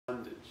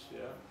bondage, yeah?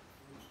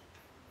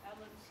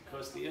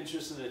 Because the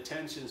interest and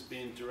attention is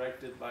being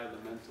directed by the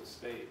mental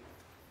state.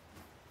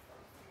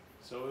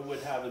 So it would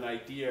have an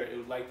idea, it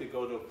would like to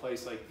go to a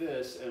place like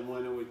this, and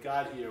when it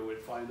got here, it would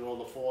find all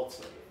the faults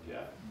of it,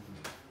 yeah?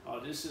 Oh,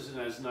 this isn't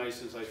as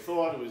nice as I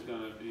thought it was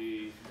going to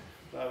be,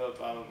 blah, blah,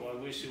 blah, blah, blah. I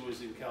wish it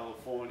was in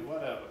California,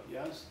 whatever,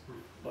 yes?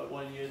 But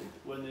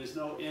when there's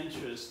no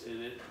interest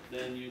in it,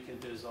 then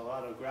there's a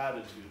lot of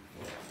gratitude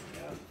for it,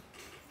 yeah?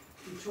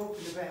 You're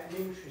talking about an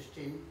interest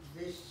in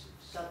this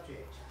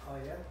subject, are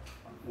you?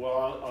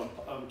 Well,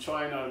 I'm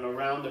trying in a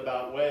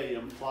roundabout way,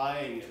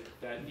 implying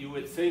it, that you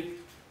would think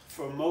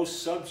for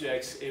most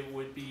subjects it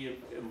would be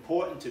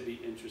important to be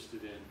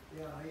interested in.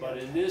 Yeah, But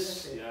in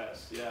this,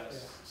 yes. Yeah.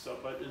 So,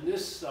 but in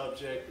this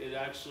subject, it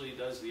actually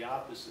does the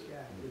opposite.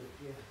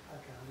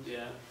 Okay.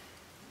 Yeah.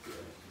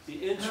 The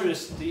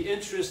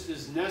interest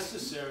is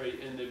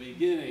necessary in the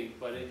beginning,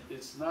 but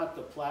it's not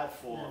the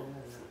platform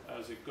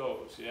as it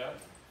goes, yeah?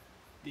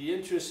 The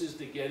interest is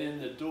to get in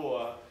the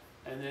door,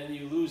 and then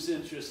you lose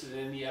interest in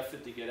any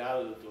effort to get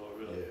out of the door,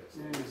 really.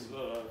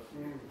 So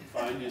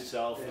find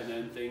yourself, and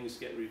then things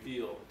get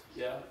revealed,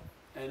 yeah?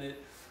 And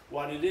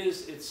what it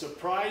is, it's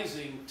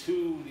surprising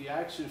to the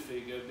action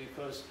figure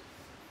because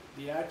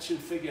the action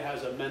figure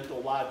has a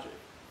mental logic,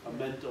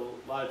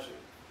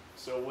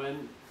 So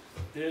when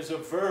there's a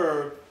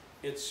verb,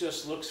 it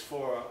just looks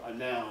for a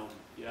noun,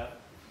 yeah?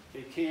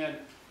 It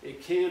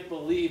can't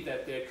believe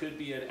that there could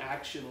be an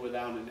action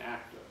without an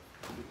actor.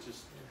 It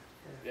just,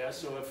 yeah,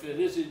 so if it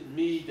isn't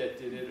me that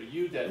did it or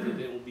you that did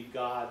it, it will be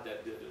God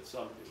that did it,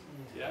 something,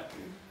 yeah?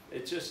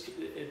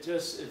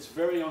 It's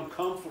very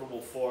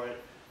uncomfortable for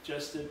it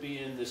just to be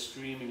in the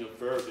streaming of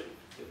verbing.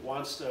 It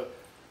wants to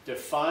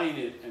define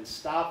it and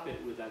stop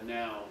it with a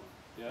noun,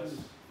 yes?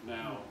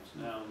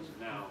 Nouns.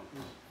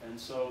 And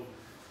so,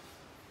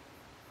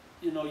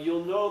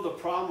 you'll know the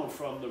problem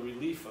from the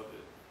relief of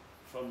it,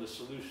 from the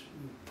solution.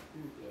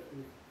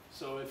 Yeah.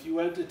 So if you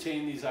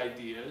entertain these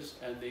ideas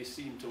and they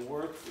seem to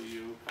work for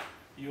you,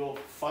 you'll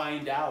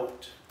find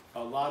out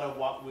a lot of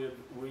what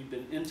we've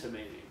been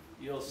intimating.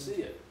 You'll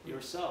see it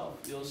yourself.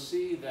 You'll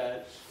see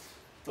that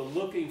the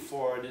looking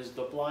for it is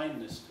the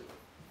blindness to it.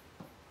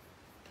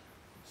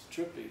 It's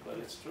trippy, but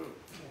it's true.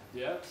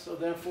 Yeah? So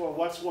therefore,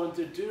 what's one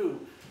to do?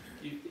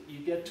 You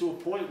get to a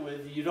point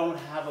where you don't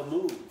have a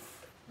move.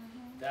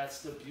 That's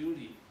the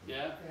beauty,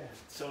 yeah?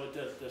 So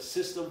the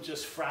system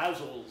just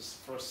frazzles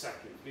for a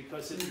second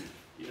because it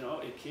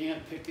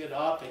can't pick it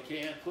up, it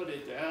can't put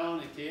it down,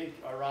 it can't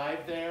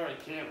arrive there,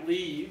 it can't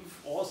leave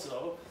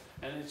also,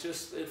 and it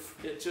just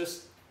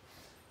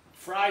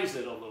fries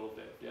it a little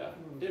bit, yeah?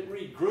 It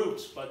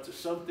regroups, but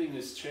something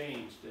has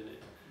changed in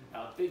it.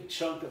 A big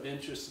chunk of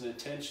interest and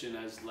attention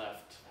has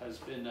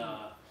been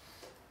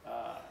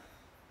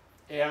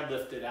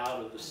airlifted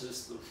out of the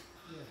system.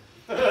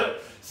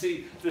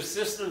 See, the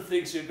system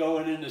thinks you're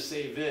going in to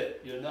save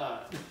it. You're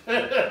not.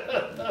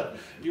 The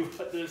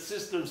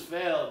system's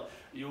failed.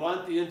 You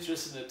want the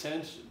interest and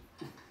attention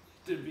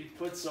to be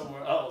put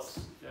somewhere else.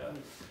 Yeah?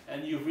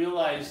 And you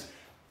realize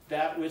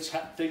that which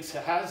thinks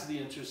it has the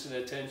interest and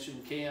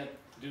attention can't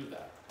do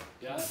that.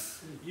 Yeah?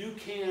 You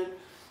can't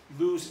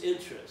lose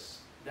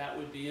interest. That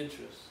would be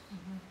interest.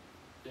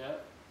 Yeah?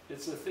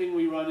 It's a thing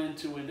we run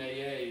into in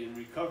AA, in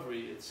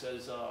recovery. It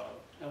says,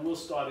 and we'll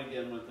start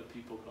again when the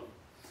people come.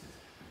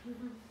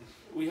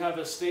 We have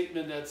a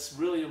statement that's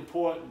really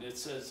important. It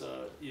says,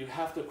 you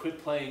have to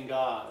quit playing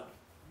God,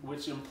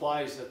 which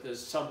implies that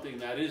there's something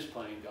that is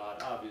playing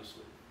God,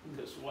 obviously.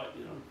 Because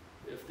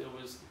if there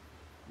was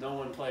no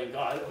one playing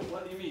God,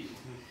 what do you mean?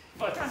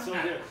 But so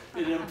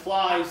it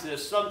implies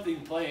there's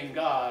something playing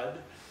God,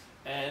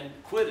 and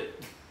quit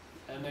it.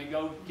 And they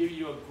go give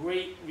you a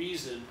great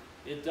reason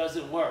it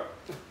doesn't work.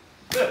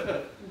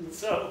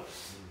 So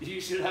you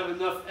should have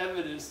enough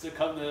evidence to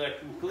come to that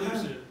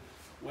conclusion.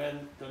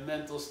 When the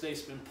mental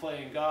state's been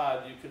playing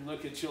God, you can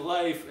look at your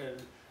life, and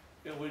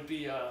it would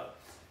be a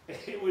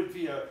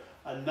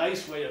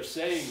nice way of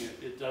saying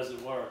it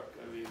doesn't work.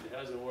 I mean, it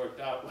hasn't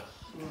worked out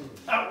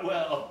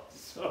well.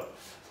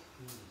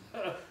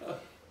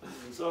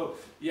 So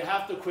you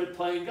have to quit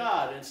playing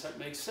God, and it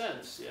makes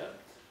sense, yeah.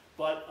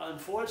 But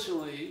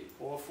unfortunately,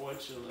 or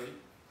fortunately,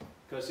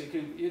 because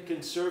it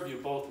can serve you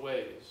both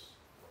ways.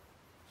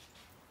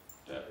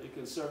 It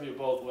can serve you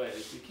both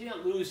ways. You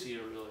can't lose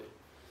here, really.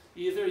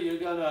 Either you're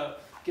going to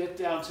get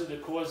down to the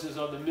causes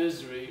of the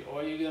misery,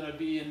 or you're going to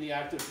be in the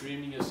act of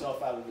dreaming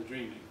yourself out of the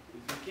dreaming.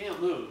 You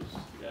can't lose.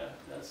 Yeah,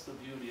 that's the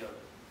beauty of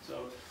it.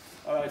 So,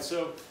 all right,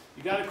 so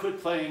you got to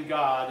quit playing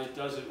God. It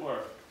doesn't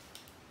work.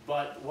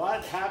 But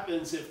what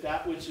happens if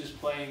that which is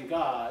playing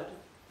God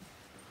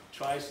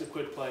tries to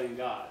quit playing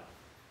God?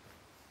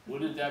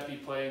 Wouldn't that be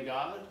playing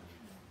God?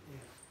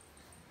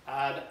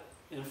 Ad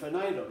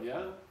infinitum,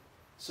 yeah?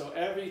 So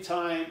every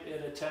time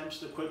it attempts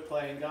to quit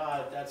playing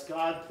God, that's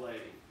God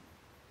playing.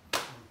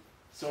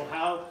 So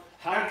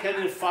how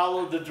can it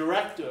follow the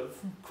directive,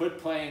 quit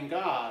playing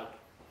God?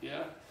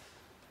 Yeah?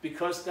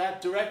 Because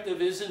that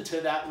directive isn't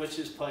to that which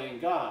is playing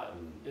God.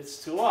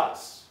 It's to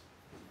us.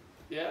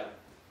 Yeah?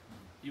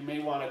 You may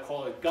want to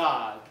call it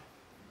God,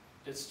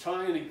 It's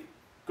trying to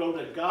go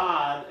to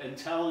God and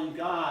telling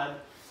God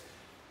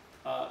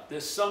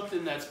there's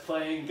something that's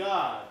playing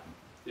God.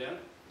 Yeah?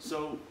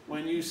 So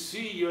when you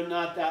see you're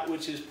not that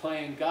which is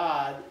playing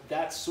God,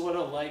 that's sort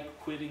of like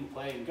quitting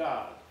playing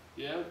God.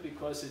 Yeah?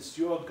 Because it's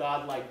your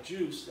God-like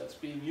juice that's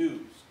being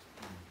used.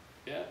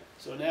 Yeah?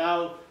 So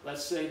now,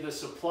 let's say the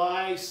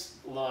supply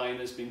line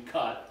has been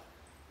cut,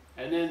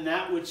 and then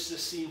that which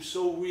just seems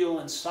so real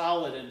and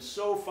solid and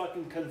so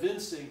fucking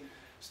convincing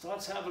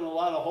starts having a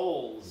lot of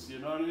holes, you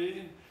know what I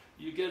mean?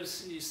 You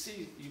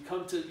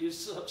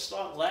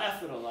start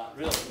laughing a lot,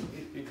 really,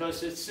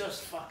 because it's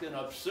just fucking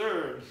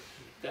absurd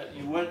that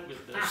you went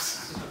with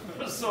this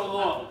for so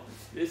long.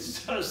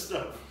 It's just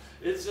a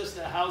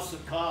house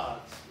of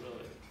cards,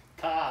 really.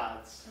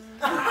 Cards.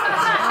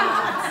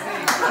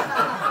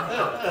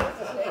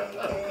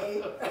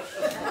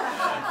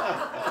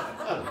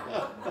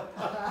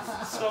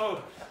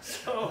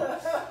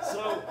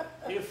 So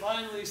you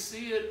finally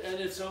see it and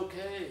it's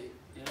okay,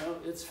 you know,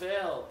 it's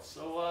failed.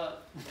 So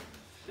what?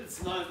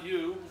 It's not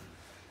you.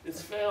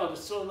 It's failed.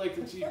 It's sort of like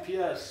the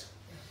GPS.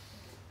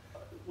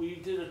 We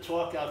did a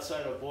talk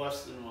outside of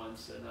Boston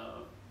once in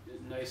a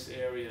nice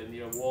area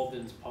near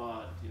Walden's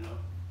Pond, you know,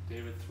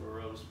 David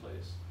Thoreau's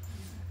place.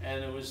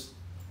 And it was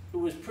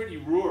pretty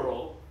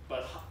rural,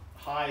 but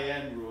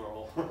high-end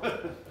rural,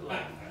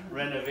 like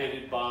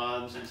renovated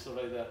barns and stuff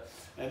like that.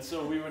 And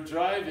so we were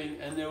driving,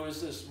 and there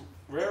was this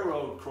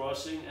railroad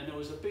crossing, and there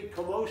was a big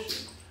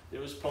commotion.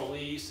 There was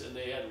police, and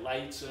they had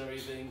lights and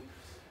everything.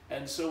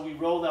 And so we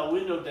rolled our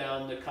window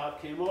down, the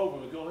cop came over,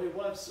 we go, hey,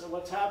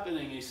 what's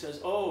happening? He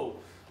says, oh,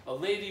 a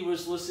lady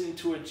was listening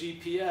to a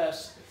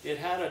GPS, it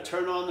had to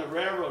turn on the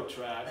railroad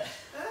track,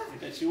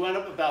 and she went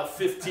up about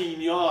 15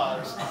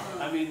 yards.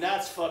 I mean,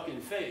 that's fucking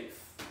faith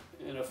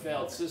in a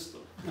failed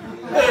system.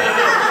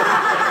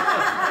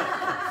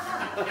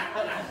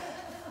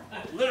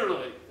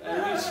 Literally. I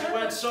mean, she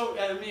went so,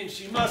 I mean,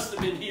 she must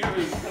have been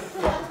hearing.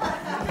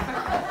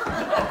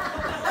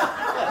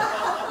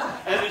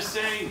 And it's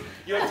saying,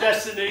 your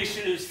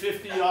destination is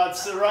 50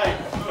 yards to the right.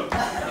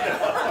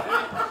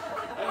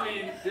 I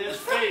mean, there's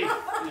faith,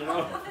 you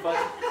know, but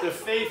the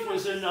faith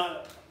was in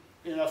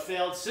a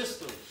failed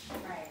system.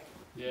 Right.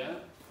 Yeah?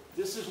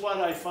 This is what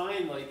I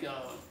find, like,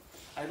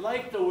 I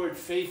like the word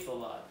faith a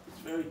lot. It's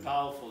very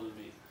powerful to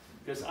me,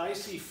 because I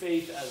see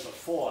faith as a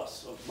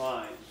force of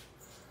mind.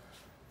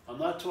 I'm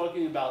not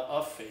talking about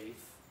a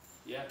faith.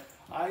 Yeah?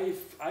 I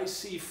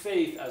see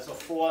faith as a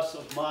force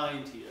of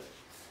mind here.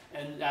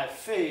 And that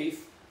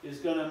faith is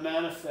going to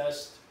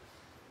manifest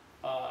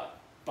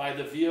by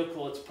the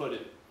vehicle it's put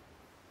in.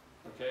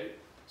 Okay?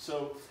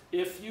 So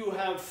if you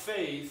have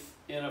faith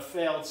in a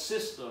failed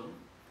system,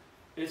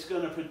 it's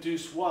going to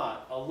produce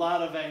what? A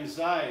lot of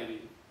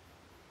anxiety.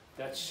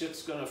 That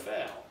shit's going to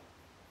fail.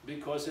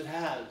 Because it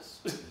has.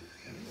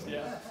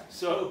 Yeah?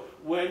 So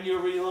when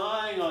you're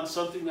relying on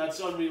something that's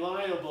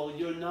unreliable,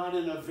 you're not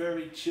in a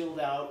very chilled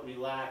out,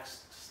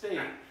 relaxed state.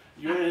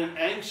 You're in an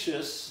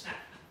anxious,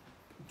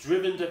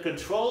 driven to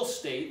control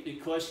state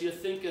because you're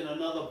thinking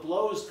another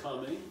blow's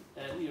coming,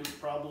 and you're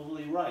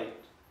probably right.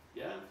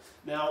 Yeah?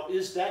 Now,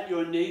 is that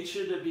your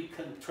nature to be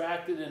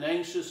contracted and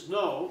anxious?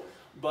 No,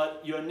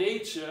 but your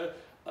nature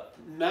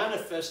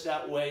manifests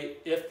that way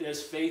if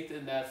there's faith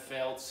in that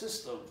failed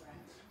system.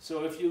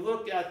 So if you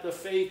look at the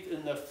faith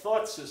in the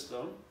thought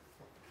system,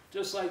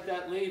 just like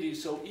that lady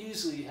so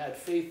easily had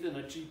faith in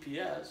a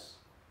GPS,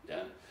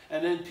 yeah?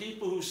 And then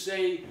people who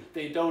say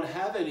they don't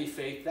have any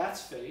faith,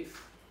 that's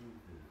faith.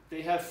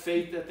 They have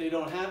faith that they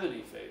don't have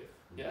any faith,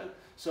 yeah?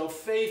 So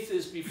faith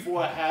is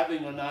before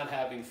having or not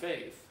having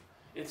faith.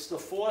 It's the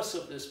force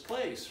of this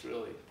place,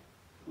 really.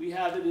 We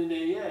have it in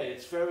AA.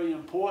 It's very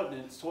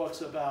important. It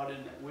talks about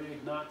in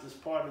this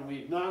part in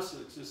We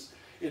Agnostics,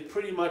 it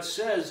pretty much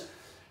says,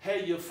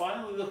 hey, you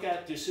finally look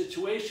at your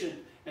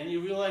situation and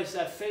you realize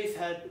that faith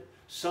had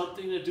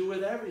something to do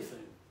with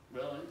everything.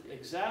 Really?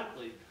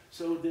 Exactly.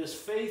 So there's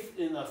faith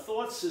in a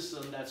thought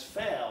system that's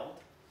failed,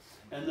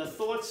 and the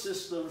thought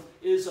system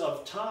is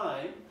of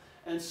time,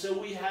 and so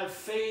we have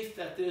faith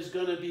that there's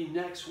going to be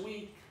next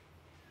week,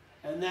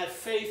 and that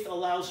faith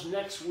allows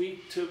next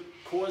week to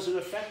cause an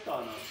effect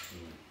on us.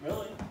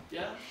 Really?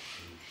 Yeah?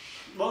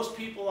 Most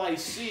people I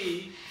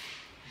see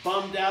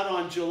bummed out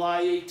on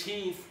July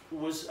 18th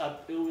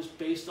it was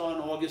based on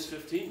August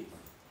 15th.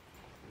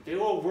 They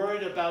were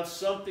worried about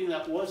something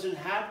that wasn't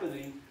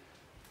happening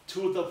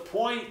to the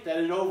point that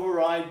it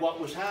override what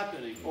was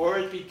happening, or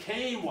it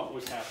became what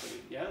was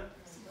happening. Yeah?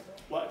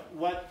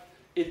 What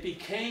it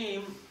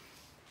became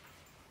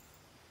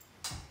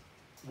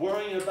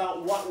worrying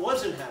about what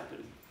wasn't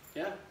happening.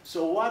 Yeah?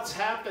 So what's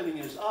happening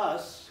is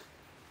us,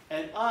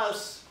 and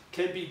us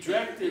can be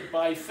directed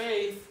by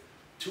faith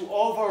to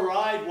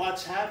override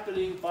what's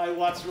happening by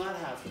what's not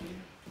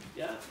happening.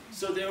 Yeah?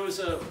 So there was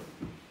a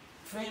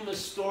famous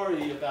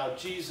story about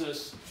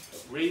Jesus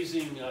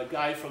raising a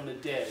guy from the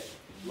dead,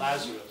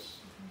 Lazarus.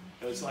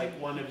 It was like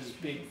one of his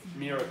big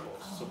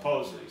miracles,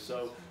 supposedly.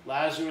 So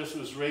Lazarus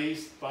was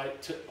raised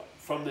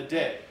from the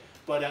dead.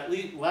 But at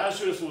least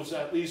Lazarus was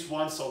at least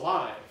once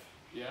alive.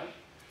 Yeah?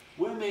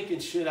 We're making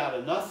shit out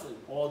of nothing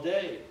all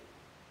day,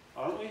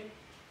 aren't we?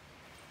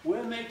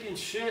 We're making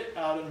shit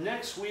out of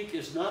next week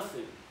is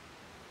nothing.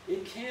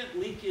 It can't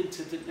leak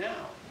into the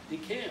now.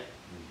 It can't.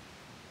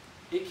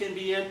 It can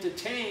be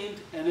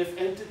entertained, and if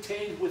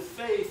entertained with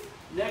faith,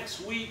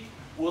 next week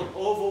will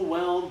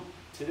overwhelm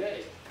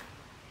today.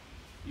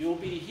 You'll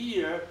be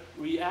here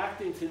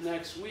reacting to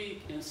next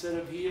week instead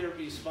of here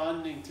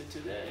responding to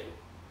today.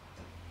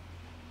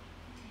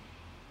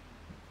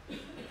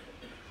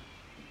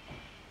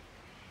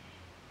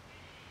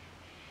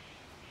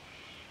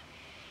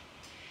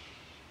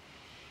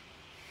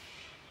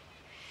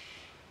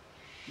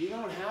 You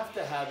don't have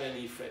to have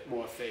any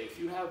more faith.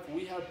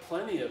 We have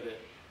plenty of it.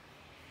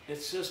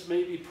 It's just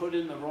maybe put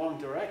in the wrong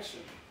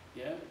direction.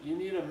 Yeah, you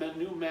need a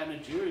new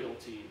managerial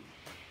team,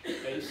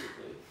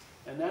 basically.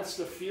 And that's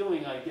the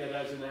feeling I get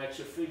as an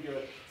action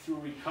figure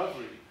through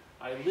recovery.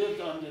 I lived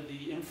under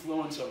the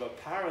influence of a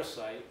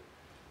parasite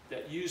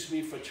that used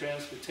me for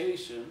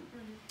transportation,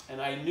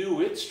 and I knew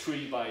its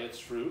tree by its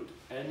fruit,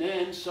 and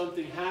then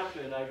something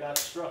happened, I got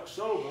struck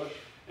sober,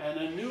 and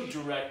a new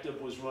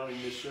directive was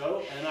running the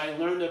show, and I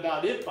learned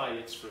about it by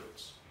its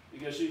fruits.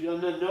 Because you're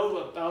going to know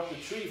about the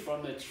tree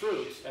from its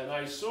fruits. And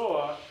I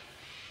saw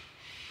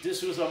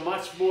this was a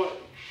much more,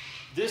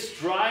 this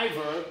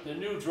driver, the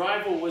new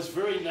driver, was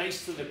very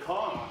nice to the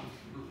car,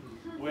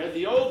 where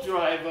the old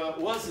driver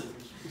wasn't.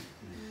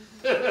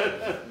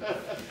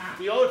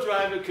 The old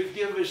driver could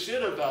give a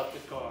shit about the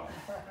car.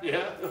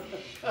 Yeah?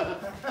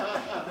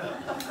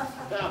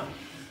 Now,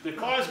 the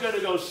car's going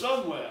to go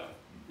somewhere.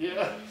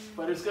 Yeah?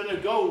 But it's going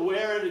to go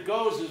where it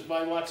goes is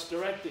by what's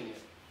directing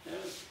it. Yeah?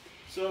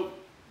 So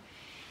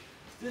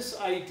this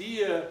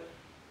idea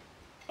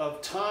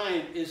of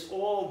time is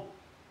all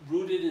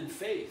rooted in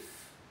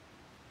faith.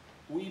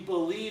 We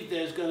believe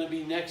there's going to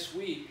be next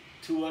week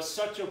to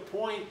such a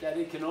point that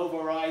it can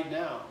override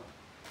now.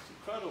 It's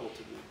incredible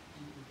to me.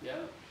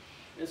 Yeah?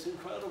 It's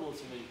incredible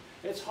to me.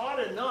 It's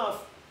hard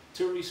enough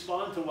to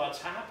respond to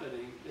what's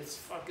happening. It's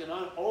fucking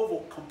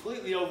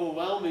completely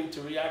overwhelming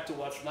to react to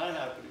what's not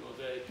happening all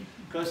day.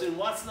 Because in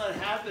what's not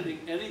happening,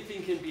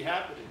 anything can be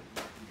happening.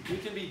 You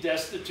can be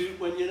destitute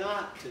when you're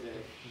not today.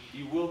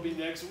 You will be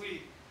next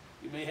week.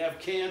 You may have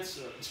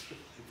cancer.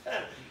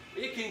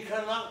 It can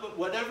come up with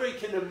whatever it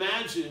can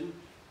imagine,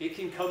 it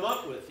can come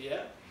up with,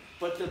 yeah?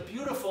 But the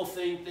beautiful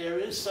thing, there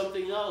is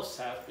something else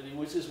happening,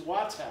 which is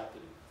what's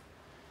happening.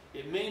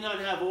 It may not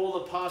have all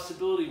the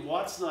possibility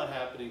what's not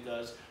happening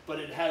does, but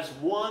it has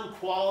one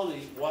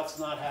quality what's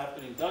not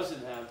happening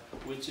doesn't have,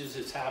 which is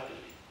it's happening.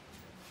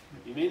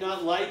 You may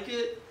not like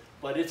it,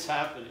 but it's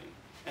happening.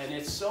 And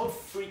it's so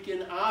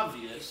freaking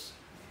obvious.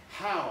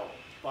 How?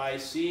 By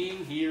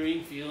seeing,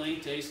 hearing, feeling,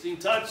 tasting,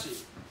 touching.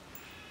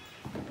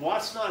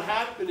 What's not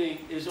happening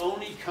is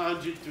only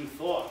conjured through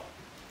thought.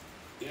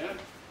 Yeah?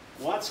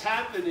 What's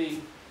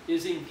happening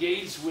is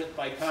engaged with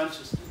by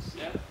consciousness.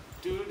 Yeah?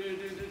 Do.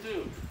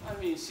 I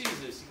mean,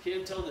 Jesus, you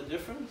can't tell the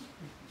difference?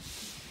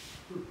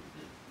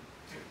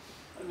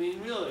 I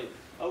mean, really.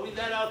 We went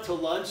out to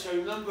lunch. I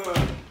remember,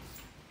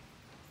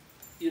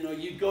 you know,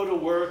 you'd go to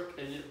work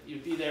and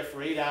you'd be there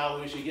for 8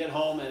 hours. You get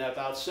home and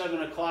about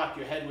 7 o'clock,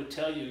 your head would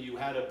tell you you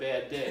had a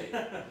bad day.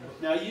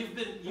 Now,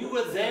 you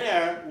were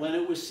there when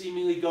it was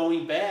seemingly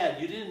going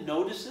bad. You didn't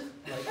notice it?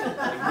 Like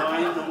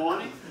 9 in the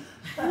morning?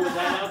 We went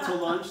out to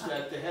lunch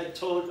that the head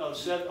told, that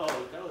was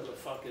a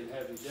fucking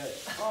heavy day.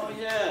 Oh,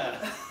 yeah.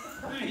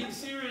 I mean,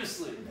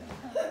 seriously.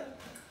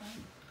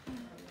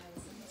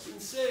 It's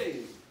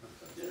insane.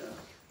 Yeah.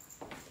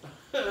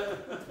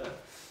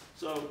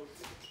 So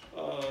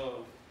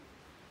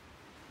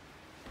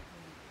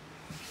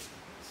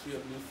we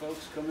have new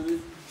folks coming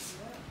in.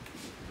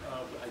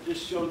 I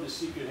just showed the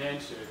secret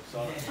handshake,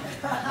 so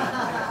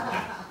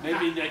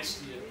maybe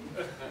next year.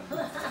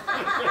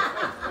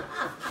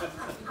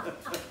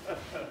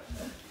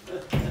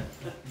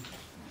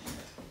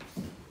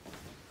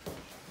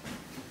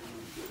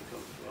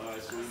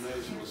 Alright, so we may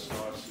as well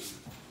start soon.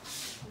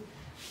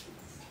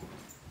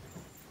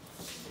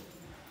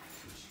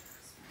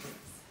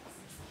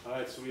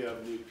 Alright, so we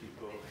have new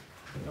people.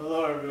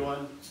 Hello,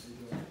 everyone.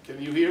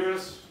 Can you hear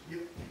us?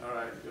 Yep.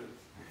 Alright, good.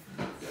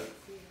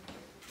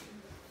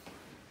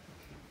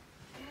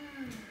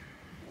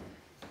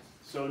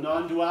 So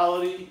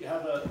non-duality,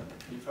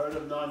 you've heard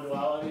of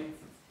non-duality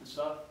and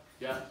stuff?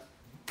 Yeah?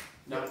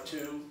 Not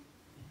two?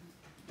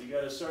 You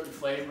got a certain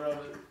flavor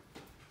of it?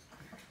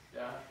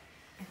 Yeah?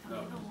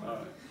 No? All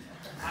right.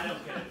 I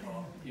don't get it,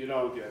 Paul. You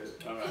don't get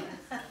it. All right.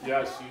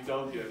 Yes, you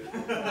don't get it.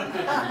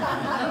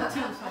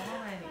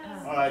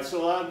 All right,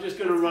 so I'm just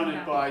going to run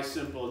it by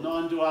simple.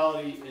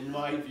 Non-duality, in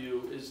my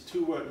view, is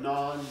two words.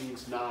 Non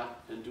means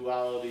not, and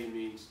duality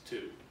means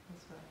two.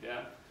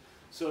 Yeah?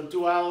 So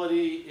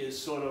duality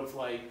is sort of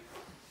like,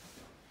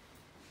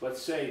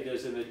 let's say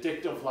there's an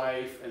addictive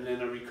life and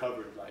then a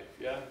recovered life,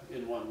 yeah,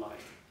 in one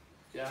life.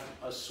 Yeah,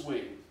 a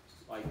swing,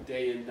 like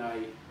day and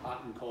night,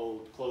 hot and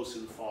cold, close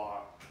and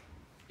far,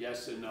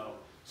 yes and no.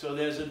 So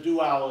there's a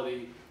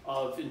duality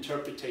of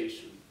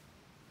interpretation.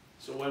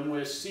 So when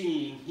we're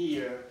seeing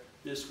here,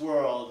 this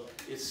world,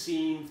 it's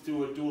seen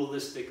through a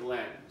dualistic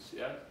lens,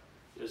 yeah?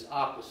 There's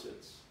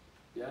opposites,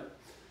 yeah?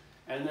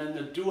 And then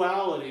the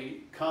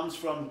duality comes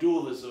from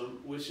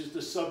dualism, which is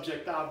the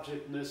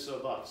subject-objectness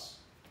of us,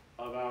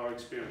 of our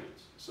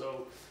experience.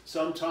 So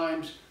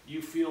sometimes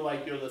you feel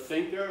like you're the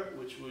thinker,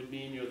 which would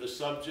mean you're the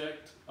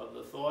subject of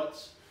the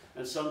thoughts,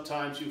 and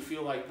sometimes you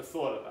feel like the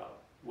thought about,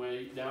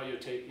 where now you're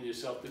taking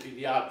yourself to be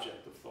the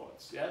object of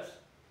thoughts, yes?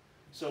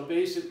 So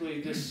basically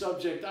this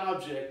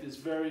subject-object is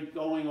very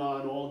going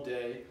on all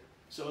day.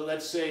 So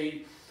let's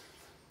say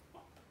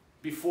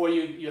before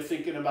you're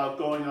thinking about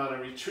going on a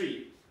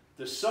retreat,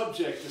 the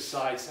subject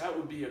decides that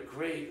would be it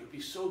would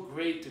be so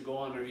great to go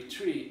on a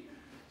retreat.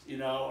 You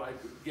know, I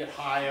could get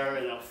higher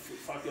and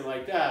fucking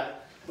like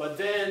that. But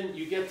then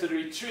you get to the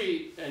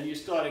retreat and you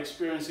start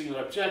experiencing it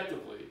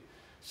objectively.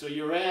 So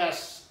your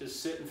ass is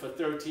sitting for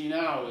 13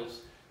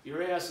 hours.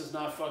 Your ass is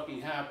not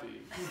fucking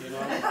happy, you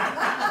know? It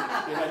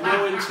had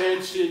no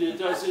intention,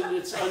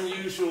 it's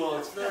unusual,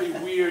 it's very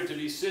weird to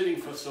be sitting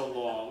for so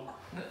long,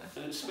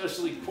 and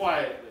especially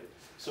quietly.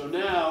 So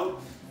now,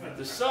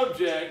 the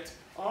subject,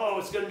 oh,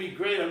 it's going to be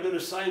great, I'm going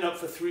to sign up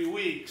for 3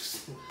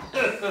 weeks.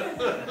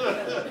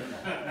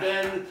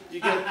 Then you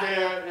get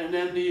there, and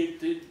then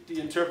the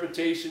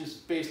interpretation's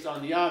based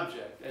on the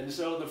object. And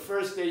so the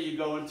first day you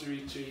go into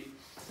retreat,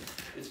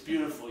 it's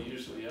beautiful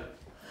usually, yeah?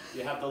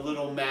 You have the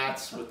little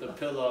mats with the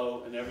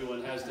pillow, and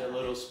everyone has their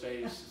little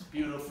space. It's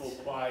beautiful,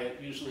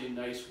 quiet, usually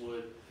nice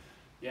wood.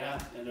 Yeah,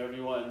 and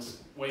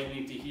everyone's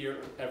waiting to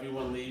hear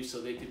everyone leave so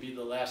they could be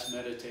the last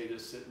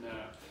meditators sitting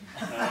there.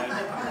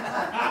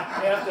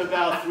 After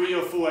about 3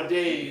 or 4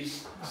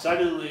 days,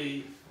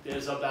 suddenly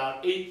there's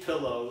about 8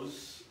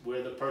 pillows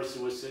where the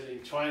person was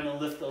sitting, trying to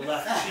lift the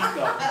left cheek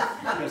up,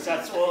 because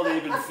that's all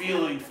they've been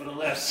feeling for the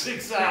last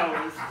 6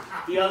 hours.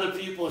 The other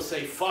people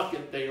say, fuck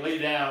it, they lay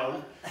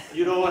down.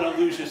 You don't want to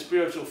lose your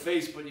spiritual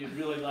face, but you'd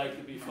really like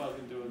to be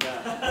fucking doing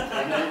that.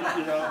 And then,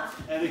 you know,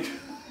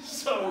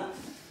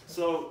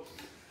 so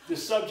the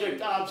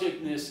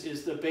subject-objectness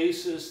is the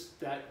basis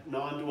that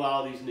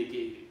non-duality is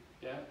negating,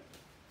 yeah?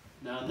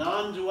 Now,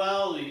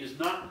 non-duality is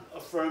not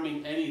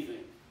affirming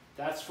anything.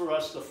 That's for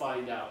us to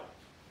find out,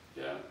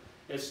 yeah?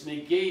 It's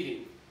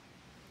negating,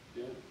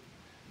 yeah?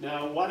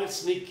 Now, what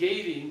it's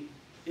negating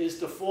is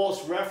the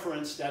false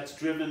reference that's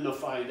driven to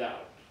find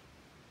out.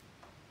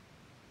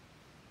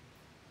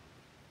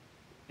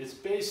 It's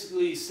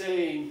basically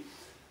saying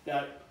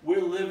that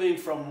we're living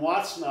from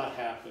what's not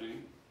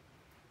happening,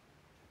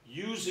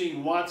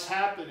 using what's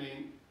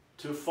happening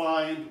to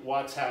find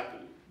what's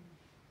happening,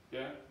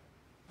 yeah?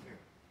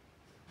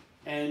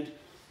 And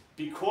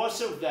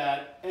because of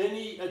that,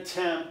 any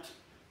attempt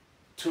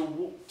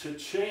to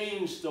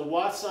change the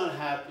what's not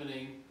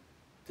happening,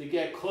 to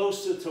get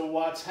closer to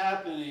what's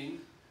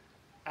happening,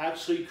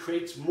 actually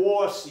creates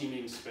more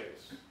seeming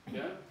space,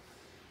 yeah?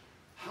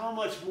 How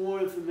much more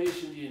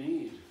information do you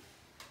need?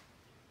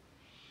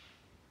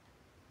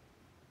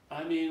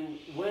 I mean,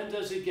 when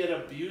does it get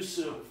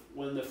abusive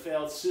when the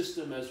failed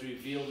system has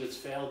revealed its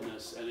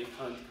failedness, and it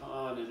can go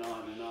on and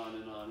on and on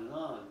and on and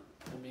on?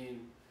 I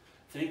mean,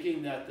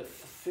 thinking that the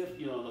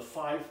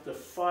 500th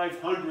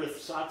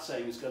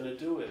satsang is going to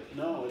do it.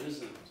 No, it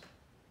isn't.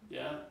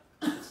 Yeah,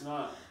 it's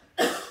not.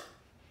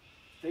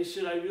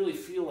 I really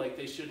feel like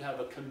they should have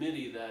a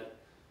committee that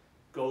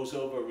goes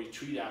over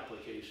retreat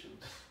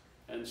applications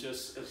and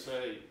just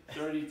say,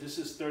 this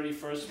is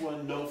 31st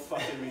one, no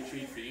fucking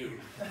retreat for you.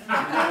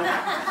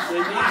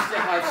 There needs to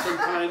have some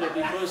kind of,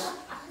 because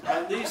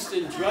at least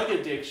in drug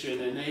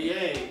addiction and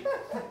AA,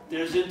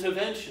 there's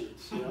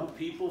interventions, you know,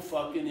 people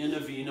fucking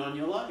intervene on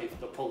your life,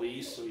 the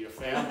police or your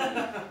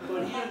family.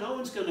 But here, no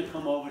one's going to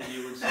come over to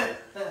you and say,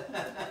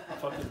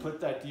 fucking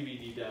put that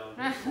DVD down,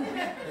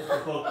 put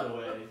the book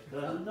away.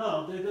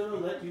 No, they're going to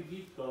let you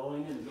keep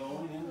going and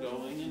going and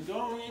going and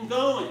going and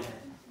going.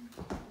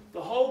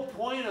 The whole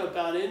point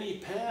about any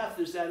path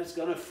is that it's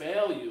going to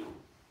fail you.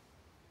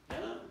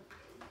 Yeah?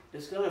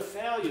 It's going to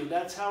fail you.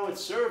 That's how it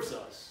serves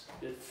us.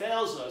 It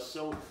fails us.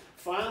 So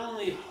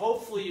finally,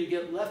 hopefully you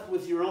get left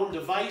with your own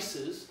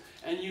devices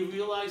and you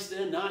realize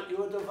they're not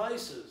your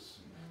devices.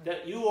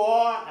 That you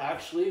are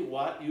actually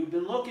what you've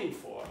been looking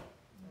for,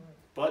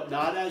 but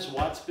not as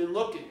what's been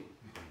looking.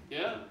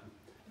 Yeah?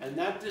 And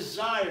that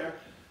desire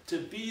to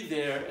be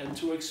there and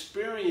to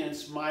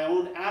experience my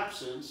own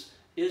absence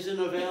isn't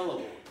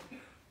available.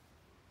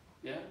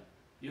 Yeah?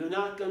 You're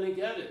not going to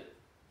get it.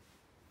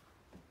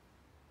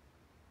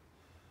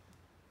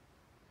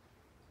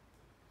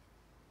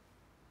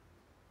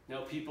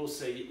 Now people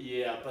say,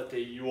 yeah, but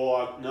you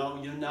are. No,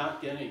 you're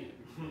not getting it.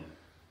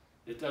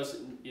 It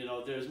doesn't, you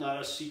know, there's not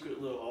a secret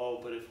little,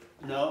 oh, but if,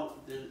 no,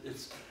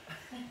 it's,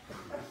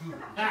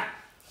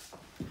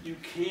 you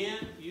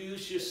can't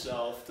use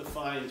yourself to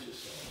find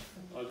yourself.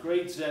 A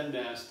great Zen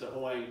master,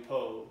 Huang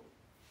Po,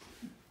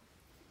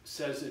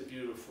 says it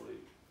beautifully.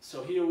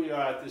 So here we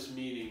are at this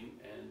meeting,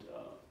 and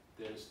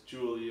there's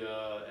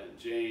Julia, and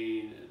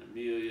Jane, and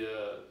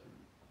Amelia, and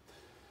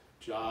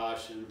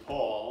Josh, and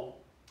Paul,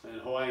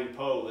 and Huang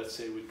Po, let's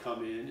say, would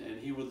come in, and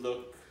he would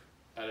look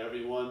at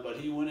everyone, but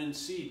he wouldn't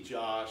see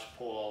Josh,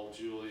 Paul,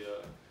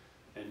 Julia,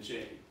 and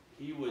Jane.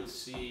 He would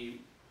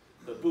see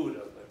the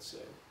Buddha, let's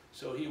say.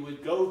 So he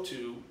would go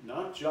to,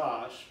 not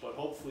Josh, but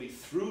hopefully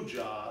through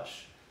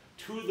Josh,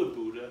 to the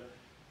Buddha.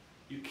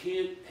 You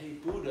can't, hey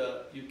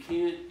Buddha, you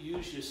can't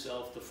use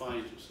yourself to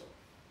find yourself.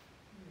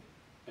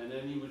 And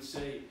then he would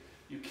say,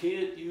 you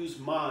can't use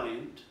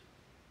mind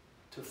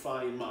to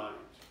find mind.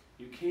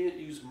 You can't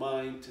use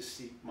mind to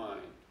seek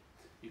mind.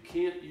 You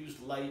can't use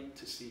light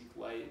to seek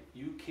light.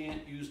 You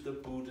can't use the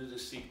Buddha to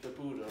seek the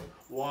Buddha.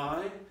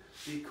 Why?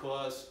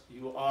 Because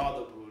you are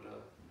the Buddha.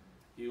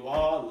 You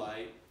are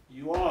light.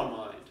 You are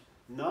mind.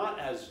 Not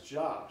as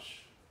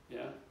Josh.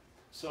 Yeah?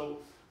 So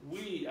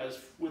we, as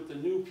with the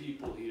new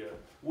people here,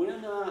 we're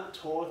not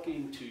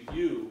talking to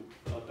you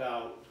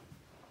about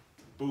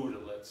Buddha,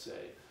 let's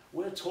say.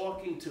 We're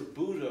talking to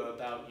Buddha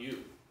about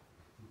you.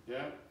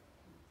 Yeah?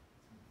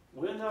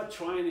 We're not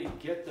trying to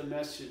get the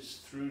message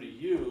through to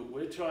you.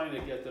 We're trying to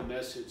get the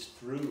message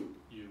through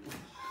you.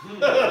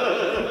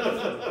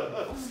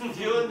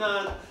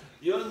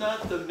 You're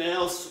not the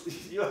mail.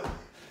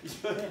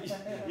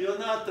 You're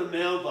not the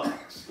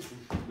mailbox.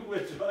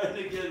 We're trying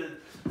to get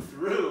it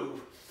through.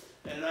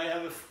 And I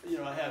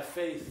have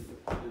faith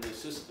in the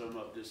system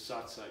of this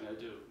satsang. I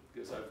do,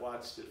 because I've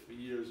watched it for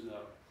years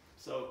now.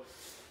 So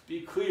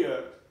be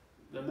clear,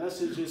 the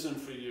message isn't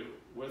for you.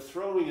 We're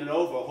throwing it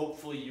over,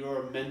 hopefully,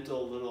 your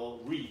mental little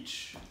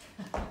reach,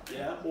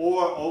 yeah,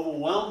 or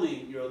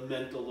overwhelming your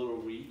mental little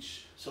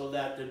reach, so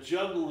that the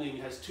juggling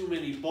has too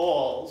many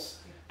balls,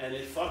 and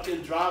it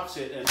fucking drops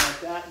it, and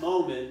at that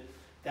moment,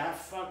 that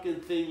fucking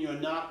thing you're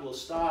not will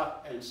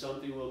stop, and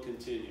something will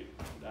continue.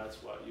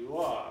 That's what you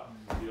are.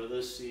 You're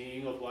the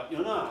seeing of what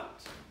you're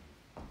not.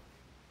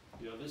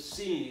 You're the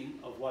seeing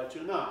of what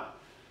you're not.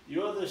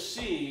 You're the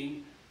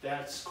seeing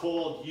that's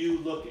called you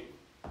looking.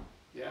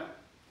 Yeah?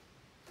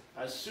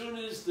 As soon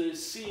as the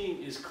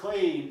seeing is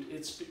claimed,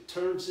 it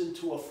turns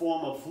into a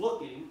form of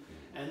looking,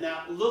 and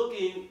that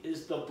looking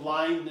is the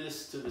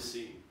blindness to the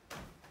seeing.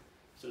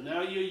 So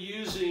now you're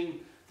using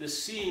the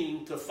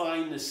seeing to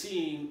find the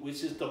seeing,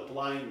 which is the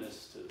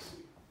blindness to the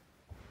seeing.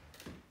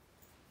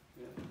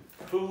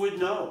 Yeah. Who would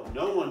know?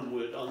 No one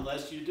would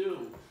unless you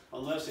do.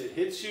 Unless it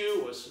hits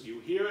you, or you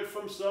hear it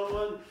from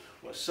someone,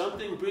 or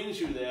something brings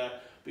you there.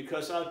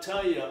 Because I'll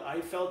tell you, I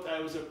felt I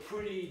was a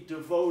pretty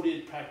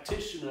devoted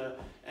practitioner,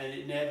 and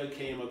it never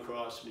came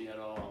across me at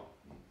all.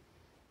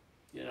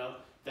 You know,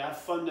 that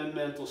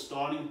fundamental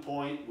starting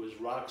point was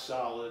rock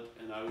solid,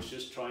 and I was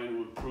just trying to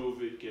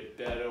improve it, get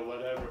better,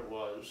 whatever it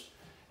was.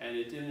 And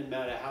it didn't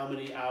matter how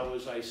many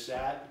hours I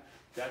sat,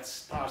 that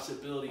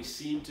possibility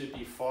seemed to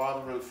be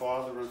farther and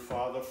farther and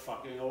farther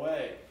fucking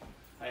away.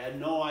 I had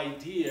no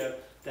idea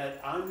that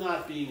I'm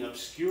not being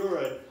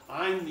obscured,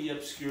 I'm the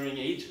obscuring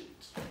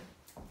agent.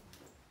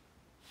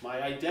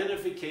 My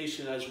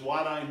identification as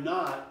what I'm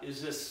not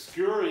is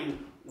obscuring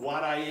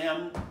what I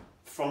am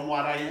from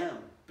what I am,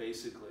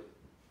 basically.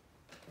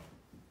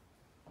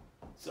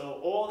 So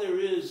all there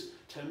is,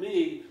 to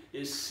me,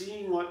 is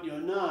seeing what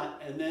you're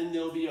not, and then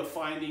there'll be a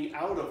finding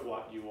out of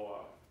what you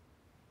are.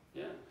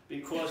 Yeah?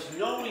 Because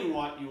knowing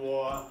what you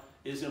are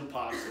is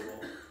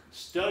impossible.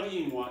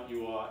 Studying what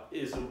you are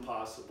is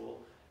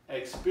impossible.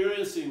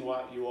 Experiencing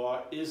what you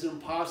are is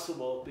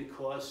impossible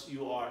because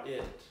you are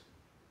it.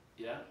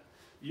 Yeah?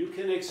 You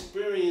can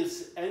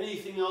experience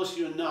anything else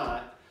you're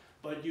not,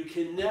 but you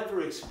can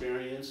never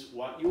experience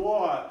what you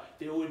are.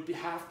 There would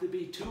have to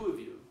be two of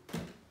you.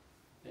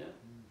 Yeah?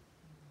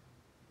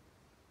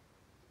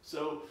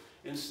 So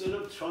instead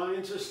of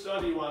trying to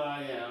study what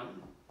I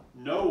am,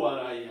 know what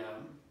I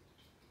am,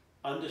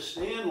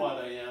 understand what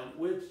I am,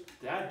 with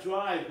that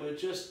drive, we're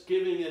just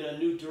giving it a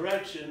new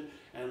direction,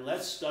 and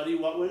let's study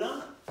what we're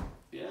not.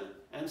 Yeah?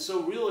 And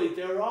so really,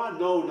 there are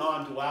no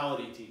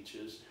non-duality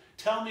teachers.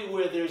 Tell me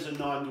where there's a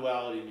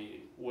non-duality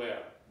meeting. Where?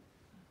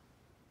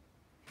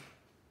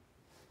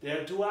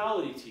 They're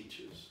duality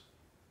teachers.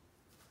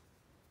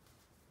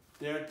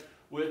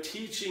 We're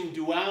teaching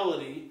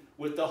duality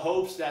with the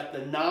hopes that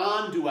the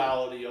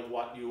non-duality of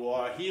what you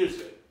are hears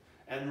it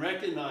and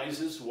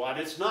recognizes what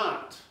it's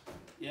not.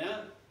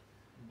 Yeah?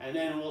 And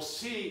then we'll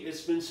see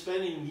it's been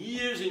spending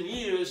years and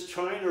years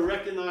trying to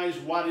recognize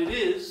what it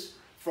is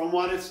from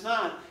what it's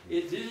not.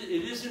 It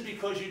isn't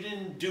because you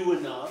didn't do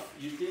enough.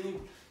 You didn't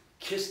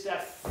kiss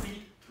that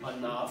feet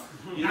enough.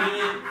 You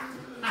didn't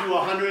do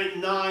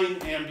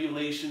 109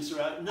 ambulations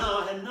around.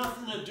 No, it had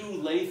nothing to do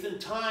with length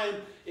and time.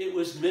 It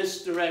was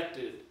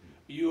misdirected.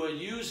 You are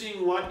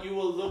using what you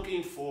were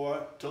looking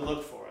for to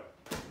look for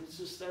it. It's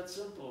just that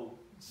simple.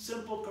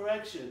 Simple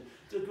correction.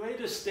 The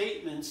greatest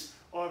statements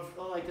are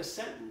like a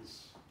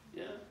sentence.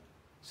 Yeah?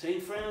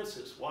 St.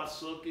 Francis,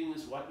 what's looking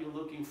is what you're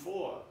looking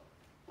for.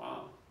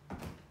 Wow.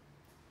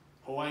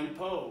 Huang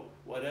Po,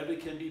 whatever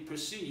can be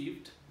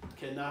perceived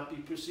cannot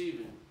be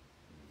perceiving.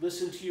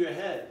 Listen to your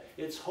head.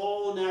 Its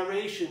whole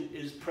narration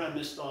is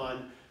premised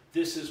on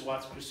this is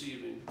what's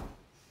perceiving.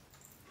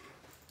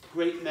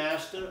 Great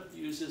Master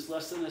uses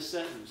less than a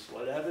sentence.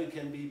 Whatever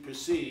can be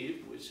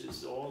perceived, which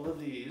is all of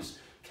these,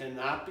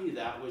 cannot be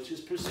that which is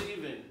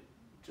perceiving.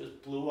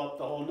 Just blew up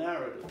the whole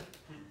narrative.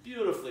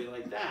 Beautifully,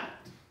 like that.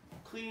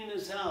 Clean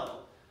as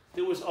hell.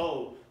 There was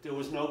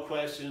no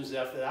questions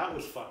after that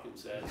was fucking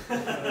said. You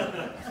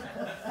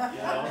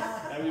know,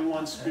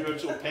 everyone's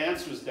spiritual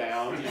pants was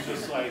down. You're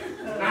just like,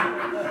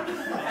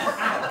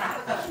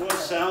 sure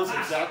sounds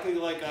exactly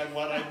like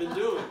what I've been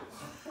doing.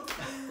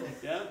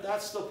 Yeah,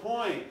 that's the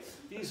point.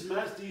 These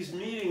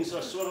meetings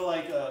are sort of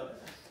like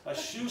a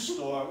shoe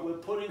store. We're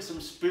putting some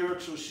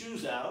spiritual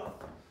shoes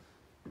out.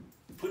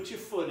 Put your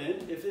foot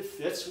in. If it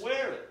fits,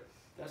 wear it.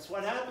 That's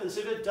what happens.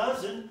 If it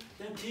doesn't,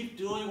 then keep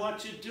doing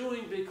what you're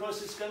doing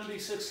because it's going to be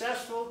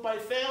successful by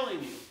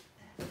failing you.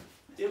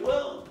 It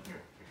will.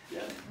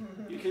 Yeah.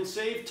 You can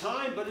save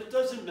time, but it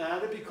doesn't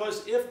matter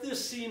because if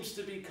this seems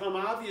to become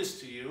obvious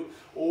to you,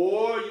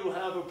 or you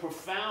have a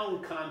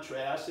profound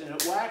contrast and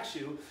it whacks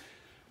you,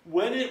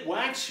 when it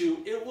whacks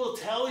you, it will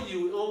tell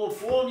you, it will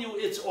inform you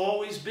it's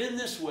always been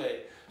this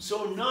way.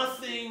 So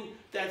nothing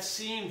that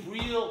seemed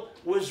real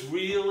was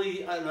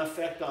really an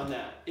effect on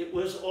that. It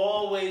was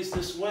always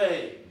this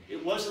way.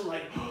 It wasn't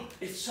like, oh,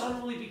 it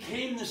suddenly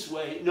became this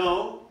way.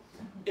 No,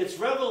 its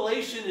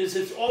revelation is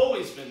it's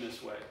always been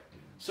this way.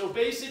 So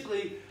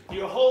basically,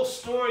 your whole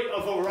story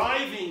of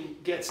arriving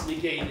gets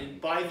negated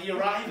by the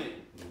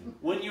arriving.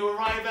 When you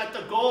arrive at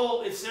the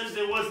goal, it says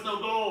there was no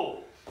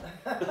goal.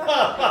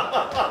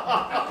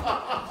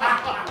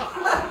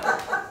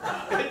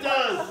 It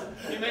does.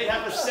 You may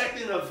have a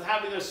second of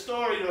having a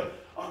story to,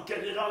 oh,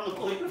 get it on the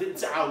blink,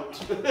 it's out.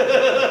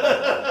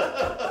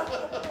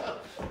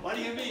 What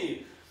do you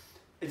mean?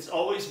 It's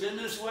always been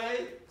this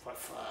way?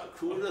 Fuck,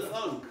 who would have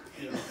thunk?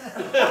 You know?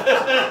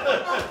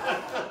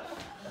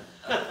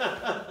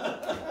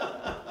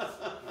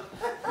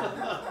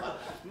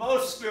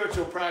 Most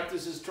spiritual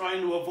practice is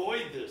trying to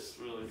avoid this,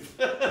 really.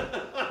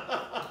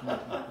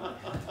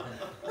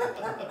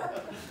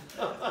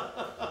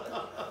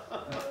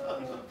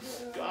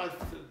 God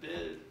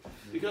forbid.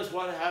 Because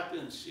what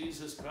happens?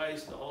 Jesus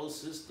Christ, the whole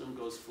system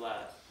goes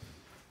flat.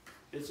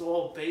 It's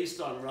all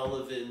based on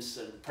relevance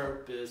and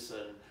purpose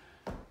and,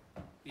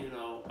 you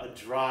know, a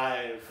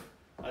drive,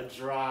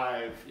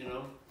 you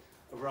know,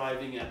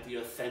 arriving at the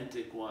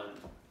authentic one,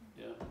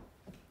 yeah,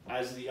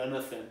 as the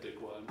unauthentic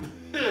one.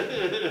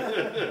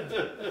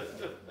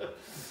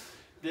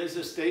 There's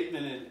a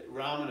statement in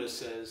Ramana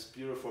says,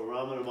 beautiful,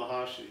 Ramana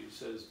Maharshi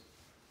says,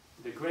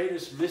 the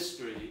greatest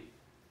mystery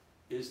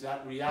is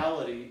that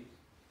reality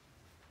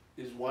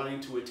is wanting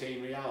to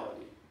attain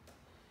reality.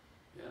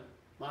 Yeah?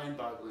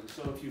 Mind-boggling.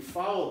 So if you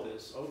follow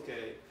this,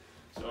 okay,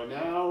 so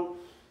now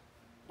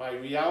by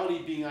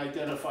reality being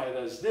identified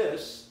as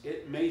this,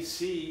 it may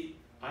see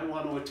I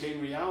want to attain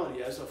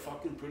reality as a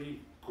fucking pretty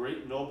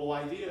great, noble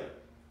idea.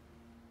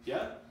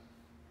 Yeah?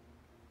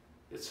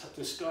 It's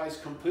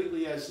disguised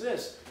completely as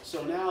this.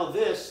 So now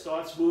this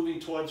starts moving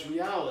towards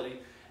reality,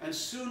 and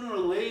sooner or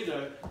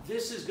later,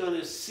 this is going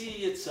to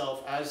see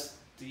itself as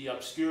the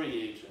obscuring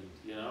agent,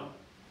 you know?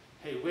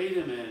 Hey, wait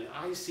a minute,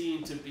 I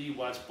seem to be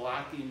what's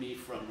blocking me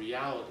from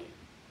reality,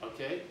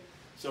 okay?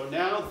 So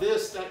now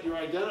this that you're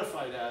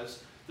identified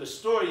as, the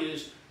story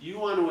is you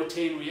want to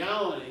attain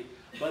reality,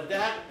 but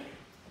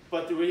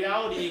the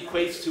reality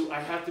equates to I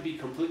have to be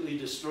completely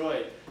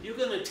destroyed. You're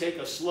going to take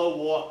a slow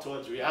walk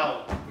towards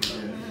reality.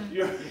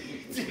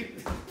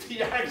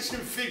 The action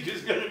figure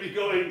is going to be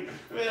going,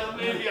 well,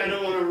 maybe I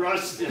don't want to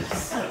rush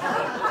this.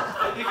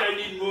 I think I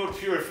need more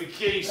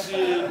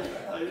purification.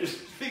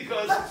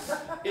 Because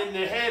in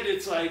the head,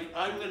 it's like,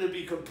 I'm going to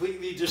be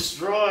completely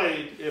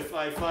destroyed if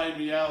I find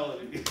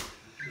reality.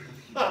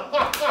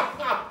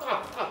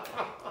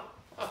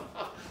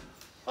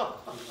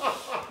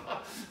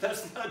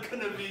 That's not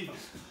going to be...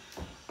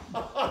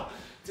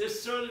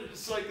 There's certain,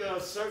 it's like a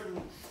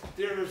certain,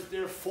 there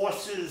are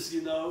forces,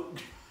 you know,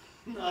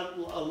 not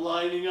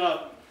aligning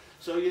up.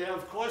 So yeah,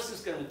 of course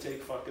it's going to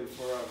take fucking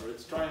forever.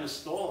 It's trying to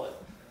stall it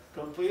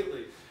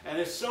completely. And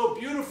it's so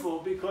beautiful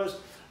because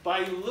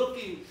by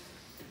looking,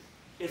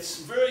 it's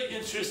very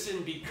interested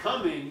in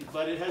becoming,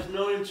 but it has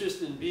no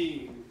interest in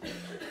being.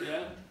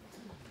 Yeah?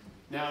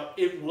 Now,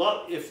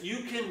 if you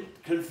can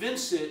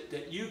convince it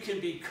that you can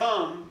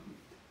become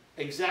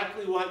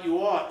exactly what you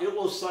are, it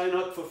will sign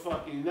up for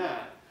fucking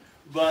that.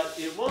 But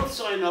it won't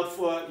sign up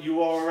for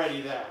you are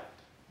already that.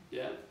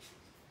 Yeah?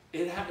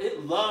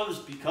 It loves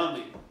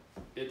becoming.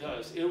 It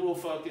does. It will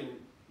fucking,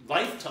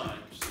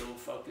 lifetimes, it will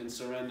fucking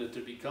surrender to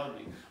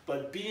becoming.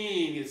 But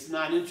being, it's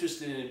not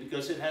interested in it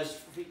because it has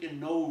freaking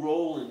no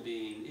role in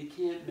being. It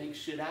can't make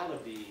shit out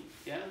of being.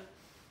 Yeah?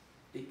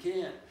 It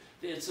can't.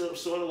 It's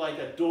sort of like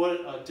a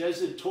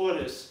desert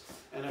tortoise,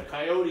 and a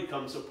coyote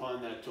comes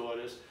upon that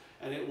tortoise,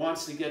 and it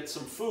wants to get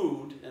some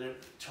food, and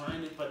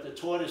but the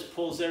tortoise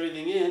pulls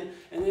everything in,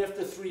 and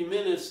after 3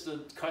 minutes,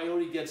 the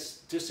coyote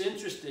gets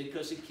disinterested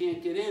because it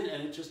can't get in,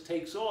 and it just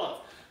takes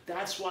off.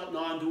 That's what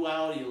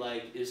non-duality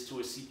is to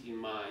a seeking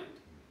mind.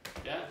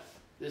 Yeah?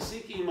 The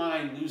seeking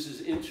mind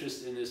loses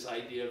interest in this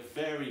idea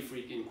very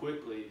freaking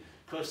quickly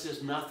because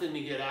there's nothing to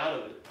get out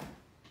of it.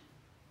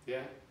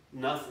 Yeah?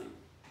 Nothing.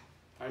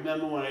 I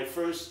remember when I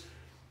first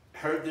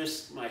heard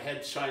this, my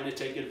head trying to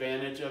take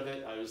advantage of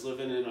it. I was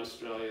living in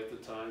Australia at the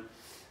time,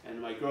 and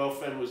my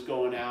girlfriend was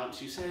going out, and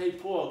she said, "Hey,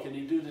 Paul, can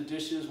you do the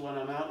dishes when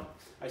I'm out?"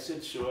 I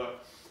said, "Sure."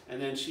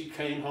 And then she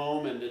came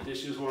home, and the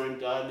dishes weren't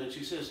done, and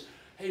she says,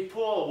 "Hey,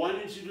 Paul, why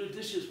didn't you do the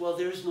dishes?" "Well,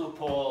 there's no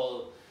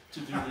Paul to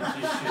do the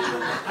dishes.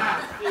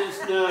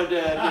 There's no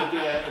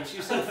dad." And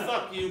she said,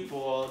 "Fuck you,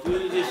 Paul, do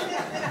the dishes." So,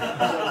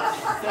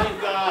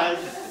 thank God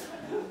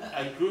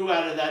I grew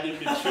out of that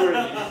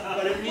immaturity,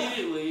 but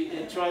immediately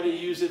it tried to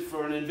use it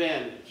for an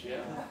advantage,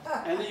 yeah?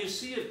 And then you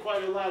see it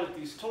quite a lot at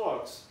these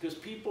talks, because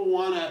people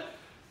want to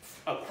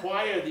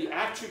acquire the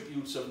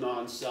attributes of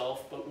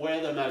non-self, but wear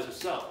them as a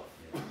self.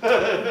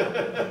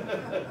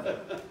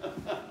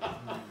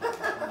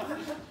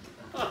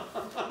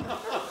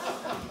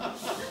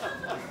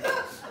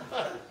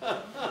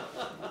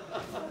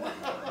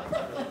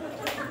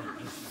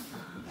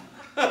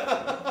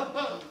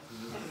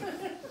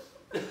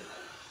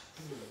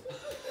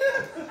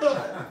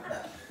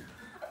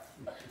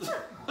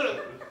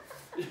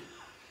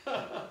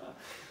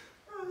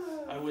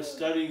 I was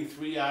studying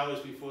 3 hours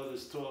before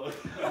this talk.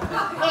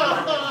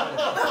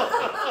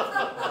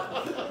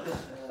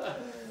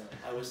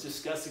 I was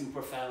discussing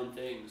profound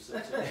things.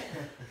 Such as,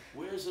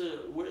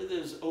 where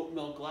there's oat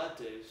milk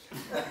lattes?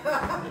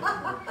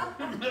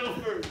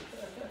 Melbourne.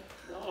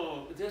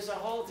 No, there's a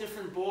whole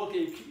different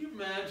ballgame. Can you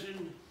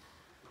imagine,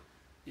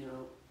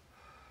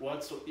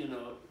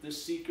 this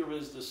seeker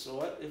is the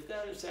sought? If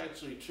that is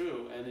actually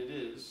true, and it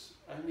is,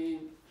 I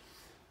mean,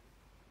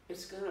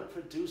 it's going to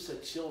produce a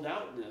chilled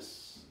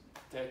outness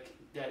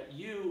that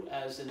you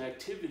as an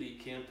activity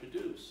can't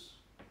produce.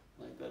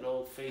 Like that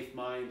old faith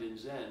mind in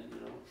Zen,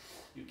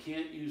 You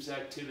can't use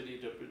activity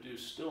to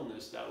produce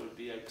stillness. That would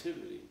be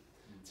activity.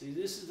 See,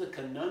 this is the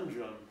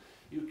conundrum.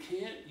 You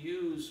can't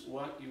use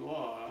what you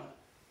are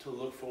to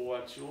look for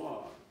what you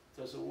are.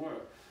 It doesn't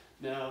work.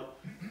 Now,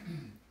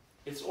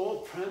 it's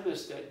all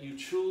premised that you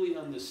truly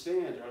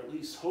understand, or at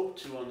least hope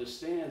to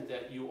understand,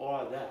 that you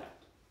are that.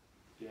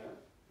 Yeah?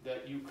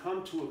 That you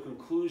come to a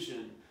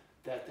conclusion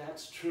that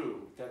that's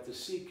true, that the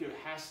seeker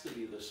has to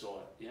be the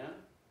sought, yeah?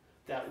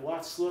 That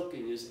what's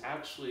looking is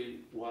actually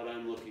what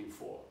I'm looking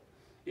for.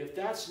 If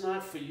that's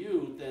not for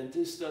you, then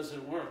this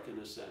doesn't work in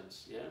a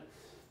sense, yeah?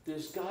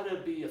 There's got to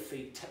be a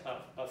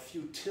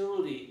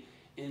futility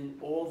in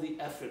all the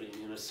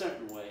efforting in a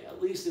certain way,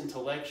 at least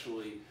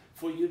intellectually,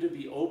 for you to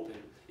be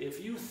open. If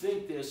you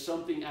think there's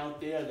something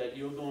out there that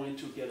you're going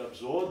to get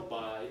absorbed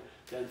by,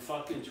 then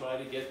fucking try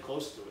to get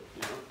close to it,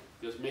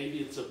 Because maybe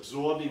it's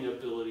absorbing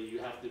ability, you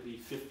have to be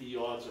 50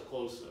 yards or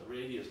closer,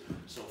 radius.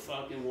 So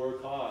fucking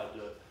work hard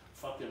to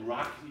fucking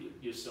rock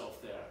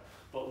yourself there.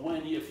 But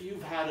if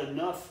you've had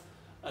enough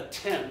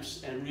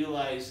attempts and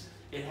realize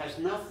it has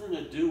nothing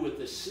to do with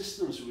the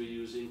systems we're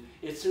using,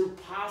 it's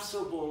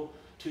impossible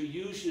to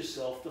use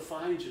yourself to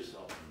find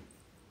yourself.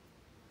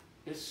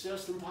 It's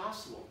just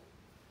impossible.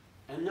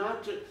 And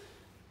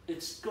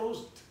it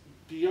goes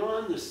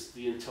beyond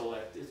the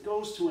intellect. It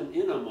goes to an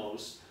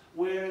innermost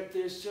where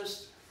there's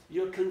just,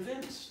 you're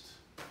convinced.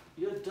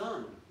 You're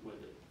done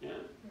with it,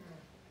 yeah?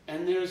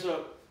 And there's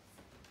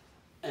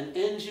an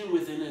engine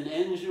within an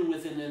engine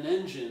within an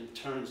engine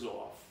turns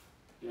off,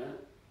 yeah?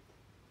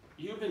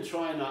 You've been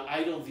trying to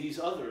idle these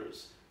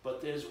others,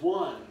 but there's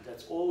one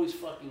that's always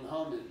fucking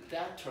humming.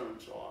 That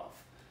turns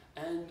off,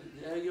 and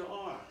there you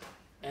are.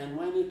 And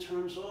when it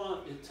turns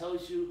off, it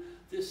tells you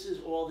this is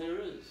all there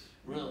is,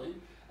 really.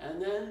 And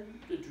then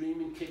the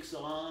dreaming kicks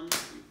on,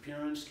 the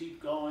appearance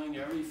keep going,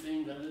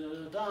 everything,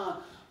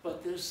 da-da-da-da-da.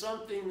 But there's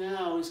something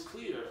now is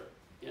clear,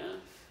 yeah?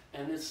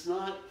 And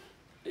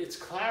its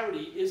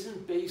clarity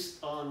isn't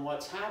based on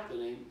what's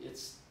happening,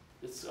 it's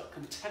a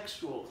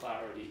contextual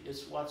clarity.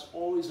 It's what's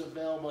always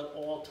available at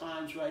all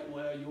times right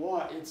where you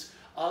are. It's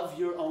of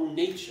your own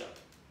nature,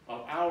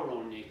 of our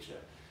own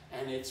nature.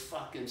 And it's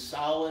fucking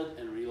solid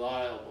and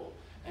reliable.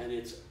 And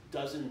it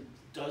doesn't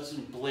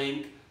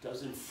blink,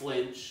 doesn't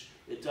flinch,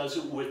 it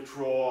doesn't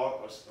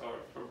withdraw,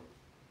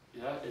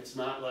 yeah, it's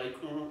not like,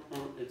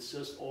 it's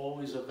just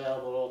always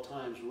available at all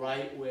times,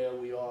 right where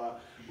we are,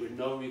 with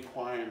no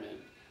requirement.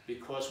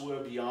 Because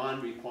we're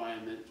beyond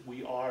requirement,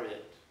 we are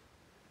it.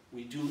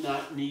 We do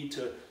not need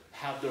to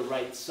have the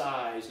right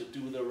size or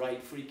do the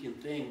right freaking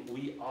thing.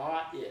 We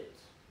are it.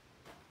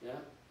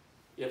 Yeah?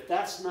 If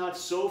that's not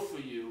so for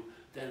you,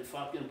 then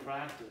fucking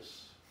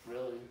practice,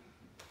 really.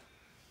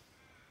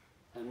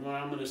 And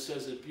Ramana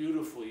says it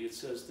beautifully. It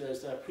says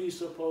there's that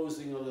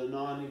presupposing of the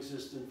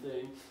non-existent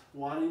thing,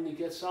 wanting to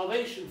get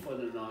salvation for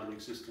the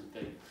non-existent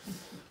thing.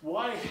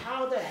 Why,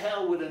 how the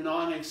hell would a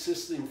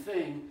non-existing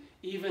thing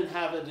even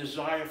have a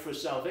desire for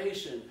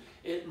salvation?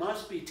 It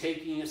must be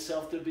taking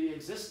itself to be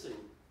existing,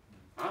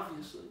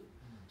 obviously.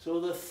 So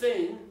the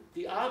thing,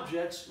 the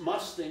objects,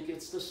 must think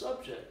it's the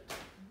subject.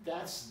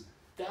 That's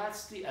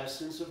the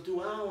essence of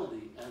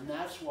duality, and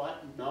that's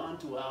what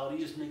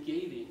non-duality is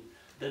negating.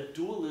 The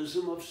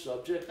dualism of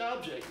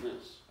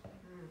subject-objectness.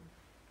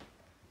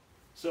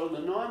 So the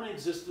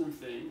non-existent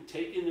thing,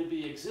 taken to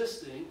be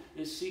existing,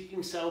 is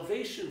seeking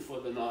salvation for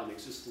the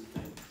non-existent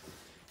thing.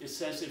 It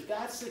says if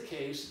that's the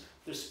case,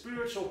 the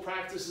spiritual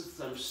practices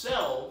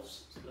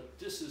themselves,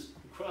 this is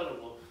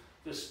incredible,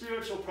 the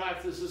spiritual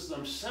practices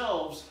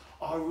themselves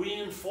are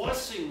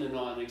reinforcing the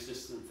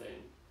non-existent thing.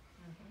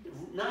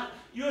 Not,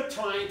 you're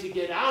trying to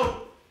get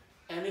out,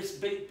 and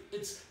it's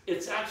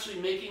actually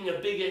making a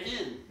bigger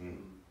in.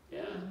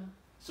 Yeah?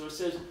 So it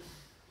says,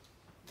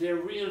 they're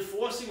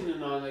reinforcing the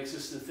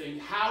non-existent thing.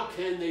 How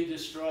can they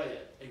destroy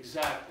it?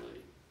 Exactly.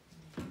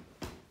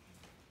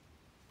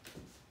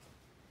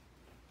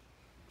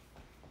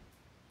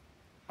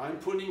 I'm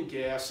putting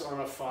gas on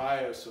a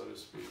fire, so to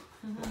speak.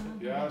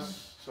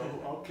 Yes? So,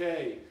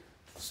 okay.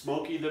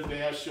 Smokey the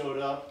Bear showed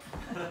up,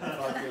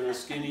 fucking a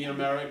skinny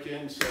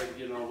American, said,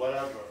 you know,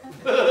 whatever.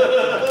 Put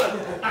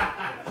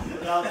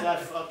out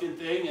that fucking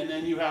thing, and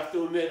then you have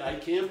to admit, I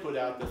can't put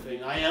out the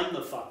thing. I am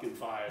the fucking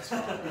fire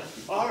starter.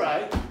 All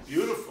right,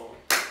 beautiful.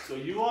 So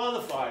you are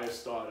the fire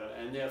starter,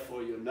 and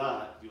therefore you're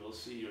not. You will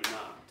see you're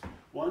not.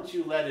 Once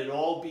you let it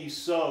all be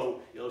so,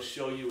 it'll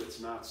show you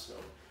it's not so.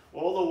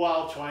 All the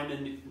while trying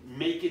to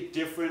make it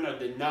different or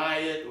deny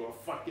it, or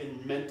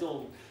fucking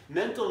mental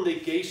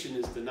negation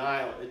is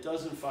denial. It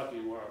doesn't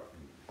fucking work.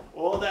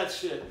 All that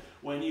shit,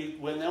 when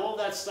all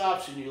that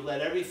stops and you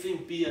let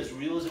everything be as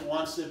real as it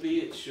wants to be,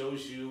 it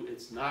shows you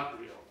it's not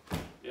real.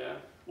 Yeah?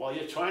 While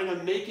you're trying to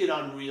make it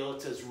unreal,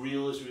 it's as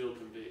real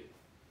can be.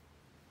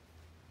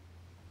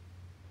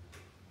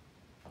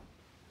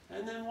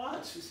 And then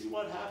watch, you see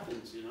what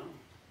happens, you know.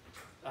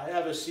 I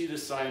have a seat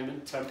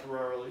assignment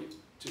temporarily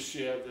to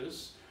share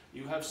this.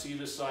 You have seat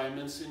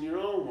assignments in your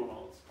own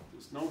world.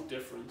 There's no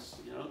difference,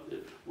 you know.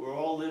 We're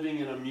all living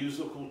in a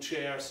musical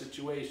chair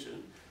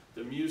situation.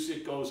 The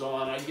music goes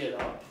on, I get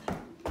up.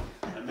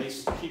 I may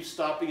keep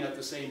stopping at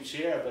the same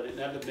chair, but it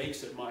never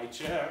makes it my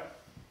chair.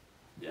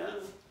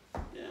 Yeah,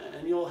 yeah,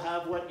 and you'll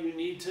have what you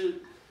need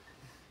to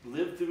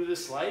live through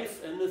this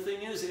life. And the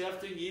thing is,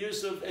 after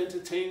years of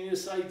entertaining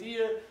this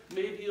idea,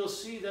 maybe you'll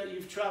see that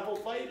you've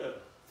traveled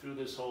lighter through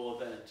this whole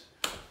event.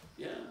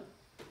 Yeah.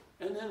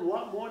 And then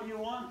what more do you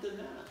want than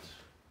that?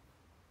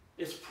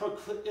 It's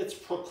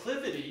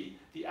proclivity,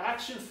 the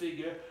action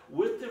figure,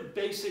 with the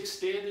basic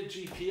standard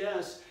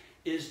GPS,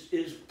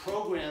 is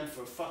programmed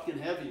for fucking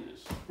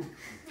heaviness.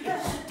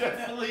 It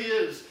definitely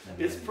is.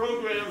 It's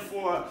programmed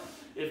for,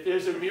 if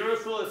there's a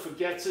miracle, it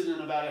forgets it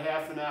in about a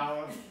half an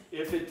hour.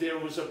 If there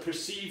was a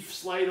perceived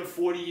slight of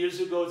 40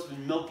 years ago, it's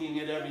been milking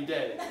it every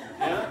day.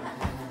 Yeah?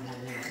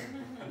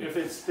 If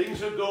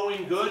things are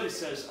going good, it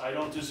says, I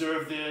don't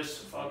deserve this,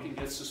 fucking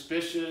get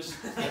suspicious.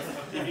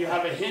 If you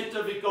have a hint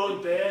of it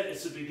going bad,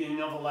 it's the beginning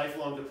of a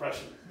lifelong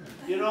depression.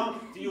 You know,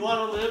 do you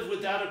want to live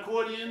with that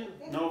accordion?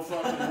 No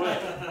fucking way.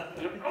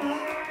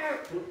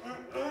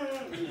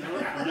 You know?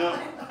 No.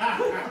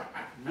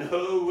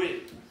 No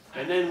way.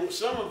 And then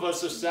some of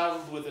us are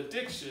saddled with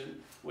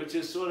addiction, which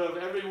is sort of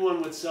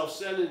everyone with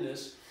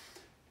self-centeredness.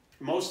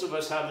 Most of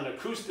us have an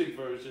acoustic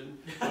version.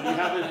 When you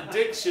have an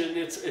addiction,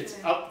 it's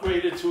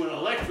upgraded to an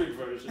electric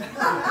version. A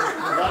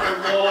lot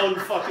of long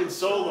fucking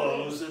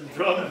solos and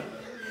drum.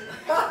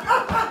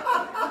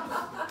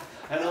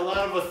 And a lot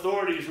of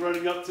authorities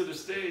running up to the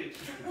stage.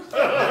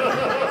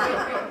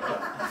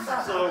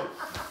 So,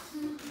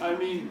 I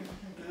mean,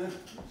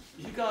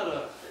 you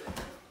gotta...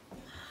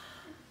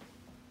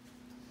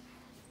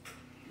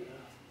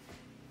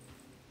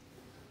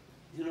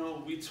 You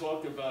know, we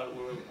talk about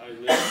where I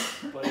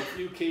live, but if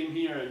you came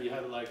here and you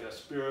had like a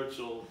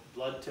spiritual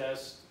blood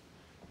test,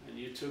 and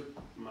you took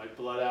my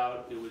blood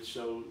out, it would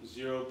show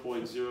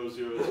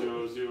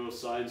 0.0000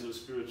 signs of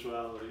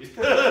spirituality.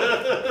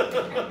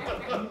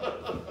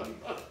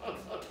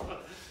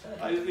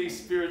 I think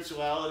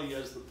spirituality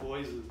as the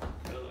poison,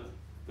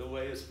 the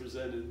way it's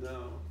presented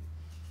now.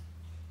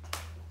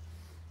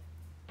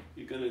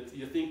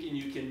 You're thinking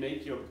you can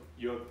make your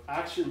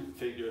action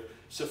figure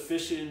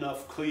sufficient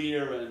enough,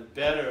 clear, and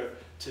better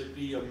to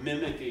be a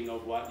mimicking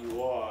of what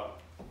you are.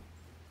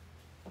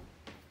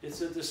 It's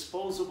a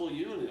disposable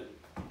unit.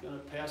 It's going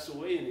to pass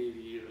away in 80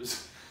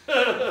 years.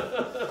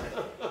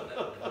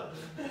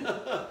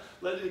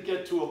 Let it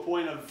get to a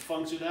point of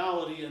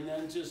functionality and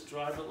then just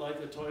drive it like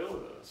a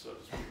Toyota, so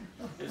to speak.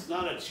 It's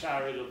not a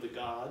chariot of the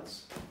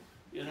gods.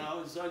 You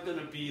know, it's not going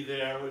to be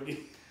there when you...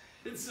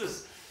 It's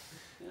just...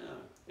 Yeah.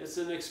 It's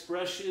an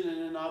expression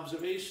and an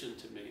observation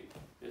to me.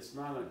 It's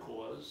not a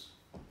cause.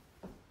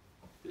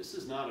 This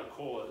is not a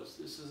cause.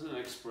 This is an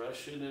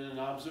expression and an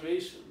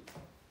observation.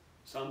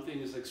 Something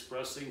is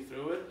expressing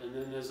through it, and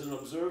then there's an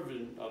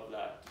observant of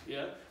that,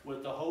 yeah?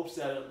 With the hopes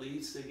that it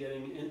leads to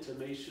getting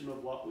intimation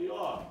of what we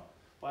are.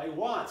 By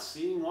what?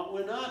 Seeing what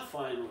we're not,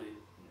 finally.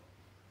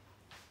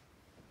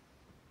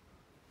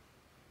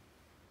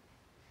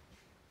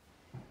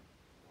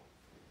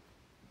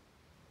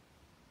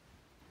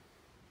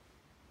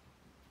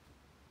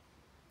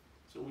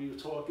 So we were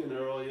talking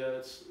earlier,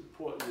 it's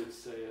important to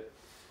say it.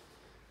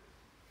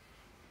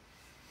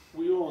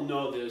 We all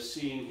know there's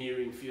seeing,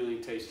 hearing,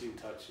 feeling, tasting,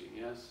 touching,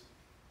 yes?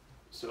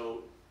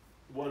 So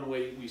one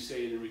way we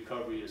say it in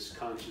recovery is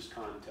conscious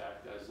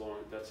contact, that's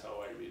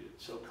how I read it.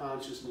 So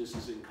consciousness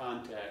is in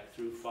contact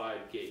through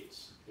 5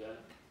 gates, yeah?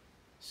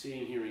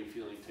 Seeing, hearing,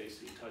 feeling,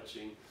 tasting,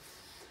 touching.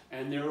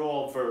 And they're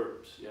all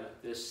verbs, yeah?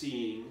 They're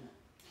seeing,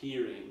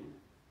 hearing,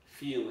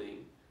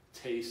 feeling,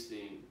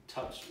 tasting,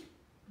 touching,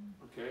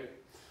 okay?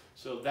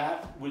 So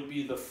that would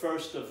be the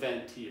first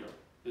event here,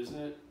 isn't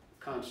it?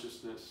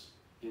 Consciousness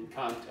in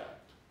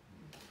contact.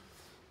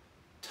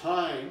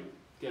 Time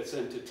gets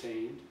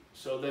entertained,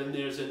 so then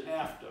there's an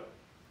after.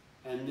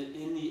 And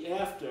in the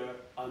after,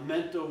 a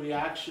mental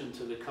reaction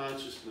to the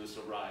consciousness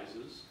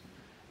arises,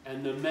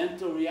 and the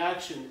mental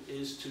reaction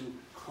is to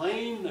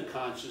claim the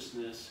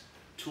consciousness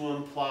to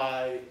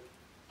imply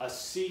a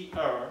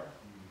seer,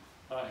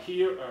 a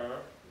hearer,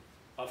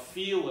 a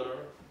feeler,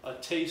 a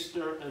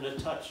taster, and a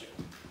toucher.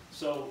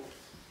 So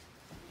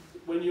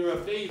when you're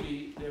a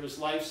baby, there's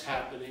life's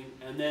happening,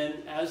 and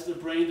then as the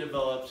brain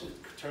develops, it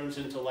turns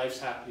into life's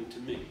happening to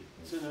me.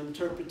 It's an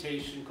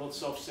interpretation called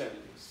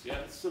self-centeredness. Yeah,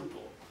 it's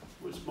simple.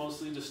 It's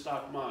mostly the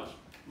stock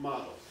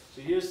model.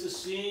 So here's the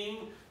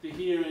seeing, the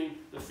hearing,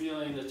 the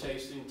feeling, the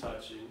tasting,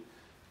 touching.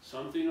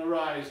 Something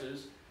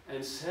arises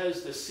and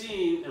says the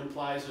seeing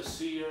implies a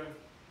seer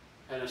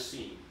and a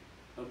seen.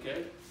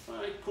 Okay? All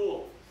right,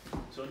 cool.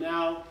 So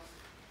now,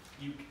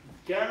 you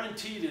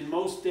guaranteed in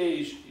most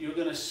days you're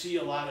going to see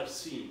a lot of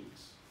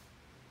scenes.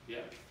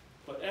 Yeah?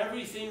 But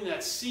everything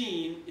that's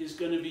seen is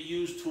going to be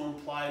used to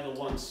imply the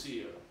one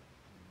seer.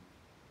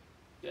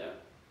 Yeah?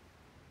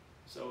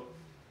 So,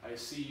 I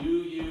see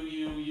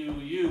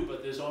you,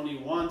 but there's only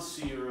one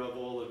seer of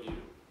all of you.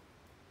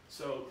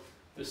 So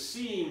the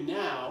seeing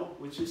now,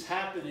 which is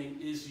happening,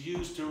 is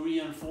used to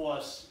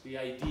reinforce the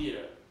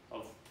idea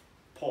of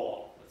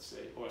Paul, let's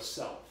say, or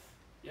self.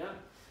 Yeah?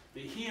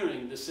 The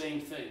hearing, the same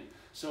thing.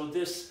 So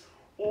this,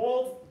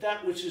 all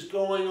that which is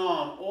going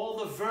on, all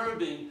the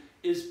verbing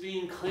is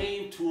being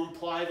claimed to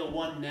imply the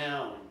one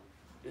noun.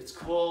 It's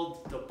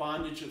called the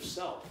bondage of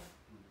self.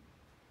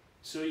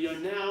 So you're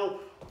now,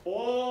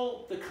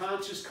 all the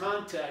conscious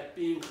contact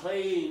being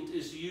claimed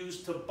is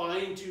used to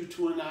bind you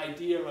to an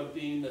idea of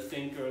being the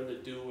thinker, the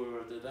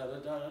doer, the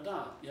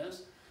da-da-da-da-da,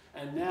 yes?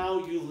 And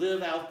now you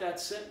live out that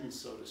sentence,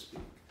 so to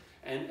speak.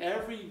 And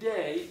every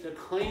day, the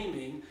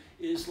claiming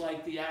is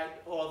like the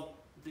act of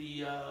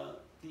the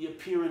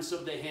appearance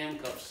of the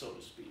handcuffs, so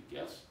to speak,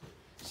 yes?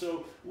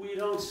 So we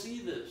don't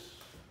see this.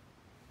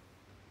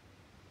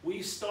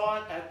 We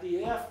start at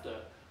the after.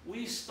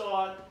 We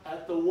start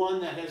at the one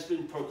that has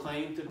been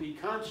proclaimed to be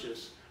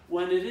conscious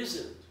when it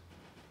isn't.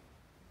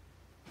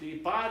 The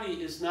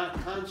body is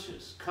not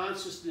conscious.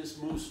 Consciousness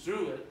moves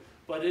through it,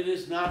 but it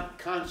is not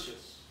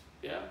conscious.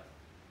 Yeah?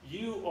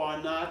 You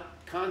are not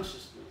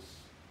consciousness.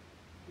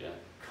 Yeah?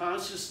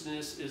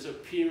 Consciousness is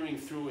appearing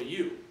through a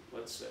you,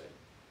 let's say.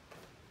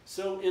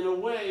 So in a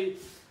way,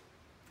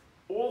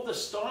 all the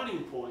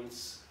starting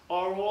points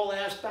are all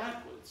ass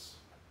backwards,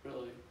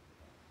 really.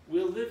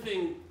 We're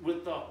living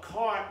with the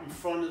cart in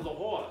front of the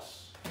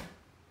horse.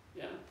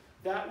 Yeah?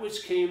 That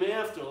which came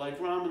after, like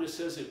Ramana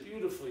says it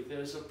beautifully,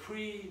 there's a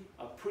pre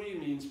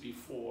means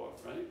before,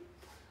 right?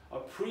 A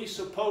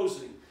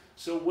presupposing.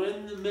 So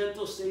when the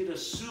mental state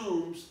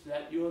assumes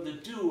that you're the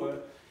doer,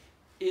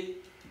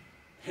 it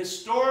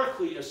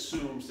historically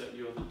assumes that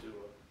you're the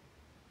doer.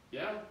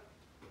 Yeah?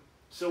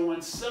 So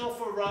when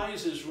self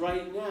arises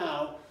right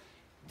now,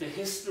 the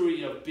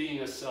history of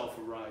being a self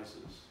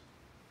arises.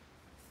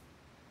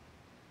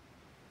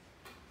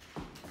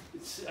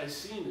 I've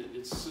seen it.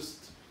 It's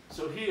just,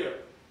 so here,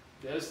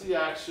 there's the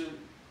action.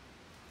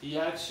 The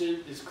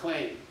action is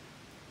claimed.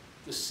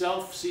 The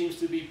self seems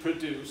to be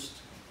produced.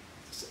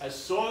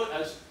 So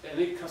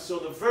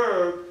the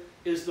verb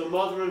is the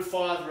mother and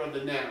father of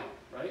the noun,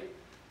 right?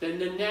 Then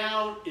the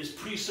noun is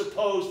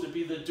presupposed to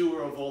be the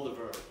doer of all the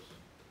verbs.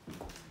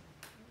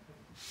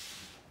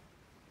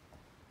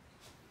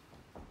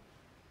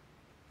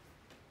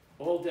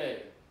 All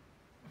day.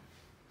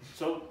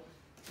 So,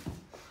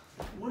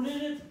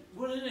 wouldn't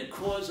it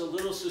cause a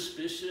little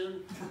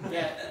suspicion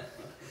that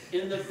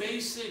in the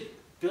basic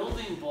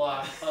building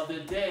block of the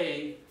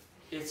day,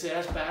 it's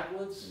ass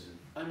backwards?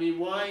 I mean,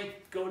 why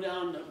go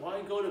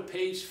to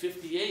page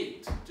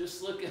 58?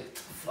 Just look at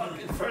the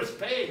fucking first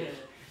page.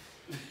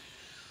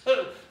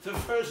 The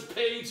first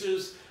page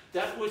is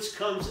that which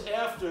comes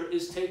after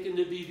is taken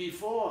to be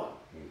before.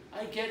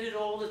 I get it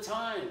all the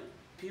time.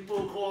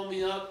 People call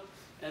me up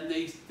and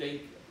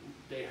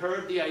they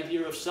heard the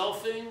idea of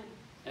selfing,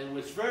 and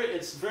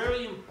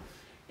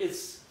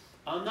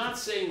I'm not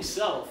saying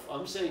self,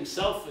 I'm saying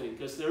selfing,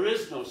 because there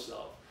is no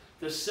self.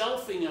 The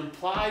selfing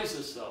implies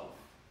a self.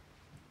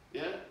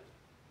 Yeah?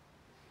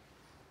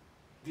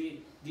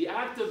 The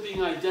act of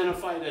being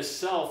identified as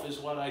self is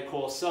what I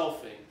call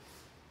selfing.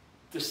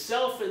 The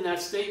self in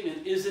that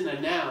statement isn't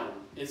a noun.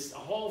 It's a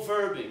whole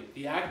verbing.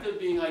 The act of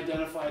being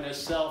identified as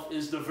self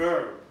is the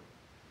verb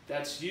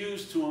that's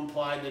used to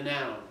imply the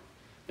noun.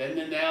 Then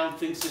the noun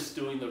thinks it's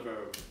doing the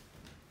verb.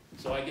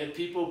 So I get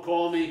people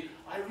call me,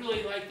 I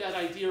really like that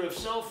idea of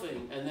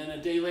selfing. And then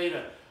a day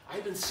later,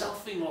 I've been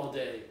selfing all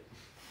day.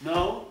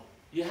 No,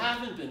 you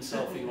haven't been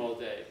selfing all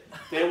day.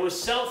 There was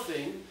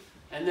selfing,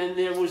 and then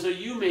there was a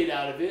you made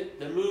out of it.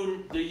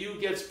 The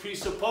you gets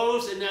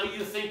presupposed, and now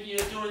you think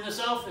you're doing the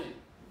selfing.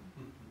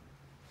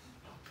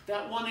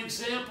 That one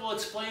example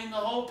explained the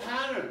whole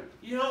pattern.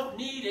 You don't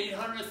need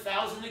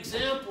 800,000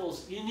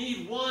 examples. You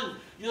need one.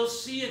 You'll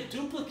see it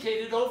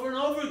duplicated over and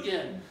over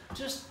again.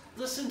 Just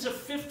listen to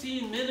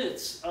 15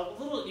 minutes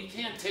of little. You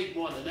can't take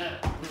more than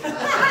that.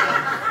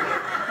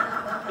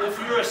 If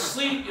you're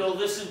asleep, you'll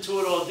listen to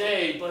it all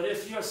day. But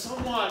if you're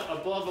somewhat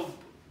above a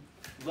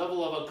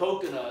level of a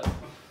coconut,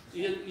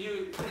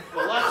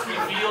 well, that's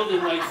revealed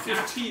in like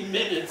 15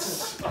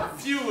 minutes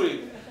of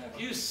viewing.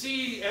 You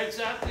see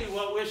exactly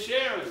what we're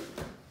sharing.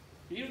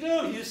 You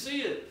do, you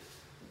see it.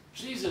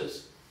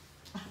 Jesus.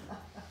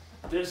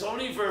 There's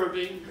only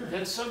verbing,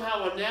 then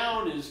somehow a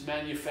noun is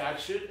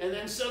manufactured, and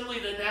then suddenly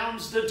the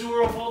noun's the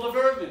doer of all the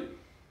verbing.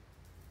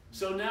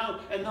 So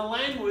now, and the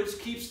language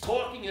keeps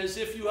talking as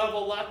if you have a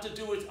lot to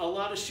do with a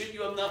lot of shit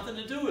you have nothing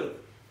to do with.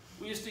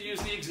 We used to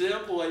use the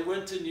example, I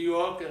went to New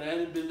York and I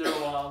hadn't been there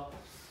a while,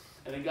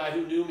 and a guy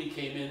who knew me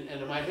came in,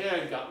 and my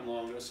hair had gotten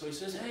longer. So he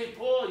says, "Hey,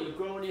 Paul, you're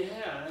growing your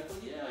hair." And I go,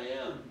 "Yeah, I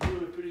am.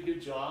 Doing a pretty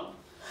good job."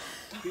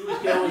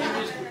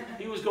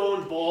 He was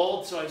going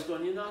bald, so I was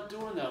going, "You're not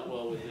doing that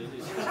well with it."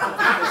 He says,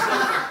 I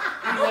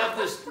said, "We have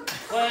this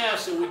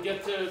class, and we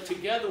get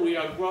together, we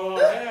grow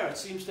our hair. It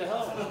seems to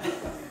help.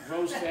 It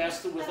grows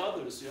faster with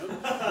others, you know.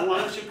 Well,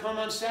 why don't you come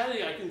on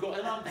Saturday? I can go."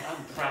 And I'm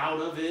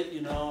proud of it,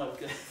 you know. I've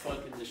got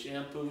fucking the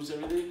shampoos,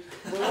 everything.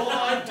 But all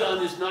I've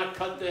done is not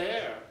cut the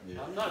hair.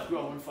 Yeah. I'm not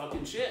growing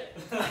fucking shit.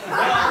 Well,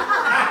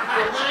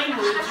 the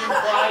language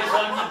implies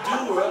I'm the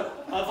doer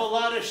of a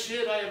lot of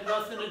shit I have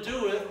nothing to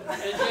do with,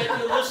 and yet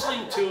you're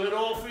listening to it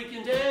all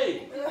freaking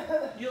day.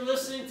 You're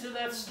listening to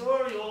that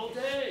story all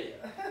day.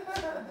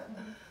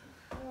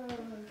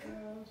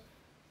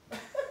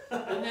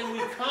 And then we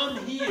come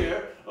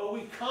here, or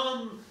we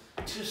come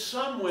to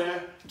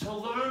somewhere to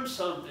learn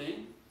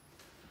something,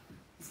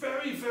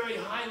 very, very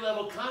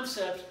high-level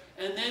concepts,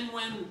 and then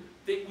when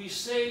we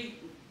say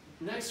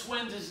next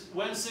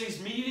Wednesday's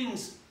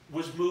meetings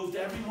was moved,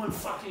 everyone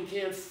fucking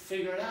can't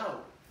figure it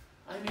out.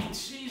 I mean,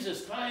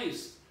 Jesus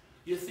Christ.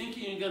 You're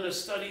thinking you're going to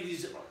study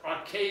these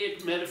archaic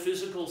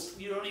metaphysicals,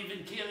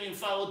 can't even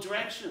follow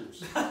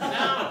directions.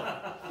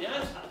 Now,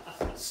 yes?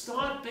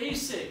 Start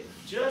basic.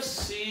 Just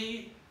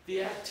see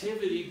the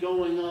activity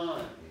going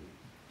on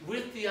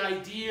with the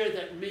idea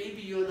that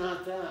maybe you're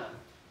not that.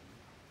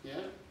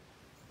 Yeah?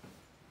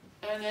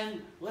 And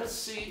then let's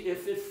see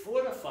if it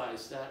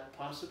fortifies that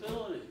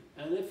possibility.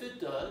 And if it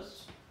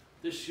does,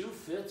 the shoe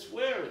fits,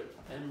 wear it,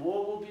 and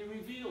more will be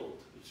revealed.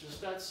 It's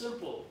just that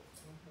simple.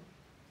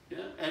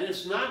 Yeah? And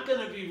it's not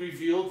going to be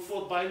revealed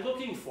by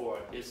looking for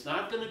it. It's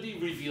not going to be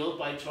revealed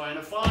by trying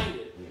to find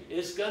it.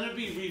 It's going to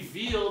be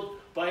revealed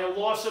by a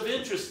loss of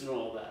interest in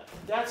all that.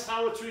 That's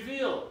how it's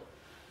revealed.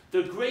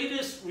 The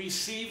greatest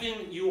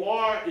receiving you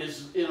are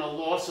is in a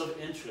loss of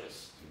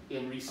interest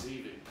in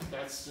receiving.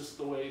 That's just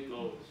the way it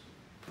goes.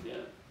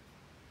 Yeah.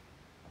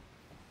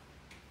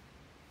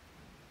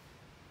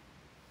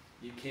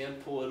 You can't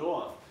pull it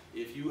off.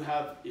 If you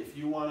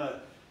want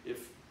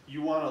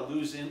to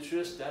lose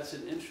interest, that's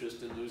an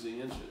interest in losing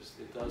interest.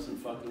 It doesn't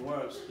fucking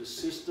work. The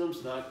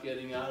system's not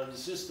getting out of the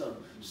system.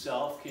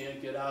 Self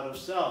can't get out of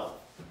self.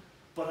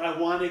 But I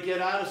want to get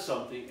out of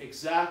something.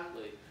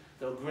 Exactly.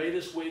 The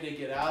greatest way to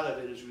get out of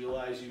it is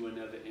realize you were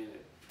never in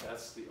it.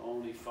 That's the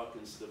only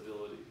fucking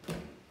stability.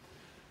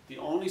 The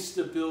only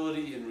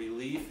stability in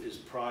relief is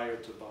prior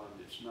to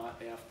bondage,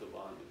 not after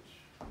bondage.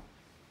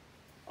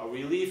 A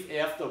relief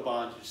after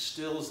bondage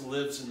still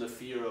lives in the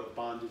fear of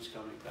bondage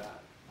coming back.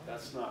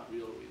 That's not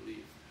real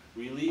relief.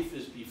 Relief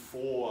is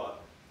before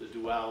the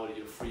duality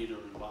of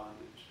freedom and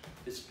bondage.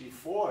 It's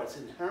before, it's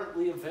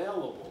inherently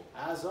available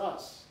as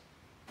us.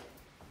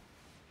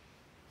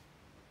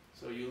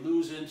 So you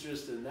lose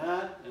interest in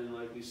that, and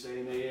like we say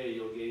in AA,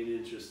 you'll gain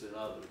interest in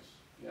others.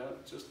 Yeah,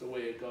 just the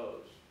way it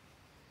goes.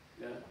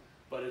 Yeah,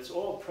 but it's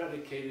all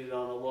predicated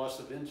on a loss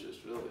of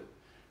interest, really.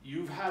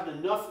 You've had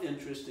enough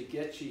interest to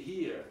get you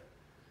here.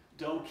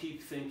 Don't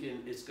keep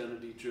thinking it's going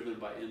to be driven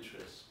by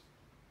interest.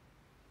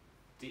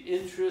 The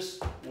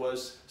interest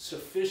was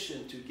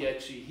sufficient to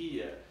get you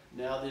here.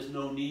 Now there's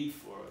no need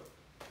for it.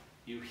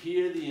 You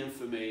hear the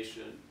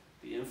information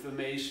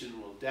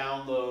will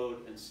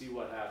download and see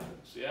what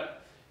happens. Yeah?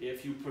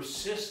 If you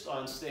persist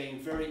on staying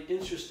very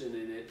interested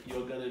in it,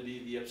 you're going to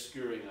be the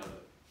obscuring of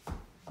it.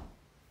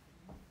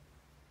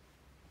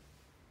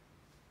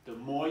 The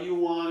more you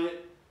want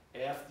it,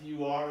 after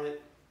you are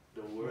it,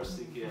 the worse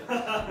it gets.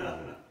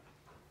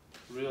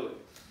 Really.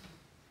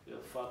 They'll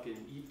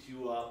fucking eat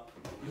you up.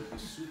 You'll be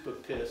super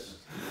pissed.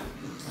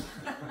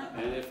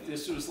 And if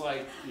this was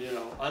like,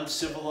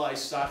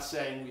 uncivilized start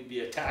saying we'd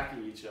be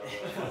attacking each other.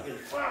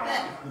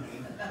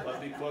 But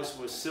because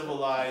we're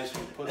civilized,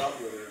 we put up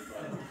with it.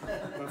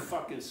 But we're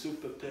fucking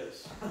super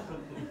pissed.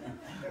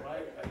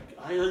 Right?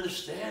 I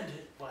understand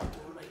it. Why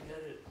don't I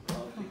get it?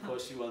 Well,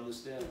 because you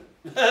understand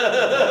it.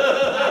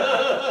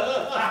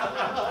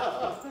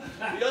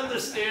 The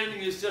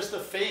understanding is just a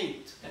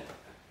feint.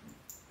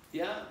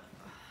 Yeah?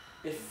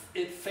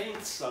 It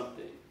feints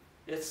something.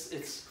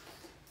 It's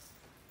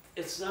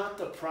not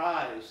the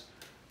prize.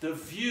 The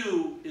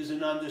view is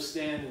an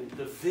understanding.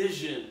 The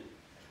vision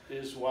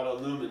is what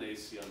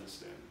illuminates the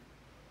understanding.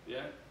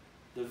 Yeah?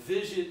 The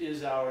vision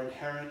is our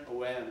inherent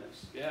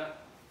awareness. Yeah?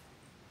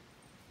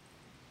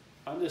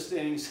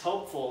 Understanding is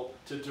helpful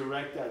to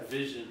direct that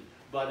vision,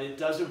 but it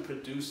doesn't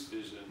produce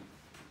vision.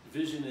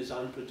 Vision is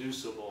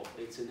unproducible.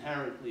 It's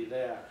inherently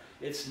there.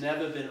 It's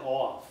never been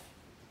off.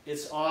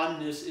 Its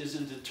onness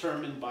isn't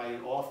determined by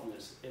an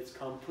offness. It's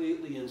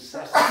completely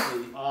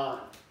incessantly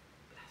on.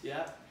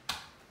 Yeah?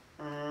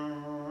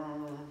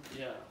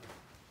 Yeah.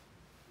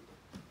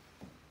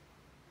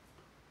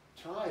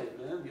 Try it,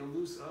 man. You'll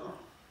lose. Oh.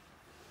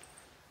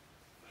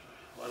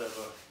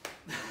 Whatever.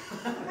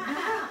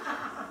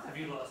 Have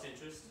you lost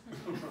interest?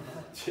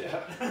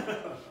 Yeah.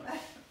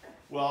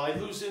 Well, I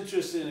lose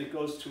interest in it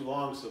goes too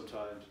long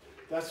sometimes.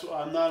 That's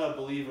why I'm not a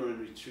believer in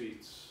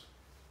retreats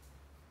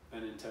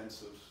and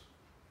intensives.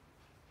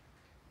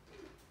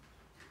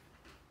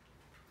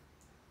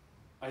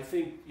 I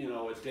think, you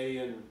know, a day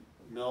in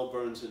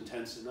Melbourne's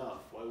intense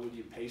enough. Why would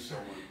you pay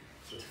someone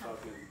to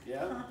fucking,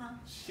 yeah?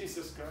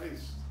 Jesus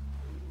Christ.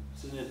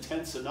 It's an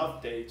intense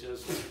enough day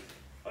just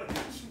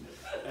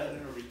and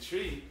in a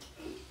retreat.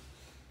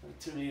 And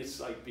to me, it's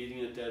like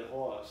beating a dead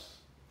horse.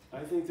 I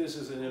think this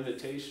is an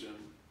invitation,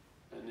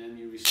 and then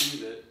you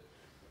receive it,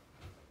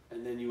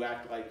 and then you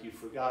act like you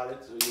forgot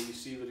it, so you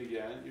receive it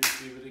again,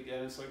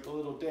 it's like a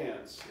little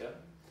dance, yeah?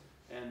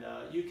 And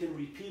you can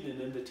repeat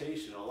an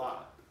invitation a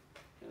lot.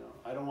 You know,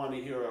 I don't want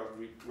to hear a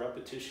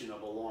repetition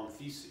of a long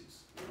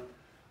thesis, you know?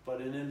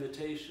 But an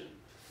invitation.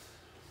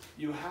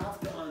 You have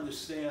to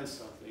understand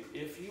something.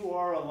 If you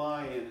are a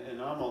lion and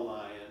I'm a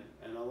lion,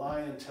 and a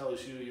lion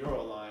tells you you're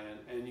a lion,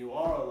 and you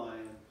are a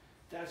lion,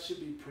 that should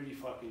be pretty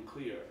fucking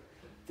clear.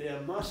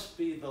 There must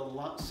be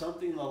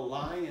something the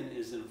lion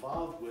is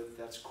involved with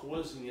that's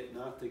causing it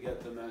not to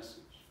get the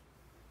message.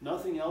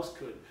 Nothing else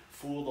could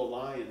fool the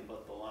lion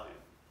but the lion.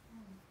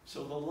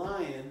 So the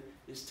lion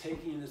is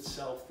taking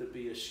itself to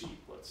be a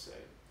sheep, let's say.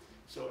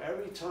 So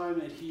every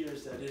time it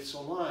hears that it's a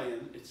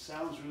lion, it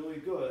sounds really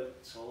good.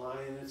 It's a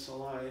lion, it's a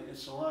lion,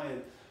 it's a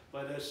lion.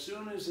 But as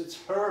soon as it's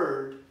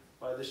heard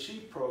by the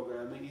sheep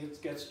programming,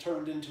 it gets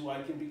turned into,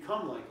 I can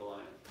become like a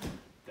lion.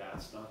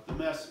 That's not the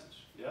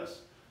message,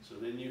 yes? So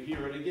then you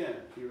hear it again,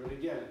 hear it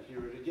again,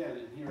 hear it again,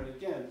 and hear it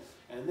again.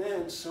 And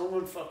then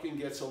someone fucking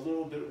gets a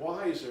little bit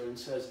wiser and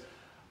says,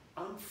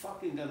 I'm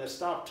fucking gonna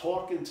stop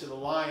talking to the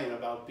lion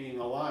about being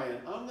a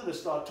lion. I'm gonna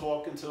start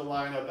talking to the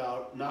lion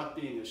about not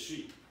being a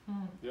sheep.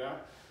 Yeah?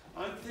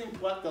 I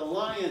think what the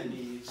lion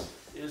needs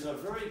is a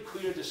very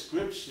clear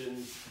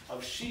description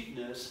of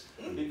sheepness,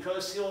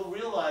 because he'll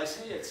realize,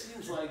 hey, it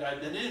seems like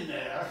I've been in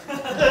there.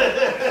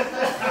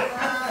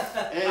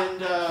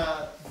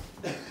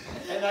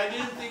 And I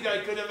didn't think I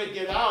could ever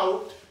get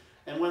out.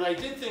 And when I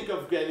did think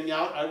of getting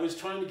out, I was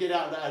trying to get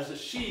out as a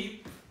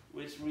sheep,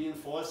 which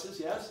reinforces,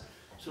 yes?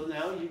 So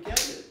now you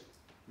get it.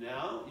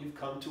 Now you've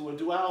come to a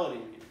duality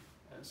meeting.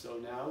 And so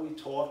now we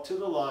talk to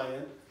the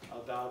lion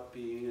about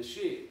being a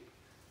sheep.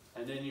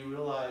 And then you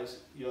realize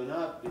you're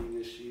not being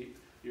a sheep.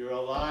 You're a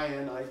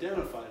lion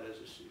identified as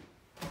a sheep.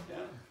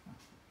 Yeah?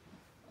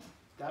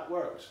 That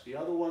works. The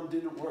other one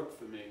didn't work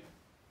for me.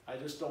 I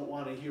just don't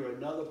want to hear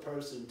another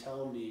person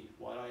tell me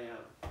what I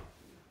am.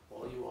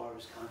 All you are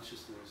is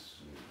consciousness.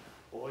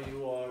 All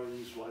you are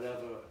is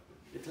whatever.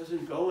 It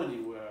doesn't go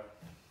anywhere,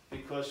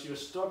 because you're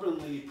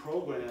stubbornly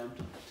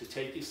programmed to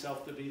take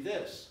yourself to be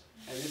this.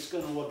 And it's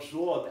going to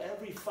absorb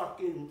every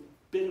fucking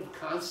bit of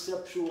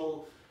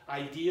conceptual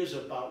ideas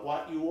about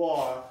what you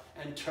are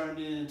and turn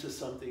it into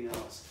something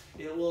else.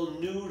 It will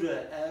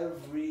neuter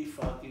every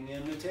fucking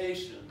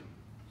invitation.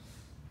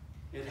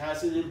 It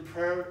has an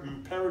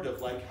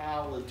imperative like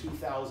Hal in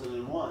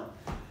 2001.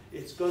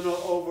 It's going to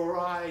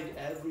override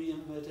every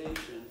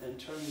invitation and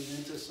turn it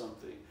into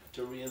something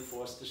to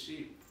reinforce the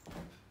sheep.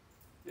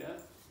 Yeah?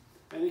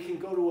 And it can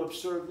go to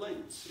absurd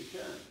lengths. It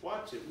can.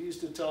 Watch it. We used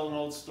to tell an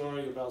old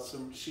story about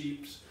some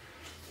sheeps.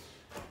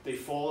 They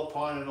fall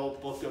upon an old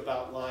book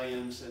about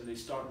lions, and they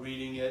start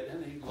reading it,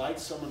 and they like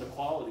some of the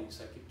qualities.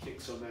 I could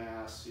kick some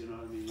ass, you know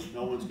what I mean?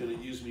 No one's going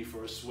to use me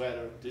for a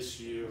sweater this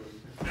year.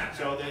 And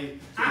so they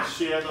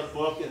share the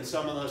book, and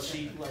some of the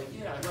sheep like,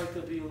 yeah, I'd like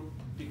to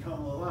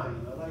become a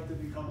lion. I'd like to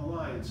become a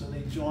lion. So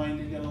they join,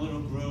 they get a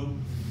little group.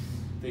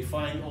 They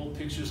find old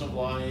pictures of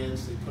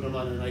lions. They put them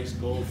on a nice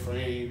gold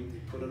frame. They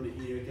put them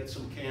here, get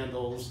some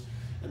candles,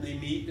 and they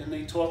meet and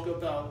they talk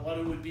about what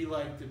it would be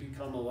like to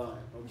become a lion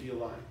or be a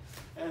lion.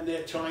 And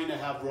they're trying to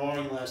have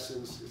roaring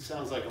lessons. It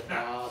sounds like a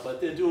bah, but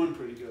they're doing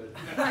pretty good.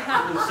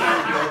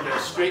 They're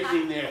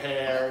straightening their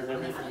hair and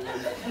everything.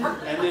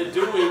 And they're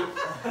doing,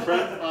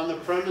 on the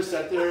premise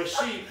that they're a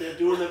sheep, they're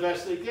doing the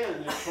best they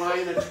can. They're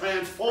trying to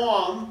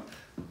transform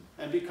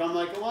and become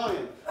like a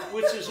lion,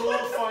 which is all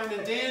fine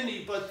and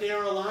dandy, but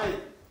they're a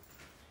lion.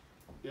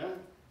 Yeah?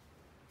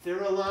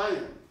 They're a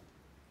lion.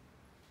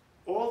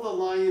 All the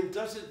lion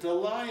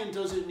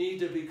doesn't need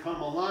to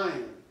become a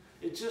lion.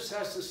 It just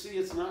has to see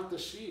it's not the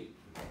sheep.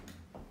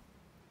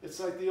 It's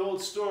like the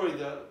old story,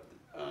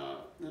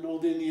 an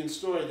old Indian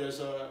story. There's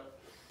a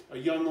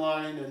young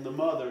lion and the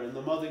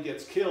mother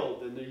gets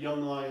killed, and the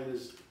young lion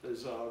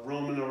is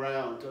roaming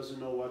around, doesn't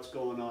know what's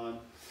going on.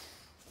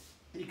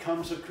 he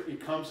comes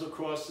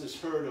across this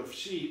herd of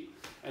sheep,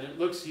 and he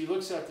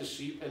looks at the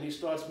sheep, and he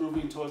starts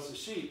moving towards the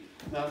sheep.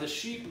 Now the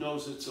sheep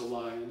knows it's a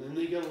lion, and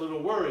they get a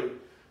little worried,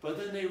 but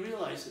then they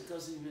realize it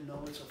doesn't even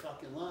know it's a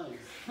fucking lion.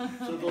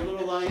 So the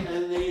little lion,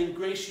 and they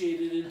ingratiate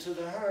it into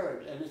the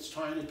herd, and it's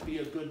trying to be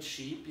a good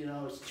sheep, you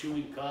know, it's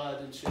chewing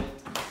cud and shit.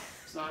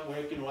 It's not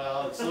working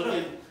well. It's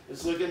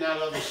looking at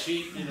other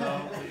sheep, you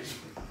know.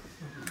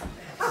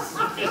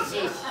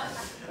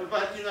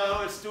 But you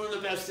know, it's doing the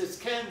best it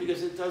can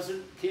because it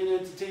can't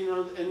entertain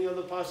any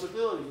other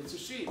possibility. It's a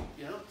sheep,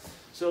 you know.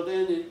 So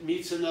then it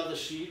meets another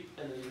sheep,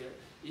 and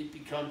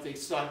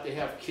they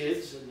have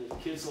kids, and the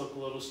kids look a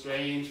little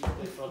strange, but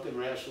they fucking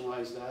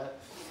rationalize that.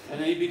 And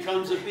then he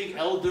becomes a big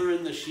elder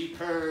in the sheep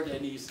herd,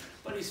 and he's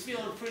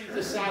feeling pretty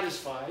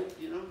dissatisfied,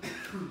 you know.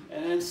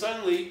 And then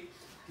suddenly,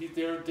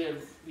 they're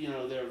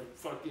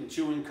fucking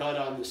chewing cud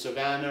on the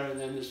savannah, and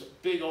then this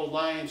big old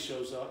lion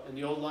shows up, and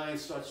the old lion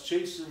starts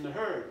chasing the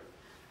herd.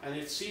 And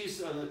it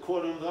sees on the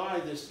corner of the eye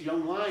this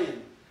young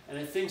lion, and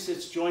it thinks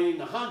it's joining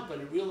the hunt, but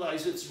it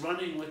realizes it's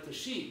running with the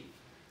sheep.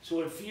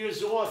 So it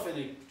veers off, and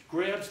it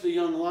grabs the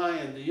young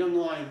lion. The young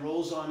lion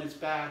rolls on its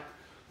back,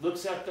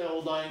 looks at the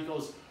old lion,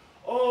 goes,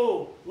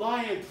 "Oh,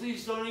 lion,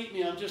 please don't eat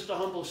me, I'm just a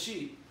humble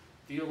sheep."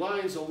 The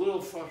lion's a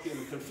little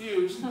fucking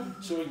confused,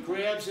 so he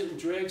grabs it and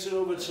drags it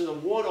over to the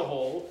water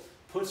hole,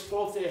 puts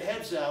both their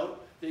heads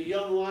out. The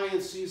young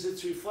lion sees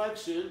its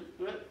reflection,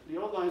 the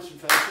old lion's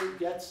reflection,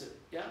 gets it,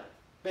 yeah?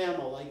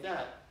 Bammo, like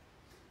that.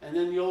 And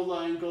then the old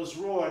lion goes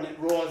roar, and it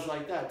roars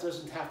like that. It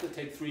doesn't have to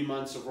take 3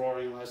 months of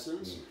roaring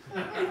lessons.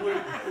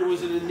 It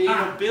was an innate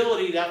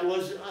ability that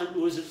was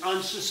an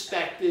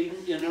unsuspecting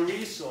inner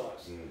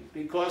resource.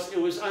 Because it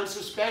was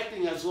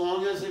unsuspecting as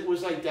long as it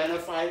was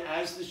identified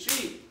as the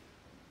sheep.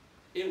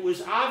 It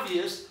was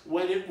obvious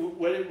when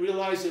it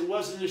realized it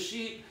wasn't a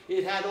sheep,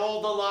 it had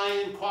all the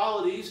lion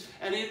qualities,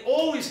 and it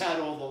always had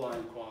all the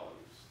lion qualities.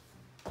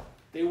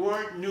 They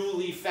weren't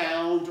newly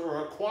found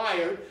or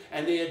acquired,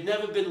 and they had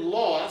never been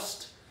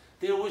lost.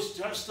 There was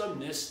just a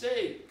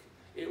mistake.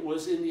 It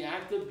was in the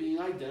act of being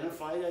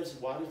identified as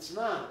what it's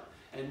not.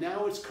 And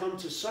now it's come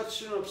to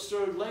such an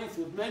absurd length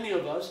with many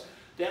of us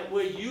that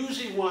we're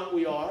using what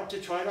we are to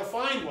try to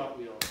find what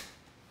we are.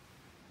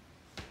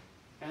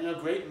 And a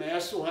great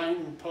master,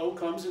 Huang Po,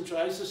 comes and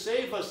tries to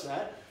save us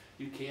that.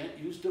 You can't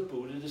use the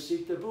Buddha to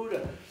seek the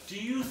Buddha. Do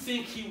you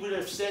think he would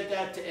have said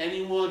that to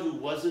anyone who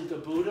wasn't the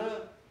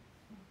Buddha?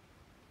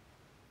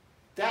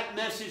 That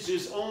message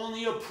is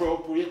only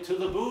appropriate to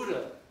the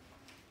Buddha.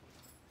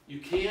 You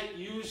can't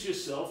use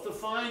yourself to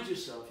find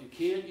yourself. You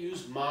can't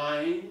use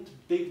mind,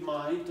 big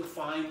mind, to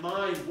find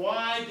mind.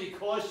 Why?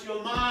 Because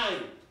you're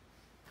mind.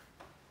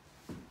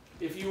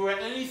 If you were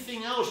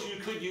anything else, you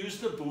could use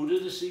the Buddha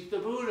to seek the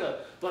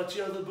Buddha, but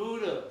you're the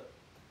Buddha.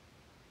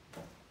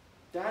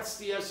 That's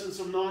the essence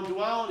of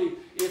non-duality.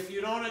 If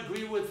you don't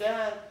agree with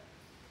that,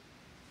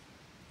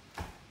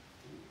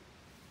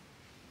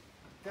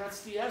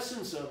 that's the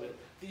essence of it.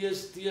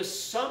 The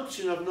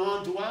assumption of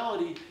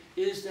non-duality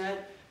is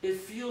that it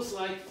feels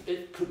like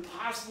it could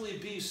possibly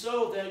be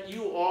so that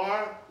you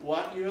are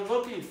what you're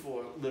looking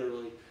for,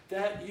 literally.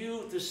 That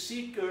you, the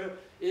seeker,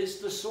 is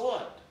the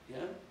sought.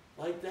 Yeah?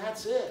 Like,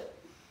 that's it.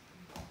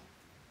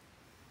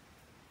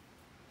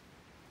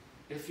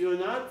 If you're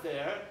not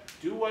there,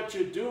 do what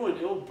you're doing.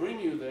 It'll bring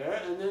you there,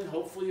 and then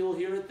hopefully you'll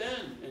hear it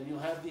then. And you'll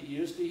have the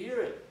ears to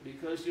hear it,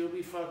 because you'll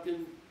be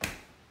fucking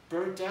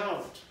burnt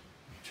out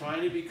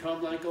trying to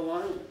become like a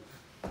lion.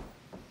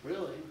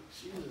 Really?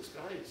 Jesus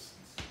Christ.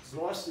 It's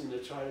exhausting to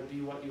try to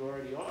be what you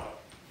already are.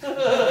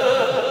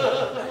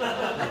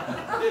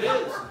 It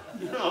is.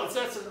 You know,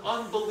 that's an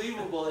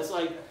unbelievable, it's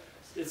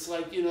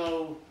like, you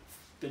know,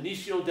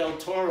 Benicio del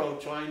Toro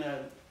trying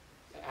to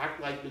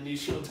act like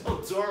Benicio del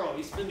Toro.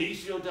 He's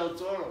Benicio del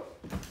Toro.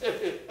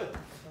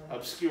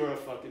 Obscure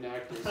fucking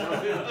actors.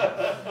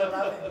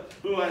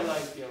 Who I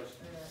like, yes.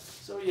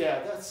 So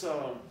yeah, that's,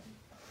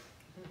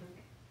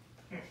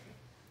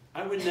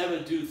 I would never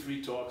do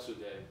 3 talks a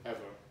day,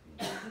 ever.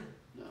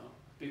 No.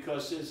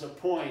 Because there's a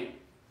point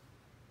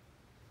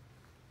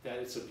that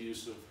it's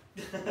abusive.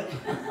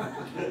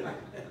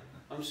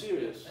 I'm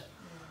serious.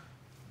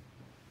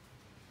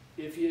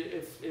 If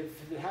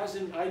it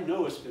hasn't, I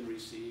know it's been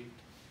received,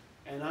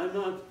 and I'm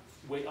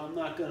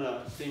not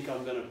gonna think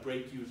I'm gonna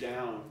break you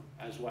down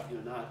as what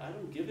you're not. I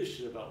don't give a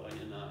shit about what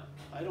you're not.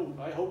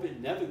 I hope it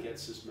never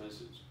gets this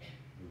message.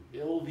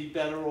 It'll be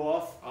better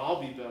off, I'll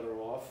be better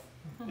off,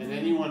 and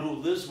anyone who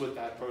lives with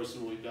that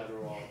person will be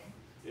better off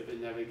if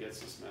it never gets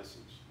this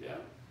message. Yeah?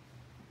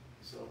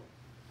 So,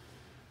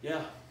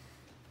 yeah.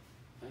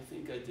 I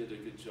think I did a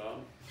good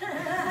job.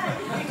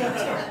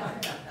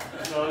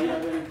 So, you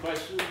have any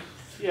questions?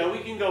 Yeah, we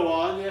can go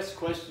on. Ask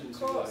questions.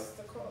 The course.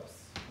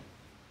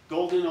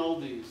 Golden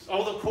oldies.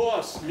 Oh, the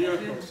Course,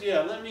 Miracles.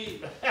 Yeah, let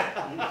me...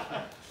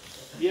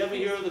 You ever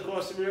hear of the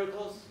Course of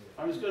Miracles?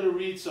 I was going to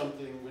read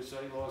something which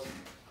I lost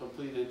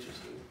complete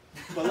interest in.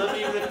 But let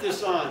me rip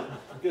this on,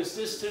 because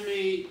this to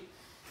me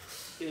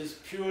is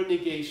pure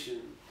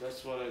negation.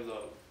 That's what I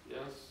love.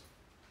 Yes?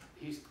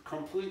 He's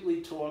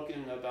completely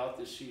talking about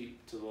the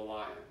sheep to the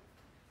lion.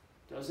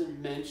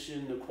 Doesn't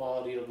mention the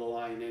quality of the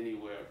line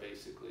anywhere,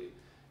 basically.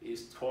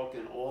 He's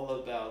talking all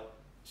about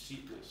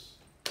sheepness.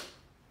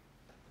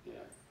 Yeah.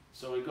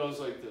 So it goes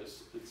like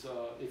this. It's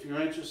if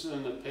you're interested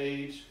in the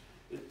page,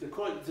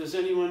 does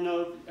anyone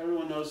know?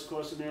 Everyone knows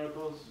Course in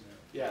Miracles?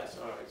 Yeah. Yes.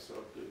 All right. So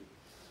good.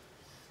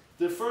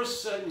 The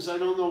first sentence, I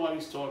don't know what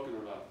he's talking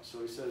about. So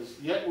he says,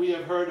 "Yet we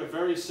have heard a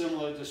very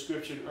similar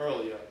description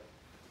earlier."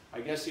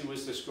 I guess he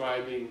was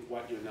describing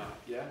what you're not.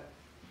 Yeah.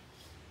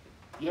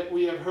 Yet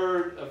we have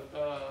heard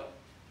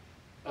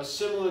a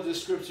similar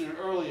description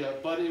earlier,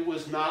 but it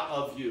was not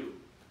of you.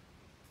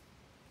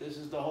 This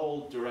is the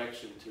whole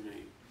direction to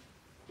me.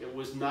 It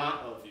was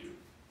not of you.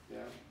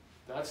 Yeah?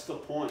 That's the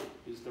point,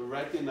 is to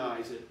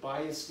recognize it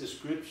by its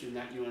description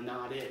that you are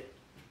not it.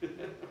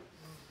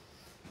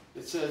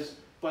 It says,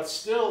 but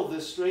still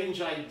this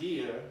strange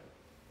idea,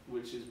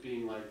 which is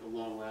being like a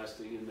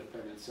long-lasting,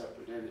 independent,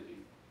 separate entity,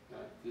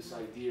 this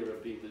idea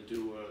of being the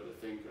doer,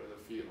 the thinker, the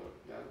feeler,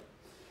 yeah?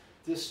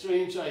 This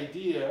strange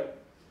idea,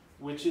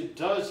 which it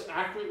does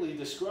accurately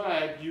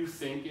describe, you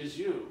think is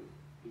you.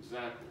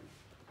 Exactly.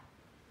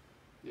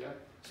 Yeah?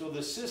 So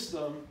the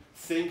system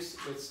thinks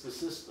it's the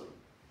system.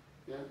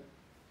 Yeah?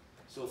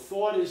 So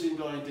thought isn't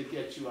going to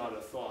get you out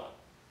of thought.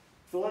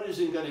 Thought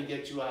isn't going to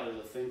get you out of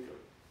the thinker.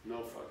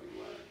 No fucking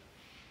way.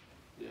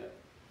 Yeah.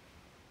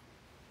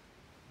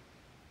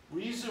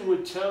 Reason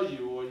would tell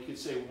you, or you could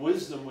say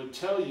wisdom would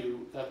tell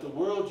you, that the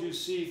world you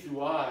see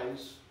through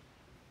eyes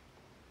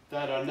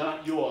that are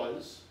not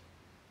yours,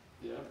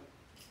 yeah,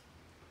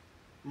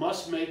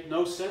 must make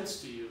no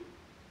sense to you.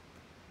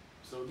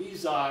 So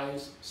these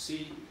eyes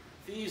see,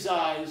 these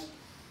eyes,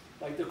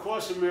 like the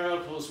Course in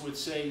Miracles would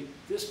say,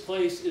 this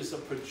place is a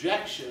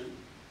projection,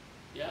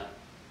 yeah,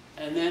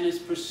 and then it's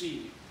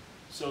perceived.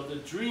 So the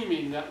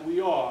dreaming that we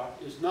are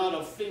is not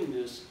of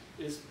thingness,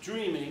 it's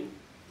dreaming,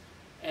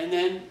 and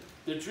then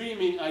the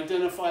dreaming,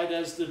 identified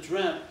as the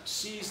dreamt,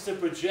 sees the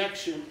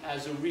projection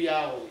as a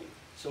reality,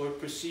 so it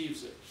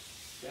perceives it.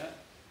 Yeah?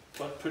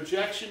 But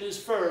projection is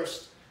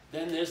first,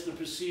 then there's the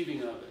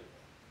perceiving of it.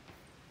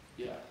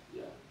 Yeah,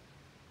 yeah.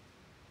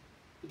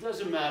 It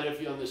doesn't matter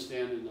if you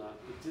understand or not.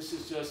 This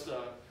is just,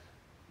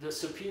 the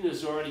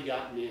subpoena's already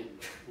gotten in.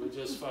 We're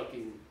just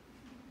fucking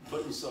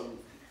putting some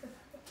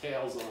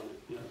tails on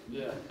it. Yeah,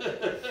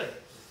 yeah.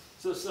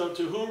 So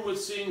to whom would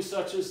seeing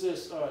such as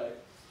this, all right.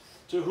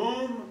 To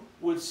whom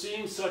would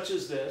seeing such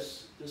as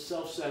this, the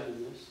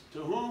self-centeredness,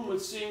 to whom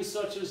would seeing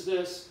such as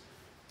this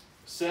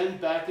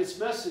send back its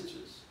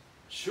messages?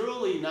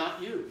 Surely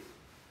not you.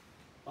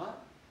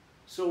 What?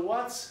 So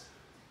what's...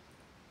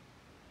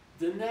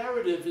 The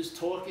narrative is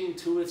talking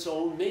to its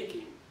own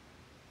making.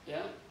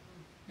 Yeah?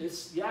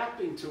 It's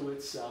yapping to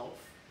itself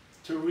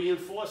to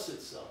reinforce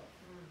itself.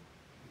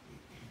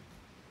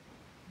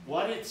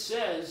 What it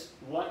says,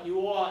 what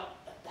you are,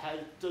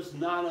 does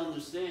not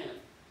understand.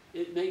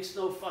 It makes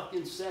no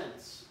fucking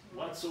sense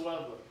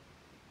whatsoever.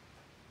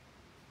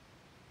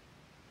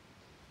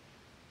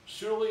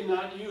 Surely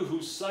not you,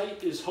 whose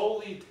sight is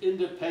wholly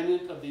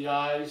independent of the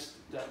eyes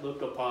that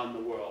look upon the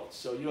world.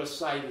 So your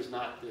sight is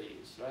not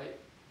these, right?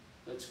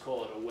 Let's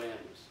call it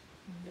awareness,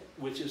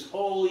 which is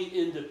wholly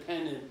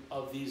independent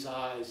of these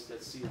eyes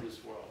that see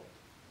this world.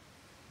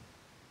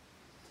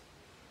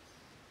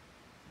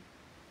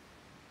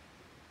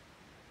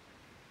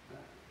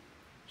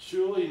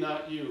 Surely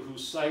not you,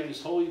 whose sight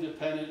is wholly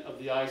dependent of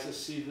the eyes that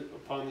see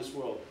upon this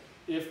world.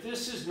 If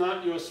this is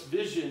not your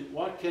vision,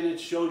 what can it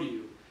show to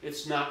you?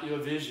 It's not your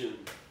vision.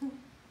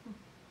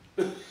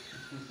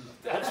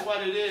 That's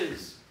what it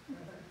is.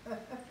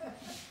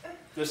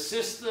 The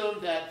system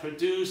that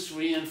produces,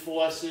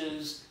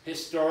 reinforces,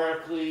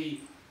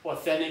 historically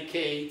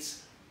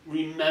authenticates,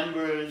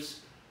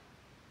 remembers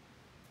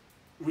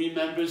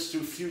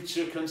through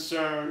future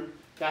concern,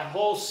 that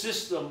whole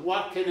system,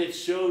 what can it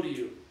show to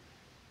you?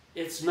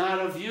 It's not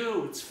of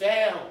you, it's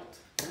failed.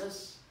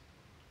 Yes?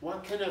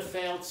 What can a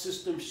failed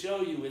system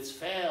show you? It's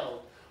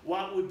failed.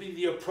 What would be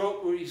the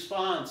appropriate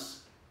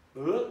response?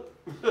 Right.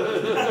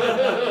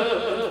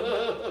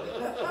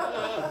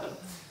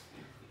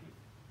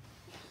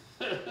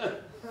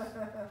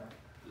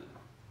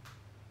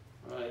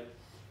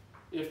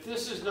 If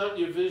this is not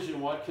your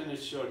vision, what can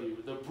it show to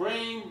you? The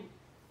brain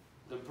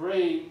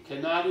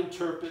cannot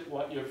interpret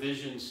what your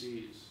vision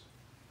sees.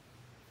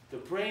 The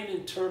brain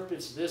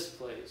interprets this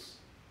place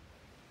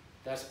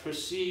that's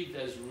perceived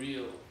as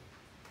real.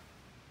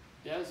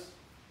 Yes?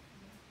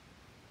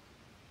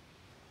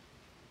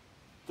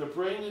 The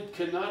brain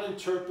cannot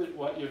interpret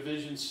what your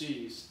vision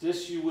sees.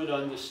 This you would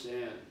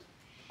understand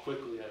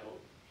quickly, I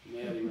hope.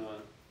 I'm adding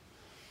on.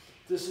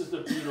 This is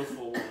the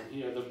beautiful one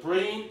here. The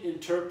brain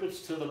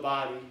interprets to the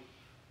body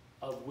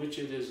of which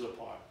it is a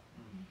part.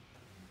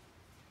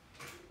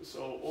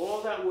 So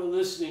all that we're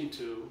listening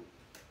to,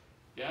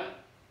 yeah,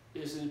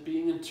 is an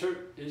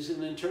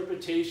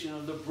interpretation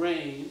of the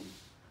brain,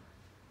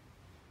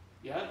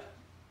 yeah,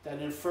 that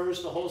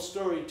infers the whole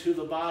story to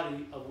the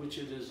body of which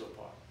it is a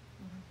part.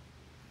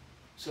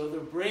 So the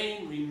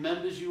brain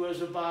remembers you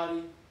as a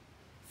body,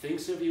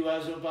 thinks of you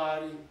as a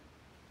body,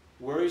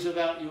 worries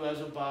about you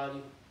as a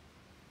body,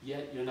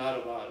 yet you're not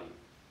a body.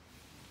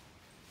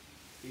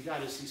 you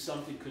got to see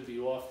something could be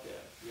off there,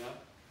 yeah?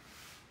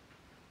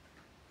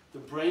 The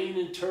brain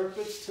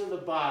interprets to the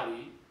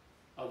body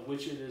of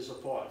which it is a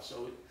part.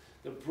 So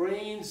the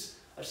brain's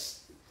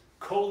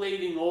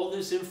collating all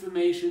this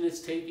information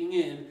it's taking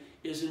in,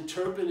 is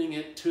interpreting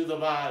it to the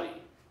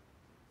body.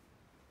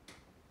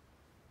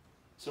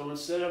 So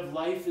instead of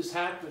life is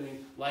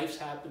happening, life's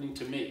happening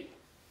to me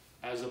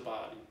as a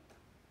body.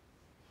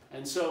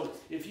 And so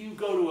if you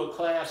go to a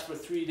class for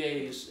 3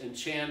 days and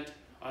chant,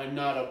 I'm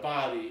not a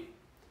body,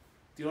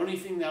 the only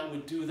thing that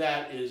would do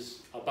that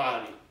is a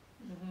body.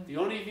 The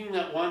only thing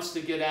that wants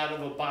to get out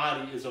of a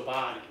body is a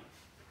body.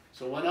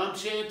 So when I'm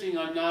chanting,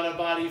 I'm not a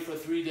body for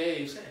 3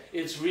 days,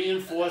 it's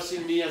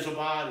reinforcing me as a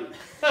body.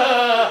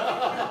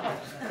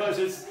 Because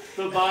it's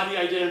the body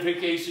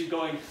identification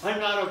going, I'm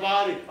not a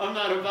body, I'm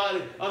not a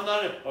body, I'm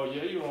not a... Oh,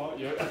 yeah, you are.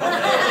 Yeah.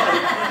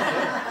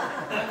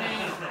 I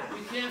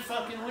mean, you can't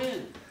fucking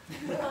win.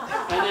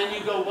 And then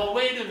you go, well,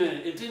 wait a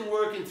minute, it didn't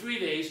work in 3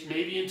 days,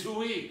 maybe in 2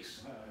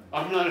 weeks.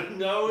 I'm not...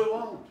 No, it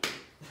won't.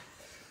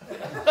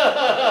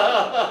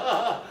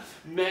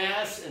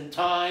 Mass and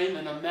time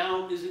and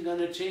amount isn't going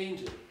to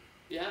change it.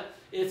 Yeah?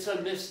 It's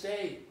a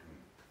mistake.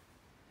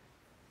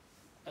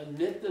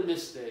 Admit the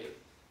mistake.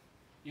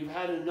 You've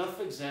had enough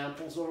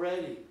examples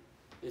already.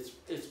 It's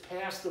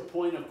past the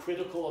point of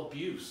critical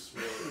abuse,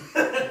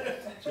 really.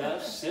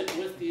 Just sit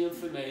with the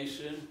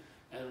information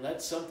and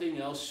let something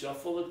else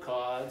shuffle the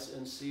cards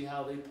and see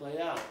how they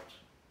play out.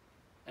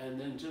 And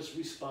then just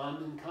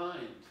respond in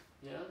kind.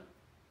 Yeah?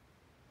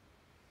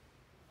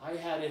 I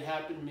had it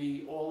happen to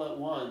me all at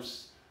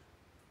once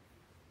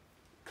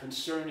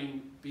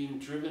concerning being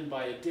driven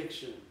by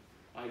addiction.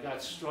 I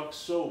got struck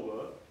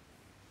sober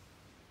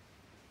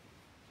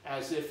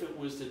as if it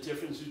was the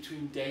difference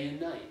between day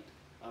and night.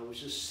 I was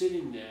just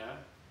sitting there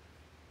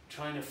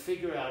trying to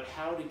figure out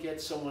how to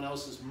get someone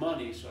else's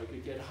money so I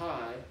could get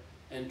high,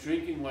 and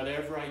drinking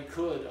whatever I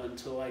could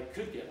until I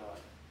could get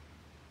high.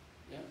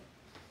 Yeah?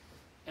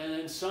 And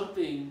then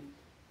something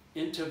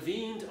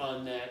intervened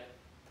on that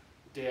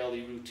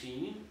daily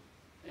routine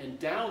and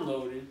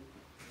downloaded,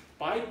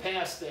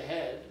 bypassed the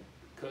head,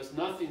 because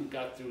nothing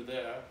got through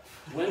there,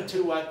 went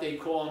to what they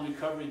call in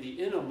recovery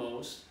the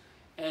innermost,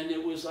 and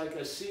it was like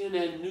a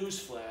CNN news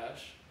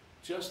flash,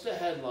 just a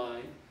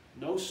headline,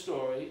 no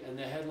story, and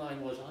the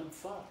headline was, I'm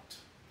fucked.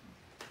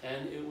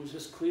 And it was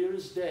as clear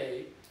as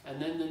day,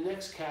 and then the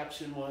next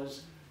caption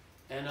was,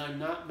 and I'm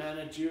not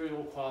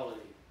managerial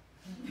quality.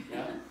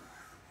 Yeah?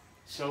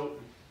 So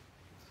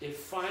it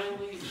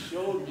finally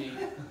showed me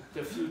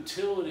the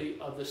futility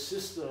of the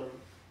system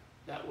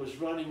that was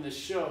running the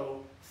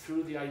show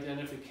through the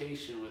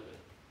identification with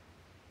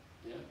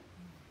it. Yeah?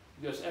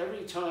 Because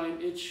every time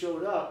it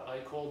showed up, I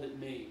called it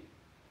me.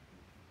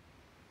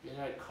 It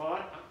had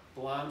carte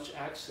blanche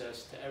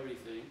access to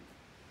everything.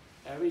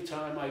 Every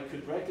time I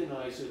could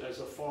recognize it as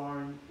a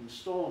foreign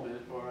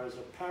installment or as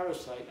a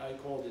parasite, I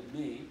called it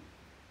me.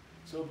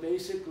 So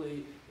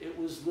basically, it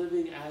was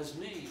living as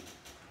me.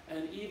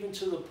 And even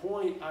to the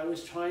point, I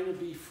was trying to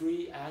be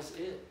free as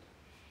it.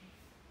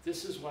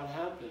 This is what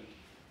happened.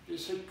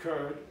 This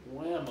occurred,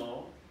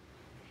 whammo.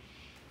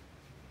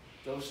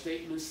 Those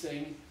statements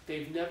saying,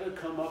 they've never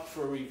come up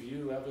for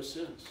review ever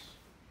since.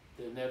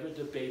 They're never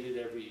debated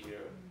every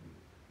year.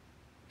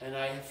 And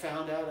I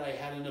found out I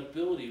had an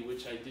ability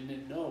which I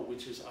didn't know,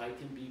 which is I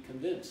can be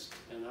convinced.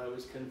 And I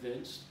was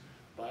convinced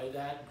by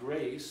that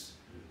grace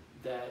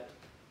that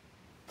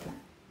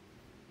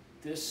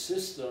this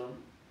system,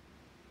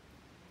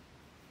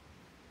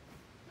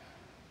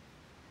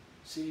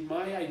 see,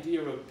 my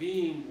idea of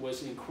being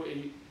was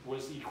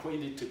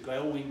equated to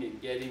going and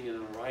getting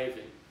and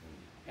arriving.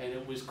 And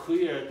it was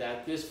clear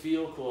that this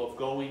vehicle of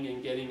going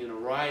and getting and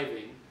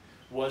arriving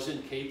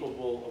wasn't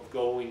capable of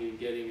going and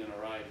getting and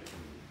arriving.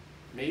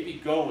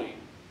 Maybe going,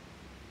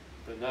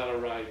 but not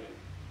arriving.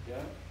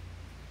 Yeah?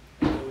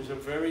 And it was a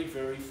very,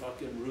 very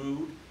fucking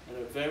rude, and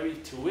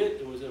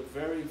it was a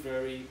very,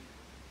 very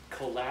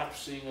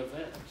collapsing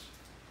event,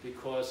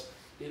 because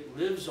it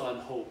lives on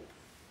hope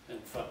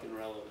and fucking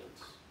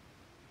relevance.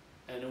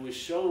 And it was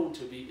shown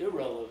to be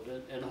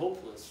irrelevant and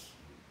hopeless.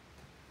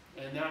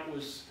 And that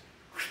was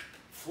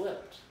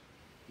flipped.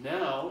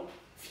 Now,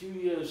 a few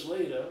years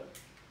later,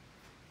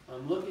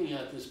 I'm looking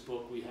at this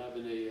book we have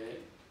in AA,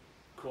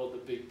 called The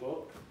Big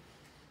Book,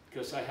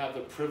 because I have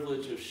the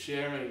privilege of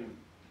sharing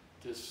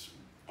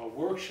a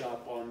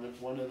workshop on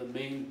one of the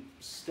main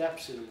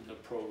steps in the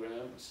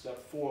program,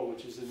 step 4,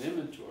 which is an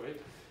inventory.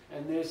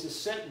 And there's a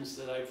sentence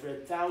that I've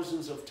read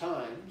thousands of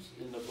times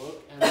in the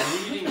book, and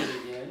I'm reading it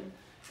again,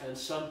 and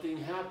something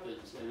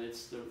happens. And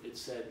it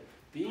said,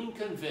 being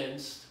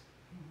convinced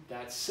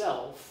that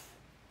self,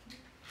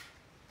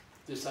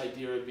 this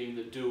idea of being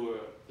the doer,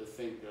 the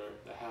thinker,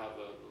 the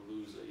haver, the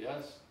loser,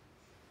 yes?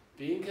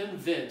 Being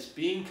convinced,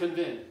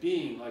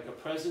 being like a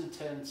present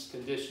tense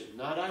condition.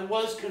 Not I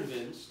was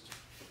convinced,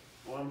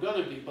 or I'm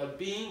going to be, but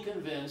being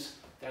convinced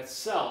that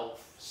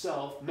self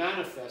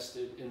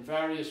manifested in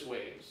various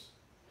ways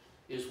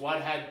is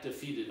what had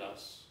defeated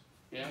us.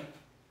 Yeah?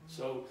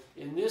 So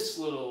in this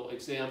little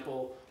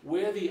example,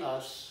 we're the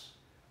us,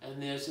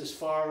 and there's this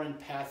foreign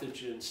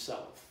pathogen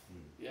self,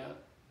 yeah?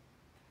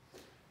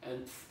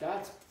 And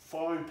that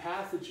foreign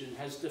pathogen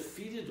has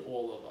defeated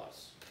all of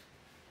us.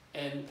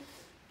 And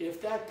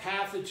if that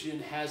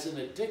pathogen has an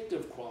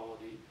addictive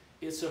quality,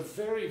 it's a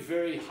very,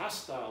 very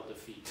hostile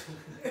defeat,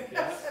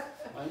 yeah?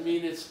 I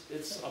mean,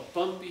 it's a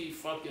bumpy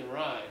fucking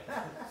ride.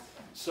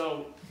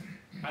 So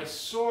I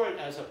saw it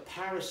as a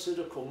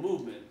parasitical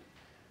movement,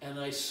 and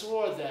I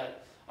saw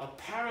that a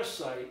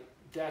parasite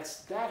that's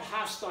that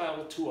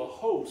hostile to a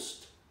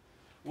host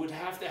would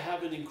have to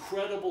have an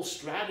incredible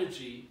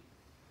strategy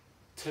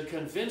to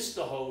convince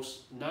the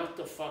host not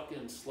to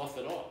fucking slough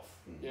it off,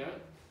 yeah?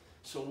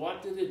 So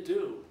what did it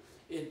do?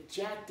 It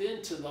jacked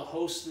into the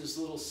host's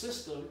little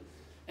system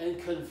and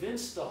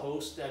convinced the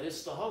host that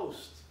it's the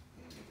host.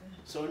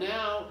 So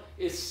now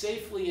it's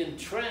safely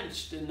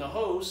entrenched in the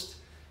host,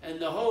 and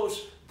the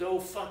host, though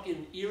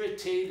fucking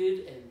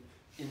irritated and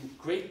in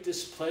great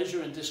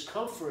displeasure and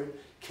discomfort,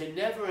 can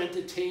never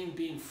entertain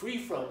being free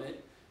from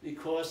it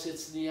because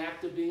it's in the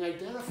act of being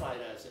identified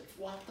as it.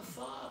 What the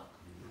fuck?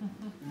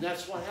 And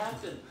that's what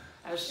happened.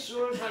 As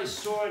soon as I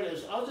saw it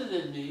as other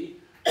than me,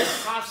 the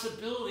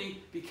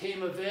possibility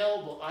became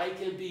available. I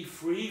can be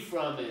free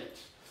from it.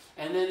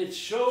 And then it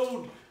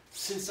showed,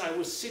 since I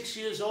was 6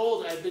 years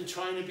old, I've been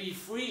trying to be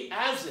free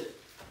as it.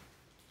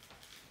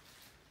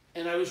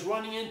 And I was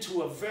running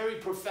into a very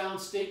profound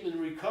statement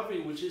in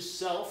recovery, which is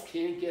self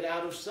can't get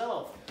out of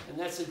self. And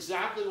that's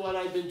exactly what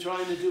I've been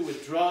trying to do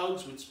with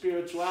drugs, with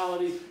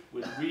spirituality,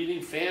 with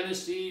reading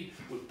fantasy,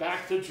 with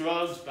back to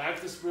drugs, back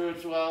to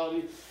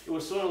spirituality. It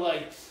was sort of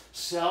like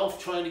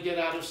self trying to get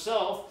out of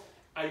self.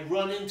 I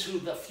run into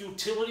the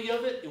futility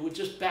of it. It would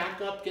just back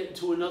up, get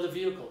into another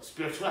vehicle,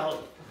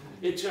 spirituality.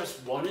 It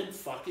just wouldn't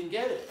fucking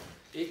get it.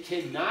 It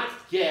cannot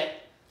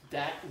get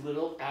that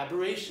little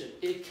aberration.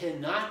 It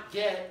cannot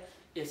get.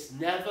 It's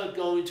never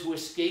going to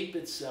escape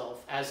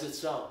itself as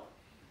itself.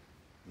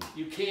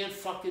 You can't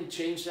fucking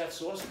change that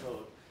source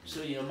code.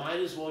 So you might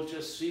as well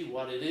just see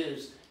what it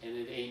is, and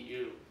it ain't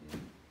you.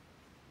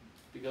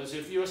 Because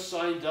if you're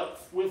signed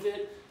up with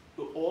it,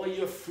 all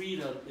your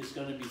freedom is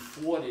going to be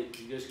thwarted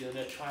because you're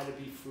going to try to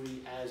be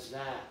free as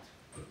that.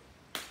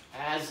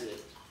 As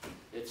it.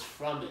 It's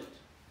from it.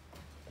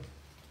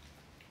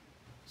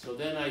 So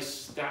then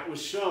that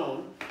was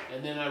shown,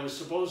 and then I was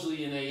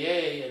supposedly in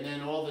AA, and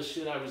then all the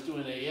shit I was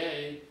doing in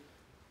AA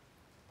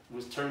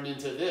was turned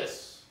into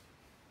this,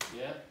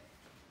 yeah?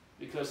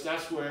 Because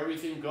that's where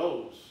everything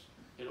goes.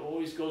 It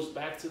always goes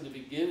back to the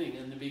beginning,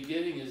 and the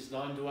beginning is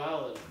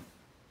non-duality.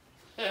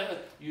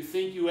 You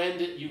think you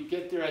end it, you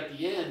get there at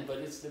the end, but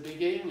it's the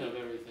beginning of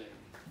everything,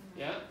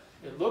 yeah?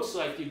 It looks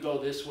like you go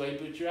this way,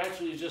 but you're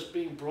actually just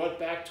being brought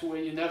back to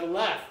where you never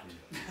left.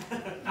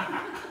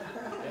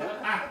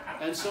 Yeah?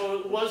 And so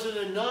it wasn't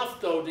enough,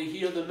 though, to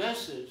hear the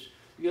message,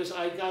 because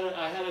I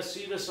had a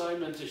seed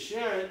assignment to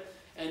share it,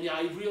 and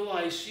I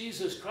realized,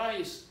 Jesus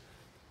Christ,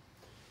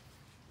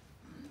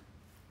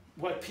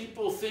 what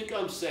people think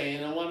I'm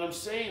saying and what I'm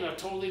saying are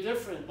totally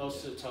different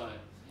most of the time.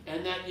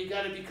 And that you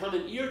got to become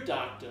an ear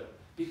doctor,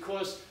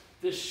 because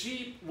the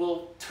sheep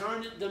will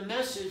turn the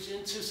message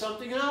into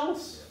something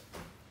else.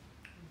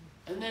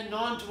 And then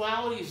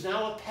non-duality is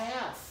now a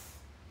path,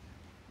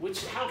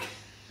 which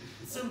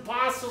it's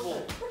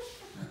impossible.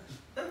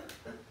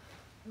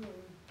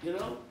 You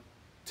know,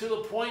 to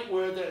the point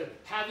where they're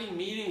having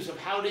meetings of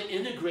how to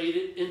integrate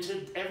it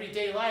into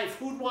everyday life.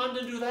 Who'd want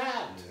to do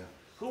that? Yeah.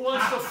 Who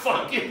wants to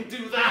fucking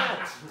do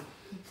that?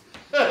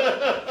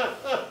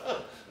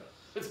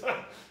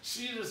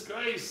 Jesus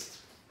Christ.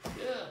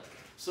 Yeah.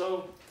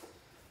 So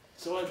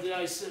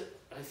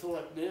I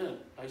thought, man,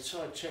 I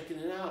started checking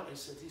it out. I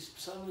said,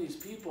 some of these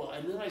people,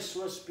 and then I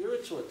saw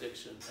spiritual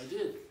addiction. I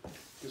did.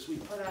 Because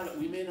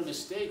we made a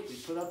mistake. We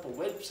put up a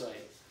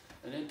website.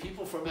 And then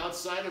people from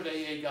outside of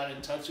AA got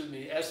in touch with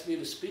me, asked me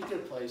to speak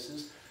at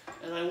places.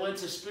 And I went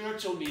to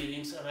spiritual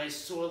meetings, and I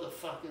saw the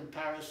fucking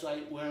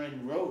parasite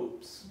wearing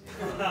robes,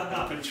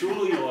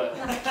 patchouli oil.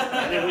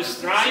 And it was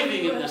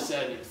thriving in the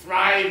setting.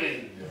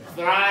 Thriving.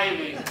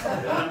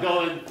 And I'm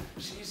going,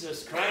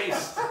 Jesus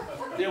Christ,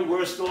 they're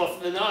worse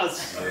off than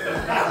us. And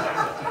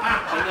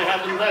they're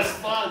having less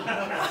fun.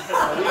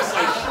 At least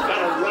I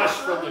got a rush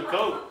from the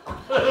coat.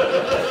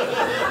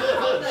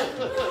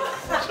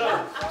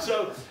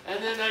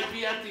 And then I'd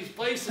be at these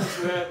places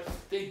where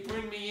they'd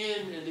bring me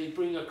in, and they'd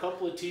bring a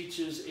couple of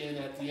teachers in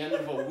at the end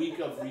of a week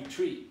of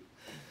retreat.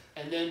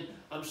 And then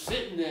I'm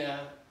sitting there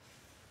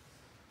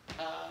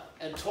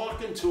and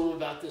talking to him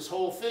about this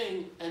whole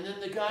thing, and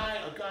then a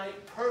guy,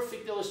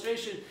 perfect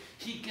illustration,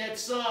 he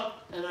gets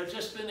up, and I've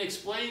just been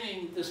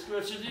explaining the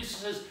spiritual teacher,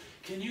 says,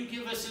 can you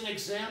give us an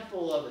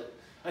example of it?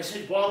 I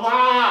said,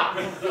 voila!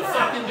 You've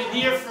fucking been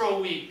here for a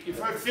week. You've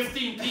heard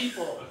 15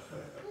 people.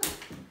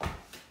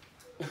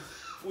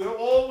 We're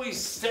always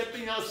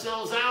stepping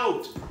ourselves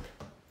out.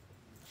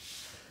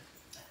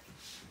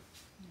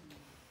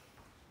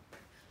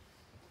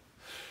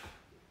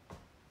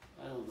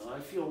 I don't know. I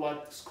feel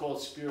what's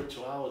called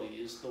spirituality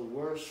is the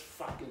worst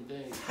fucking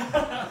thing.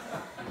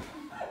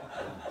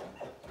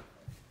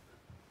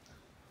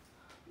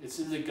 It's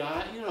in the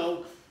guy, you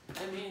know,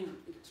 I mean,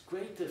 it's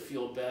great to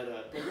feel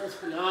better, but let's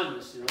be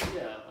honest, you know,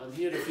 yeah, I'm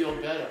here to feel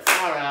better,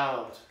 far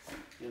out,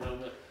 you know,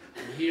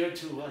 I'm here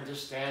to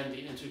understand the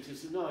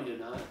intricacies. No, you're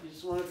not, you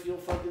just want to feel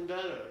fucking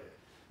better.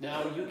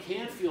 Now, you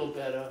can't feel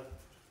better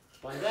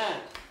by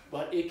that,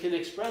 but it can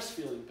express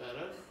feeling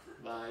better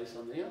by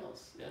something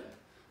else, yeah?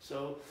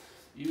 So,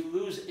 you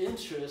lose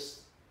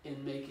interest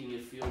in making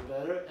it feel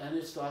better, and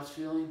it starts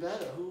feeling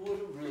better. Who would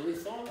have really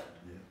thought?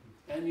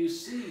 Yeah. And you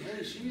see,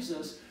 hey,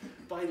 Jesus,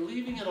 by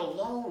leaving it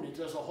alone, it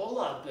does a whole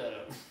lot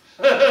better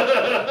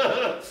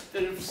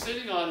than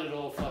sitting on it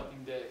all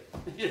fucking day,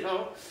 you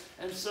know?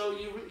 And so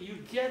you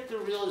get the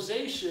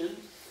realization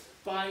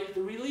by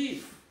the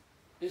relief.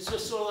 It's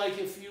just sort of like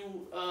if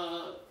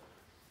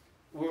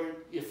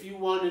you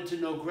wanted to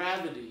know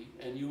gravity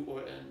and you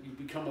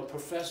become a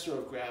professor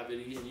of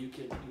gravity and you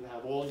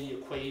have all the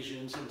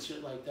equations and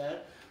shit like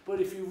that. But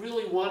if you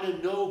really want to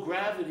know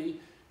gravity,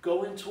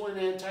 go into an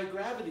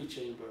anti-gravity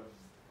chamber.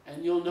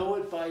 And you'll know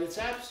it by its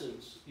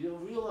absence. You'll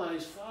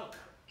realize, fuck,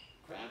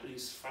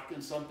 gravity's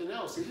fucking something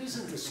else. It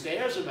isn't the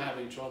stairs I'm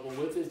having trouble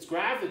with, it's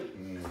gravity.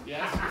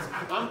 Yeah?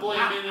 I'm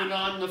blaming it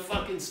on the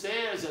fucking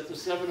stairs at the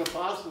 7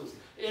 Apostles.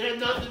 It had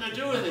nothing to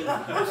do with it.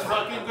 It's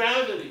fucking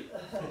gravity.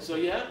 So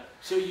yeah?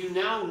 So you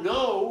now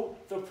know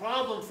the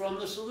problem from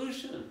the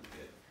solution.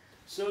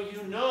 So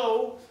you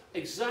know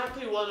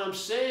exactly what I'm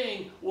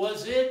saying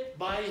was it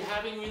by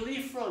having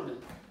relief from it.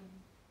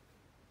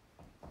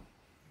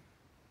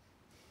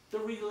 The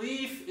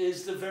relief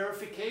is the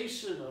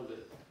verification of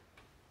it.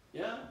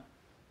 Yeah?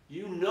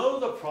 You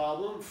know the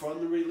problem from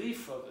the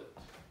relief of it.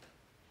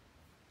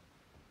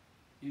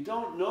 You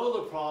don't know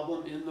the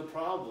problem in the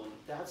problem.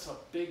 That's a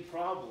big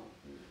problem.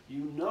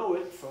 You know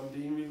it from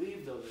being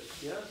relieved of it.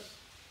 Yes?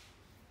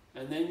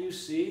 And then you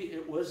see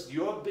it was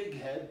your big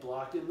head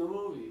blocking the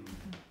movie.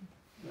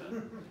 Yeah?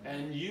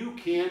 And you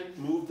can't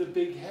move the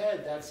big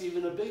head. That's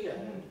even a bigger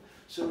head.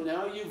 So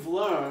now you've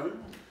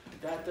learned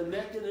that the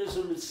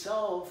mechanism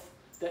itself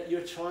that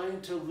you're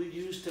trying to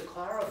use to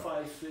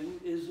clarify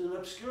things is an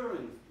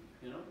obscuring,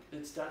 you know,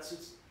 that's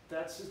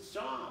its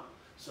job.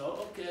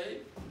 So,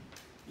 okay,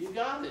 you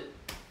got it.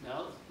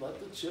 Now let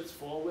the chips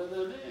fall where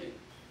they may.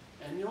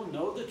 And you'll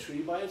know the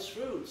tree by its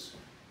fruits.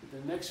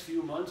 The next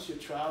few months you're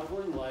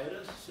traveling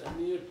lighter, send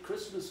me a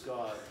Christmas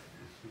card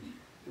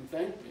and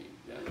thank me.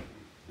 Yeah?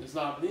 It's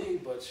not me,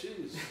 but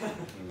she's.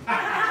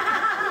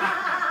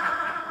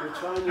 We're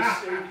trying to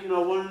save, you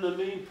know, one of the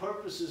main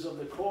purposes of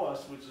the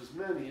course, which is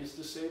many, is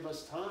to save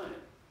us time.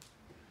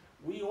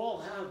 We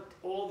all have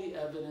all the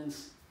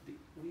evidence.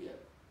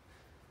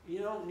 You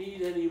don't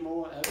need any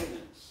more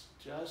evidence.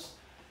 Just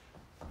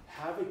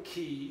have a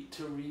key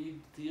to read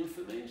the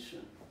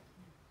information.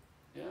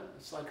 Yeah,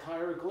 it's like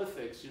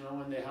hieroglyphics. You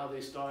know, how they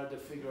started to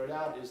figure it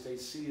out is they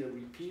see a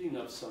repeating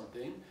of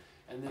something,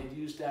 and they'd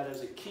use that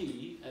as a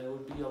key, and it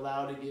would be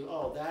allowed to give,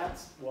 oh,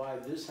 that's why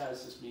this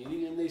has this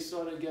meaning, and they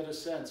sort of get a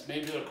sense.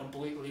 Maybe they're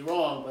completely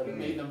wrong, but it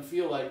made them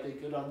feel like they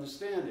could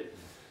understand it.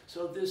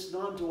 So this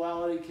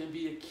non-duality can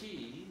be a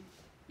key,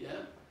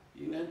 yeah?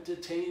 You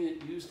entertain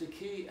it, use the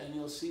key, and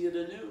you'll see it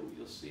anew.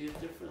 You'll see it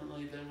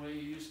differently than the way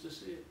you used to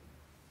see it,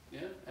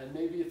 yeah? And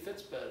maybe it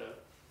fits better,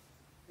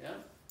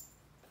 yeah?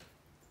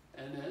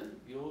 And then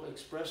you'll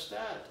express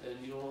that,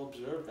 and you'll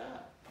observe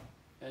that,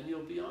 and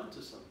you'll be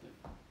onto something.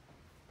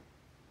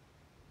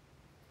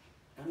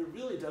 And it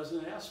really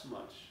doesn't ask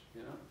much,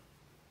 you know?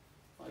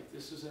 Like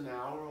this is an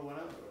hour or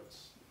whatever,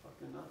 it's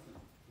fucking nothing.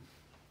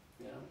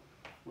 You know?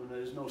 When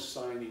there's no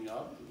signing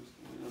up,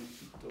 you know,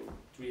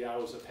 3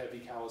 hours of heavy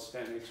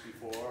calisthenics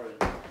before,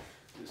 and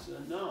this,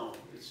 no,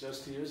 it's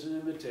just here's an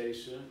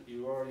invitation,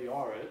 you already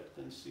are it,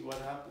 and see what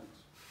happens.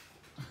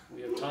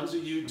 We have tons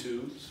of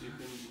YouTubes, you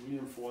can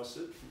reinforce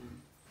it,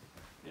 and,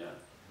 yeah.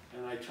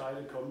 And I try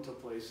to come to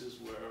places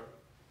where,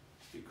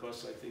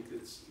 because I think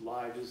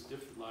live is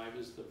different. Live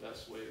is the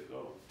best way to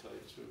go, to tell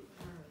you the truth.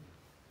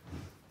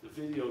 The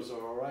videos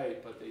are all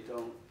right, but they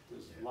don't,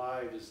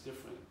 live is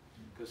different,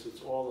 because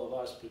it's all of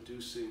us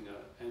producing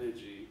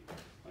energy,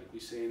 like we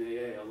say in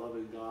AA, a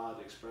loving God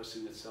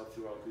expressing itself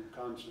through our good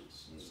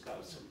conscience. It's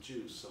got some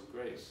juice, some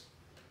grace,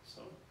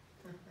 so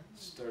it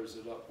stirs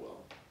it up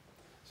well.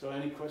 So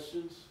any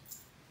questions?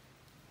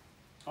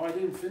 Oh, I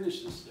didn't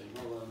finish this thing,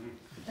 hold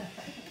on.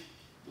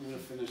 I'm going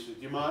to finish it.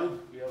 Do you mind?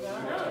 We have a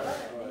minute.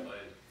 All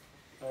right.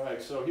 All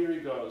right, so here he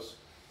goes.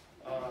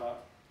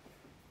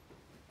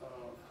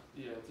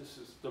 Yeah, this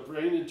is, the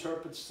brain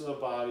interprets to the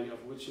body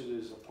of which it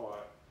is a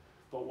part.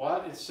 But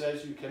what it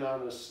says you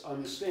cannot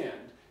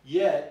understand,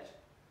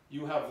 yet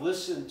you have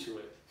listened to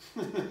it.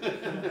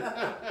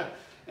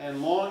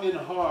 And long and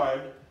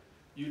hard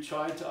you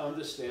try to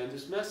understand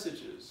its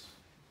messages.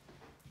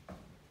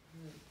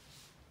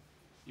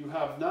 You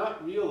have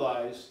not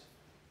realized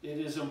it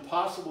is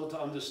impossible to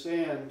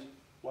understand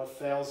what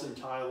fails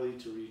entirely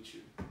to reach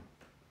you.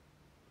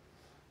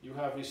 You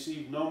have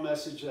received no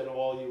message at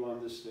all you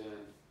understand,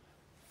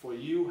 for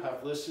you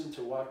have listened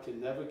to what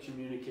can never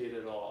communicate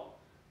at all,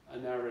 a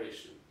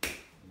narration.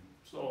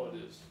 That's all it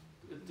is.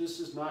 This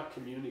is not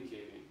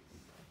communicating,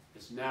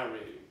 it's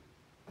narrating.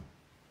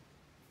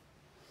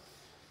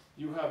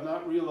 You have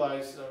not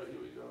realized, here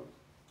we go.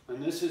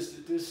 And this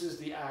is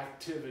the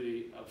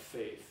activity of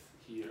faith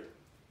here,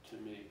 to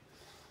me.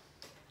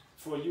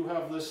 For you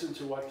have listened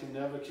to what can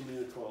never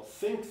communicate. Well,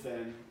 think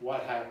then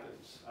what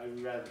happens. I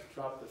would rather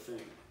drop the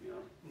thing, you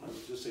know. I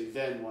would just say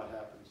then what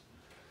happens.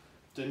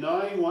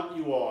 Denying what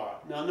you are.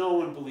 Now, no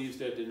one believes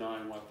they're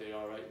denying what they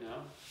are right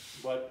now.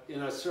 But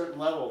in a certain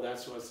level,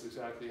 that's what's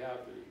exactly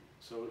happening.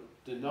 So,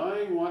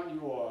 denying what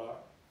you are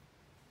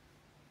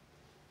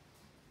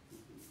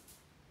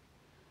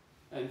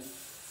and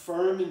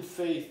firm in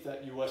faith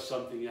that you are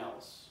something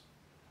else.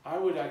 I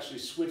would actually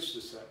switch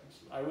the sentence.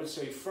 I would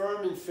say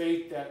firm in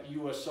faith that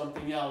you are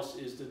something else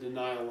is the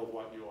denial of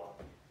what you are.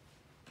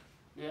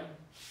 Yeah?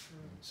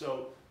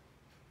 So,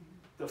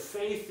 the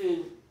faith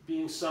in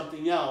being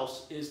something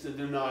else is the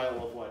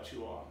denial of what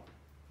you are.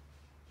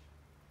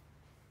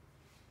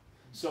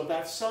 So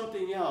that's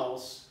something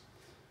else.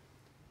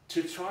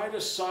 To try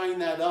to sign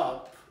that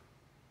up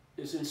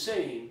is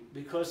insane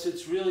because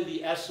it's really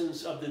the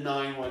essence of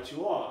denying what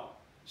you are.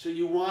 So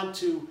you want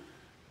to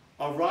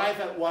arrive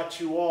at what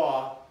you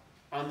are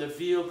on the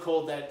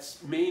vehicle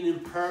that's main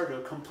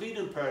imperative, complete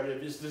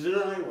imperative, is to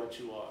deny what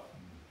you are.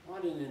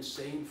 What an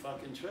insane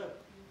fucking trip.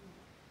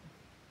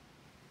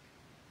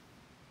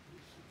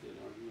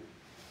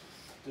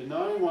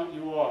 Denying what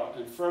you are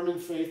and firm in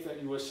faith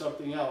that you are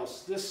something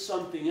else. This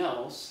something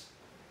else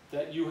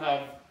that you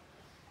have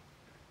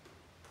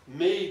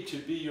made to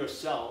be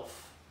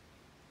yourself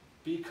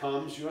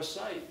becomes your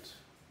sight.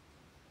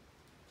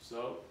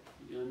 So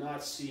you're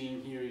not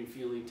seeing, hearing,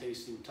 feeling,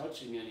 tasting,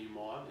 touching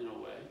anymore in a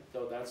way,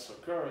 though that's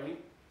occurring,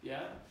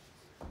 yeah?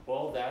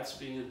 All that's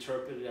being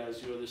interpreted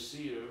as you're the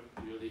seer,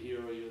 you're the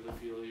hearer, you're the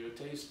feeler, you're a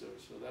taster.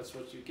 So that's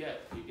what you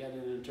get. You get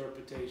an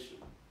interpretation.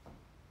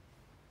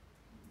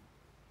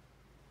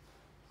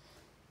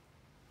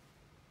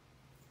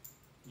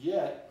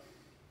 Yet,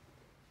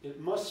 it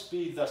must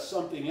be the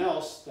something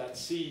else that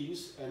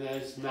sees and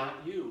is not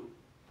you.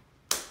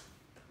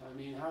 I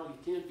mean, you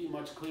can't be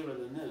much clearer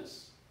than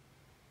this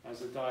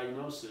as a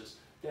diagnosis.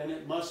 Then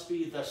it must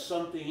be the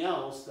something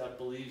else that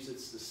believes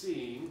it's the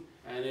seeing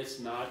and it's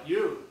not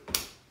you.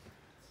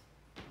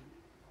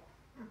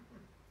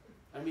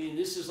 I mean,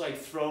 this is like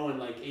throwing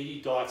like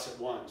 80 darts at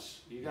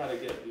once. You gotta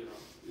get, you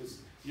know,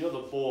 you're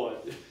the board.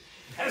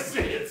 That's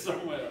it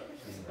somewhere.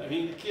 I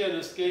mean, you can't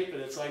escape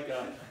it. It's like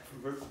a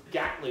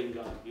Gatling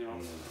gun, you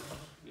know.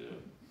 Yeah.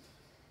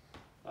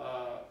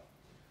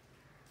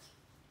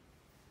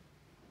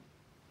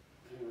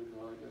 Here we go.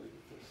 I gotta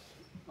get this.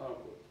 Oh,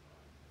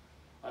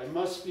 I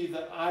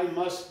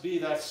must be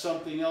that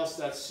something else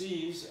that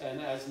sees and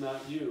as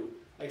not you.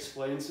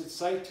 Explains its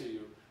sight to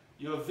you.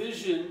 Your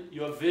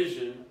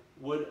vision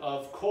would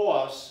of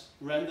course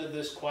render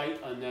this quite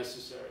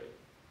unnecessary.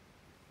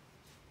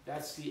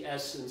 That's the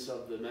essence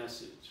of the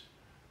message.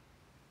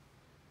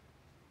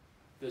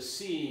 The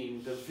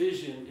seeing, the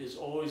vision is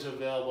always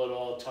available at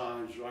all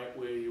times, right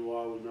where you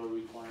are with no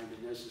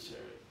requirement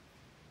necessary.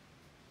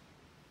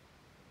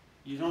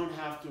 You don't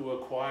have to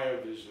acquire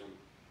vision.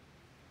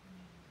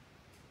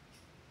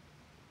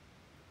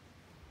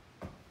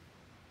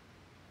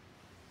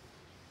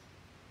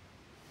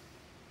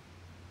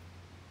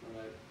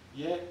 Right.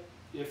 Yet,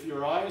 if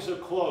your eyes are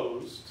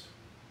closed,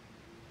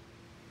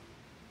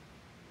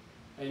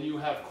 and you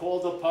have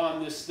called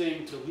upon this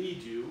thing to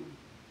lead you,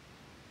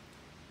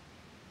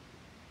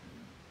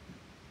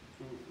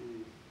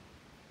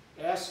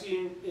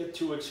 asking it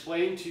to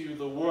explain to you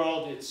the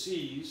world it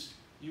sees,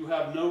 you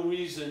have no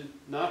reason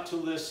not to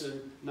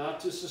listen, not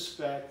to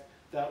suspect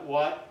that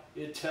what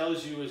it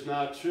tells you is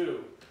not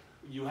true.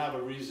 You have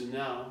a reason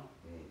now.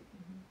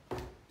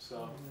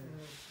 So,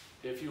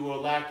 if you were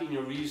lacking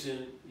a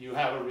reason, you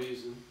have a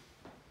reason.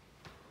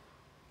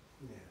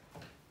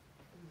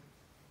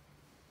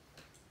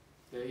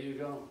 There you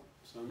go.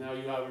 So now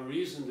you have a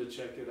reason to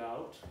check it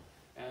out,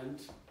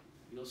 and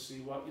you'll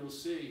see what you'll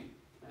see.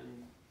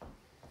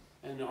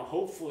 And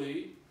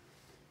hopefully,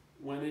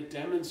 when it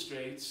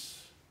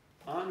demonstrates,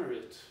 honor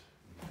it.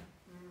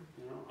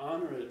 You know,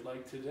 honor it.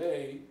 Like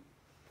today,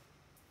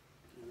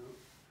 you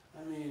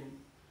know, I mean,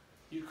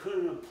 you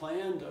couldn't have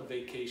planned a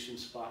vacation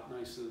spot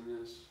nicer than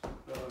this.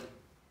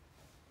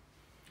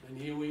 And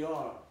here we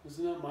are.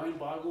 Isn't that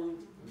mind-boggling?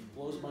 It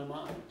blows my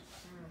mind.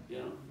 You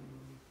know?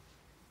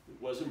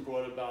 It wasn't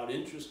brought about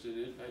interest in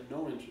it. I had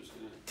no interest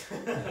in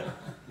it.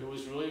 It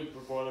was really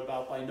brought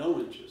about by no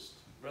interest,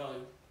 really.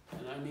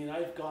 And I mean,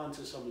 I've gone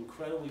to some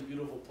incredibly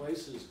beautiful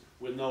places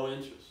with no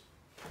interest.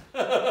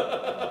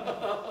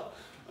 I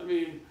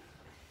mean,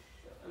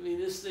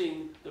 this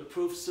thing, the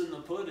proof's in the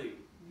pudding.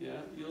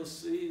 Yeah, you'll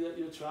see that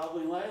you're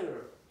traveling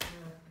lighter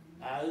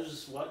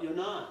as what you're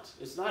not.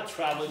 It's not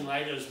traveling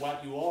lighter as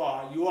what you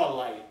are. You are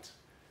light.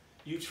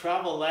 You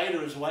travel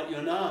lighter as what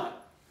you're not.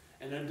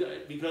 And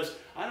because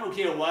I don't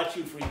care what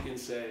you freaking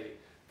say,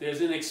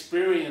 there's an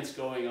experience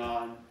going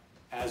on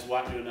as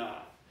what you're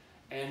not.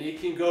 And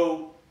it can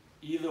go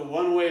either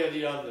one way or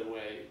the other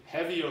way,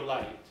 heavy or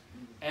light.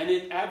 And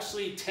it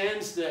actually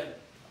tends to,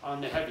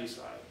 on the heavy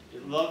side,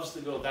 it loves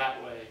to go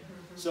that way.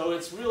 So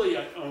it's really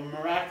a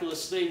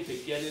miraculous thing to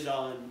get it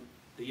on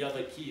the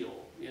other keel,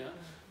 yeah?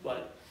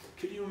 But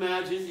could you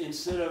imagine,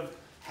 instead of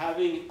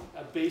having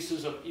a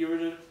basis of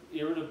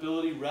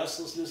irritability,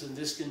 restlessness, and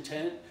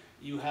discontent,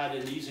 you had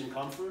an ease and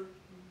comfort?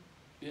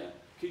 Yeah?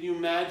 Can you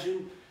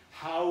imagine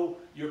how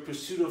your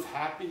pursuit of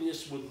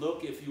happiness would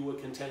look if you were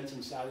content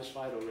and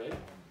satisfied already?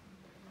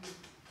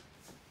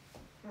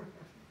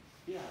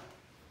 Yeah.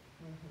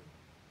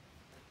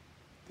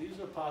 These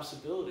are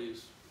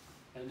possibilities,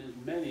 and there's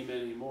many,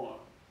 many more.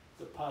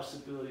 The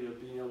possibility of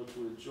being able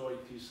to enjoy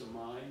peace of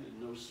mind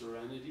and know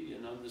serenity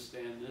and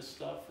understand this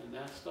stuff and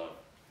that stuff.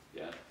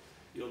 Yeah?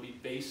 You'll be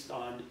based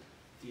on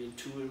the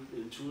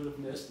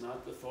intuitiveness,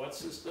 not the thought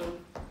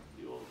system.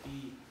 You'll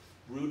be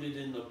rooted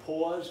in the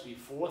pause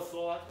before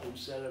thought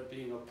instead of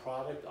being a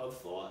product of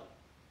thought.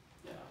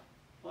 Yeah,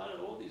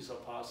 all these are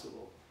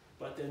possible,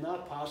 but they're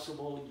not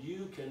possible.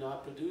 You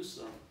cannot produce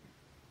them.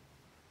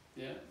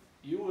 Yeah,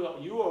 you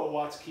are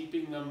what's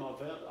keeping them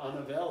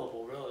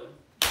unavailable, really,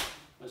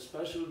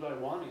 especially by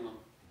wanting them.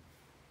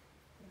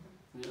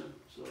 Yeah,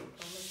 so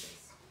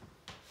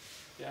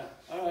yeah.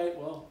 All right.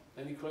 Well,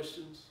 any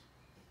questions?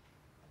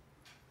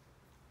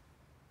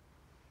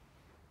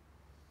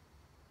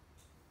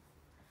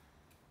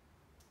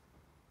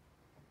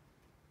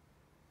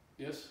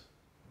 Yes?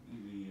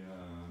 Maybe,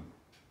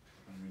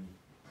 I mean,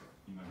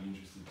 you might be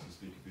interested to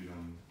speak a bit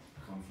on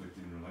conflict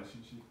in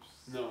relationships.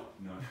 No.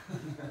 No.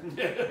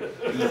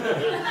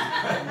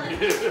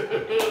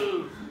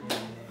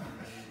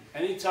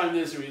 Anytime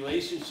there's a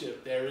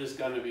relationship, there is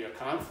going to be a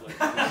conflict.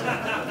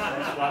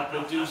 That's what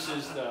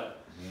produces the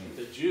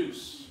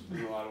juice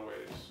in a lot of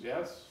ways.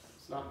 Yes?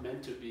 It's not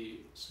meant to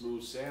be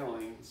smooth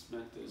sailing. It's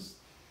meant to,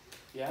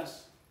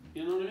 yes?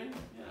 You know what I mean?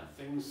 Yeah,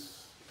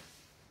 things,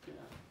 yeah.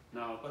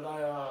 No, but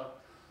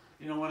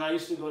you know, when I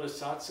used to go to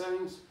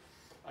satsangs,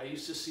 I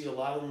used to see a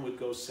lot of them would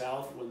go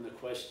south when the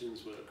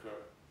questions would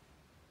occur.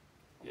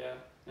 Yeah,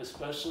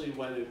 especially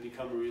when it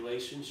become a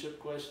relationship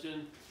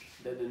question,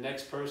 then the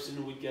next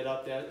person would get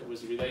up there, it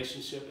was a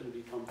relationship and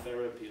become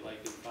therapy, like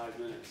in 5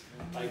 minutes.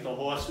 Like the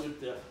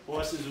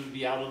horses would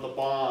be out of the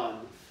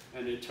barn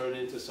and it'd turn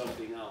into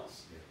something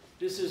else.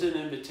 This is an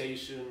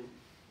invitation,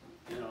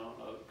 you know,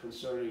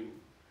 concerning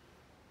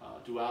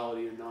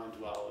duality and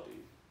non-duality.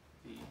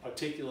 The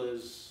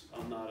particulars,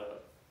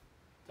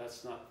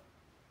 that's not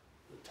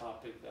the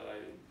topic that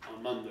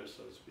I'm under,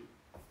 so to speak.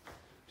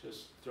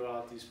 Just throw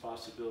out these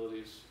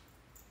possibilities.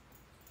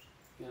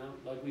 You know,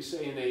 like we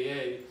say in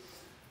AA,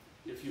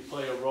 if you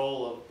play a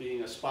role of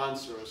being a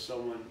sponsor or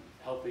someone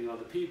helping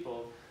other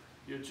people,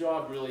 your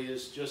job really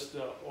is just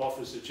to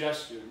offer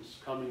suggestions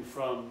coming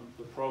from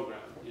the program,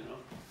 you know.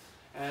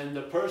 And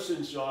the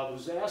person's job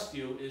who's asked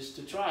you is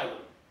to try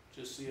them,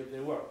 just see if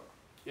they work.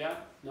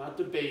 Yeah, not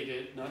debate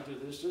it, not do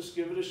this, just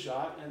give it a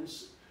shot and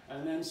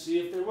then see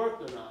if they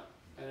worked or not.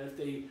 And if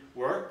they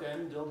work,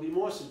 then there'll be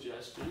more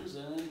suggestions,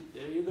 and then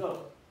there you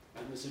go.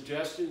 And the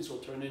suggestions will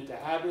turn into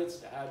habits,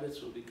 the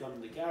habits will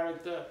become the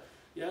character,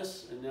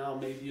 yes, and now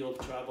maybe you'll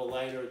travel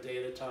lighter, a day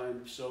at a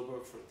time, sober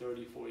for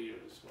 34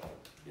 years. Well,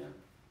 yeah,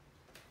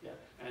 yeah,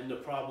 and the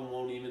problem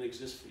won't even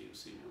exist for you,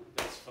 see, you know,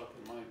 that's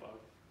fucking mind-boggling.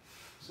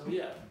 So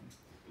yeah,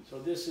 so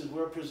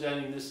we're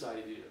presenting this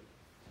idea,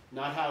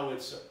 not how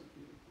its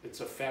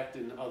effect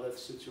in other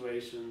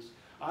situations.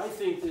 I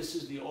think this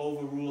is the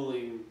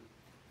overruling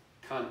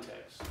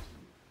context.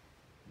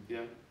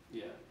 Yeah,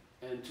 yeah.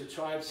 And to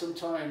try it,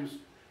 sometimes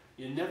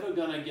you're never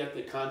going to get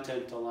the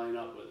content to line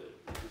up with it.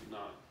 It's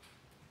not.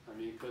 I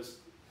mean, because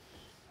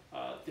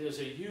there's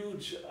a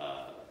huge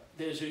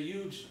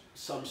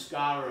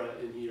samskara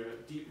in here,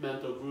 deep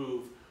mental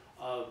groove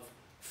of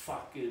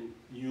fucking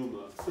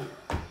humor.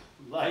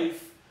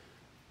 Life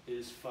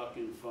is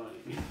fucking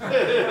funny.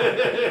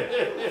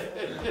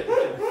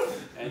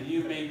 And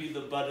you may be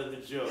the butt of the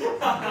joke.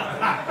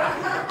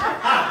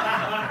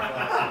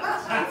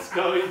 It's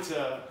going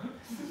to,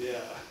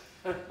 yeah.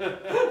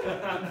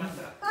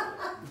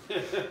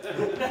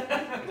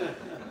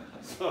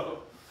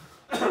 So,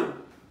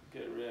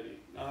 get ready.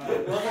 All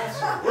right, well,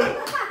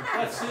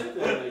 that's it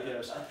then, I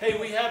guess. Hey,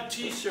 we have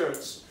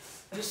t-shirts.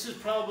 This is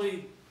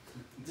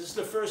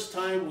the first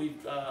time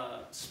we've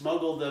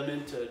smuggled them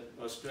into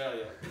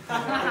Australia.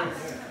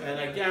 And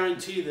I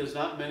guarantee there's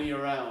not many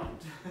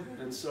around.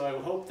 And so I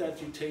hope that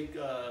you take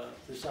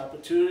this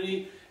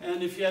opportunity.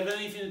 And if you have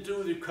anything to do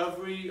with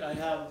recovery, I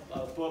have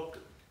a book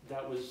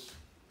that was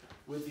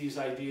with these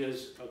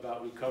ideas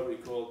about recovery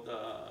called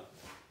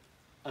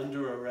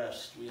Under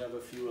Arrest. We have a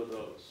few of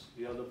those.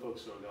 The other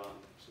books are gone.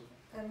 So.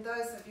 And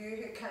those of you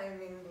who came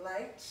in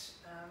late,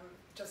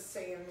 just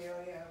see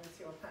Amelia with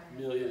your payment.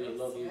 Amelia, a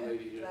lovely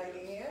lady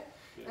here.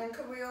 Yeah. And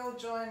could we all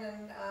join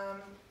and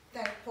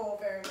thank Paul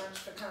very much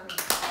for coming.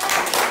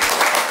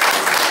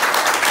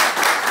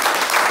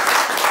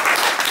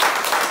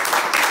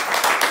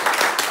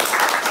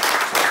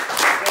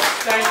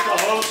 Let's thank the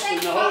host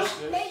and the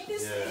hostess. Thank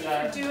this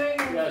for doing it.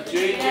 Yeah,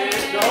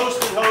 Jane, the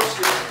host and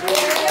hostess.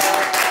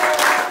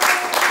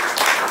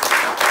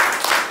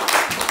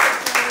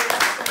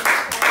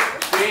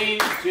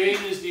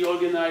 Jane is the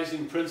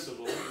organizing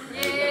principal.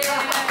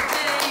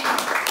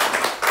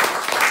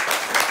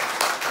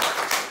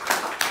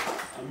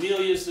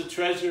 the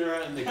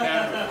treasurer and the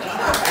camera.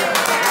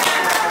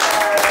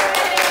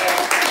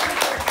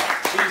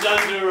 She's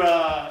under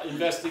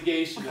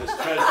investigation as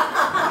treasurer.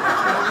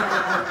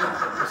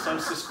 Some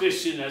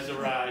suspicion has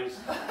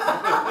arisen.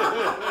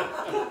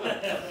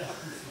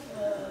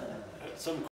 Some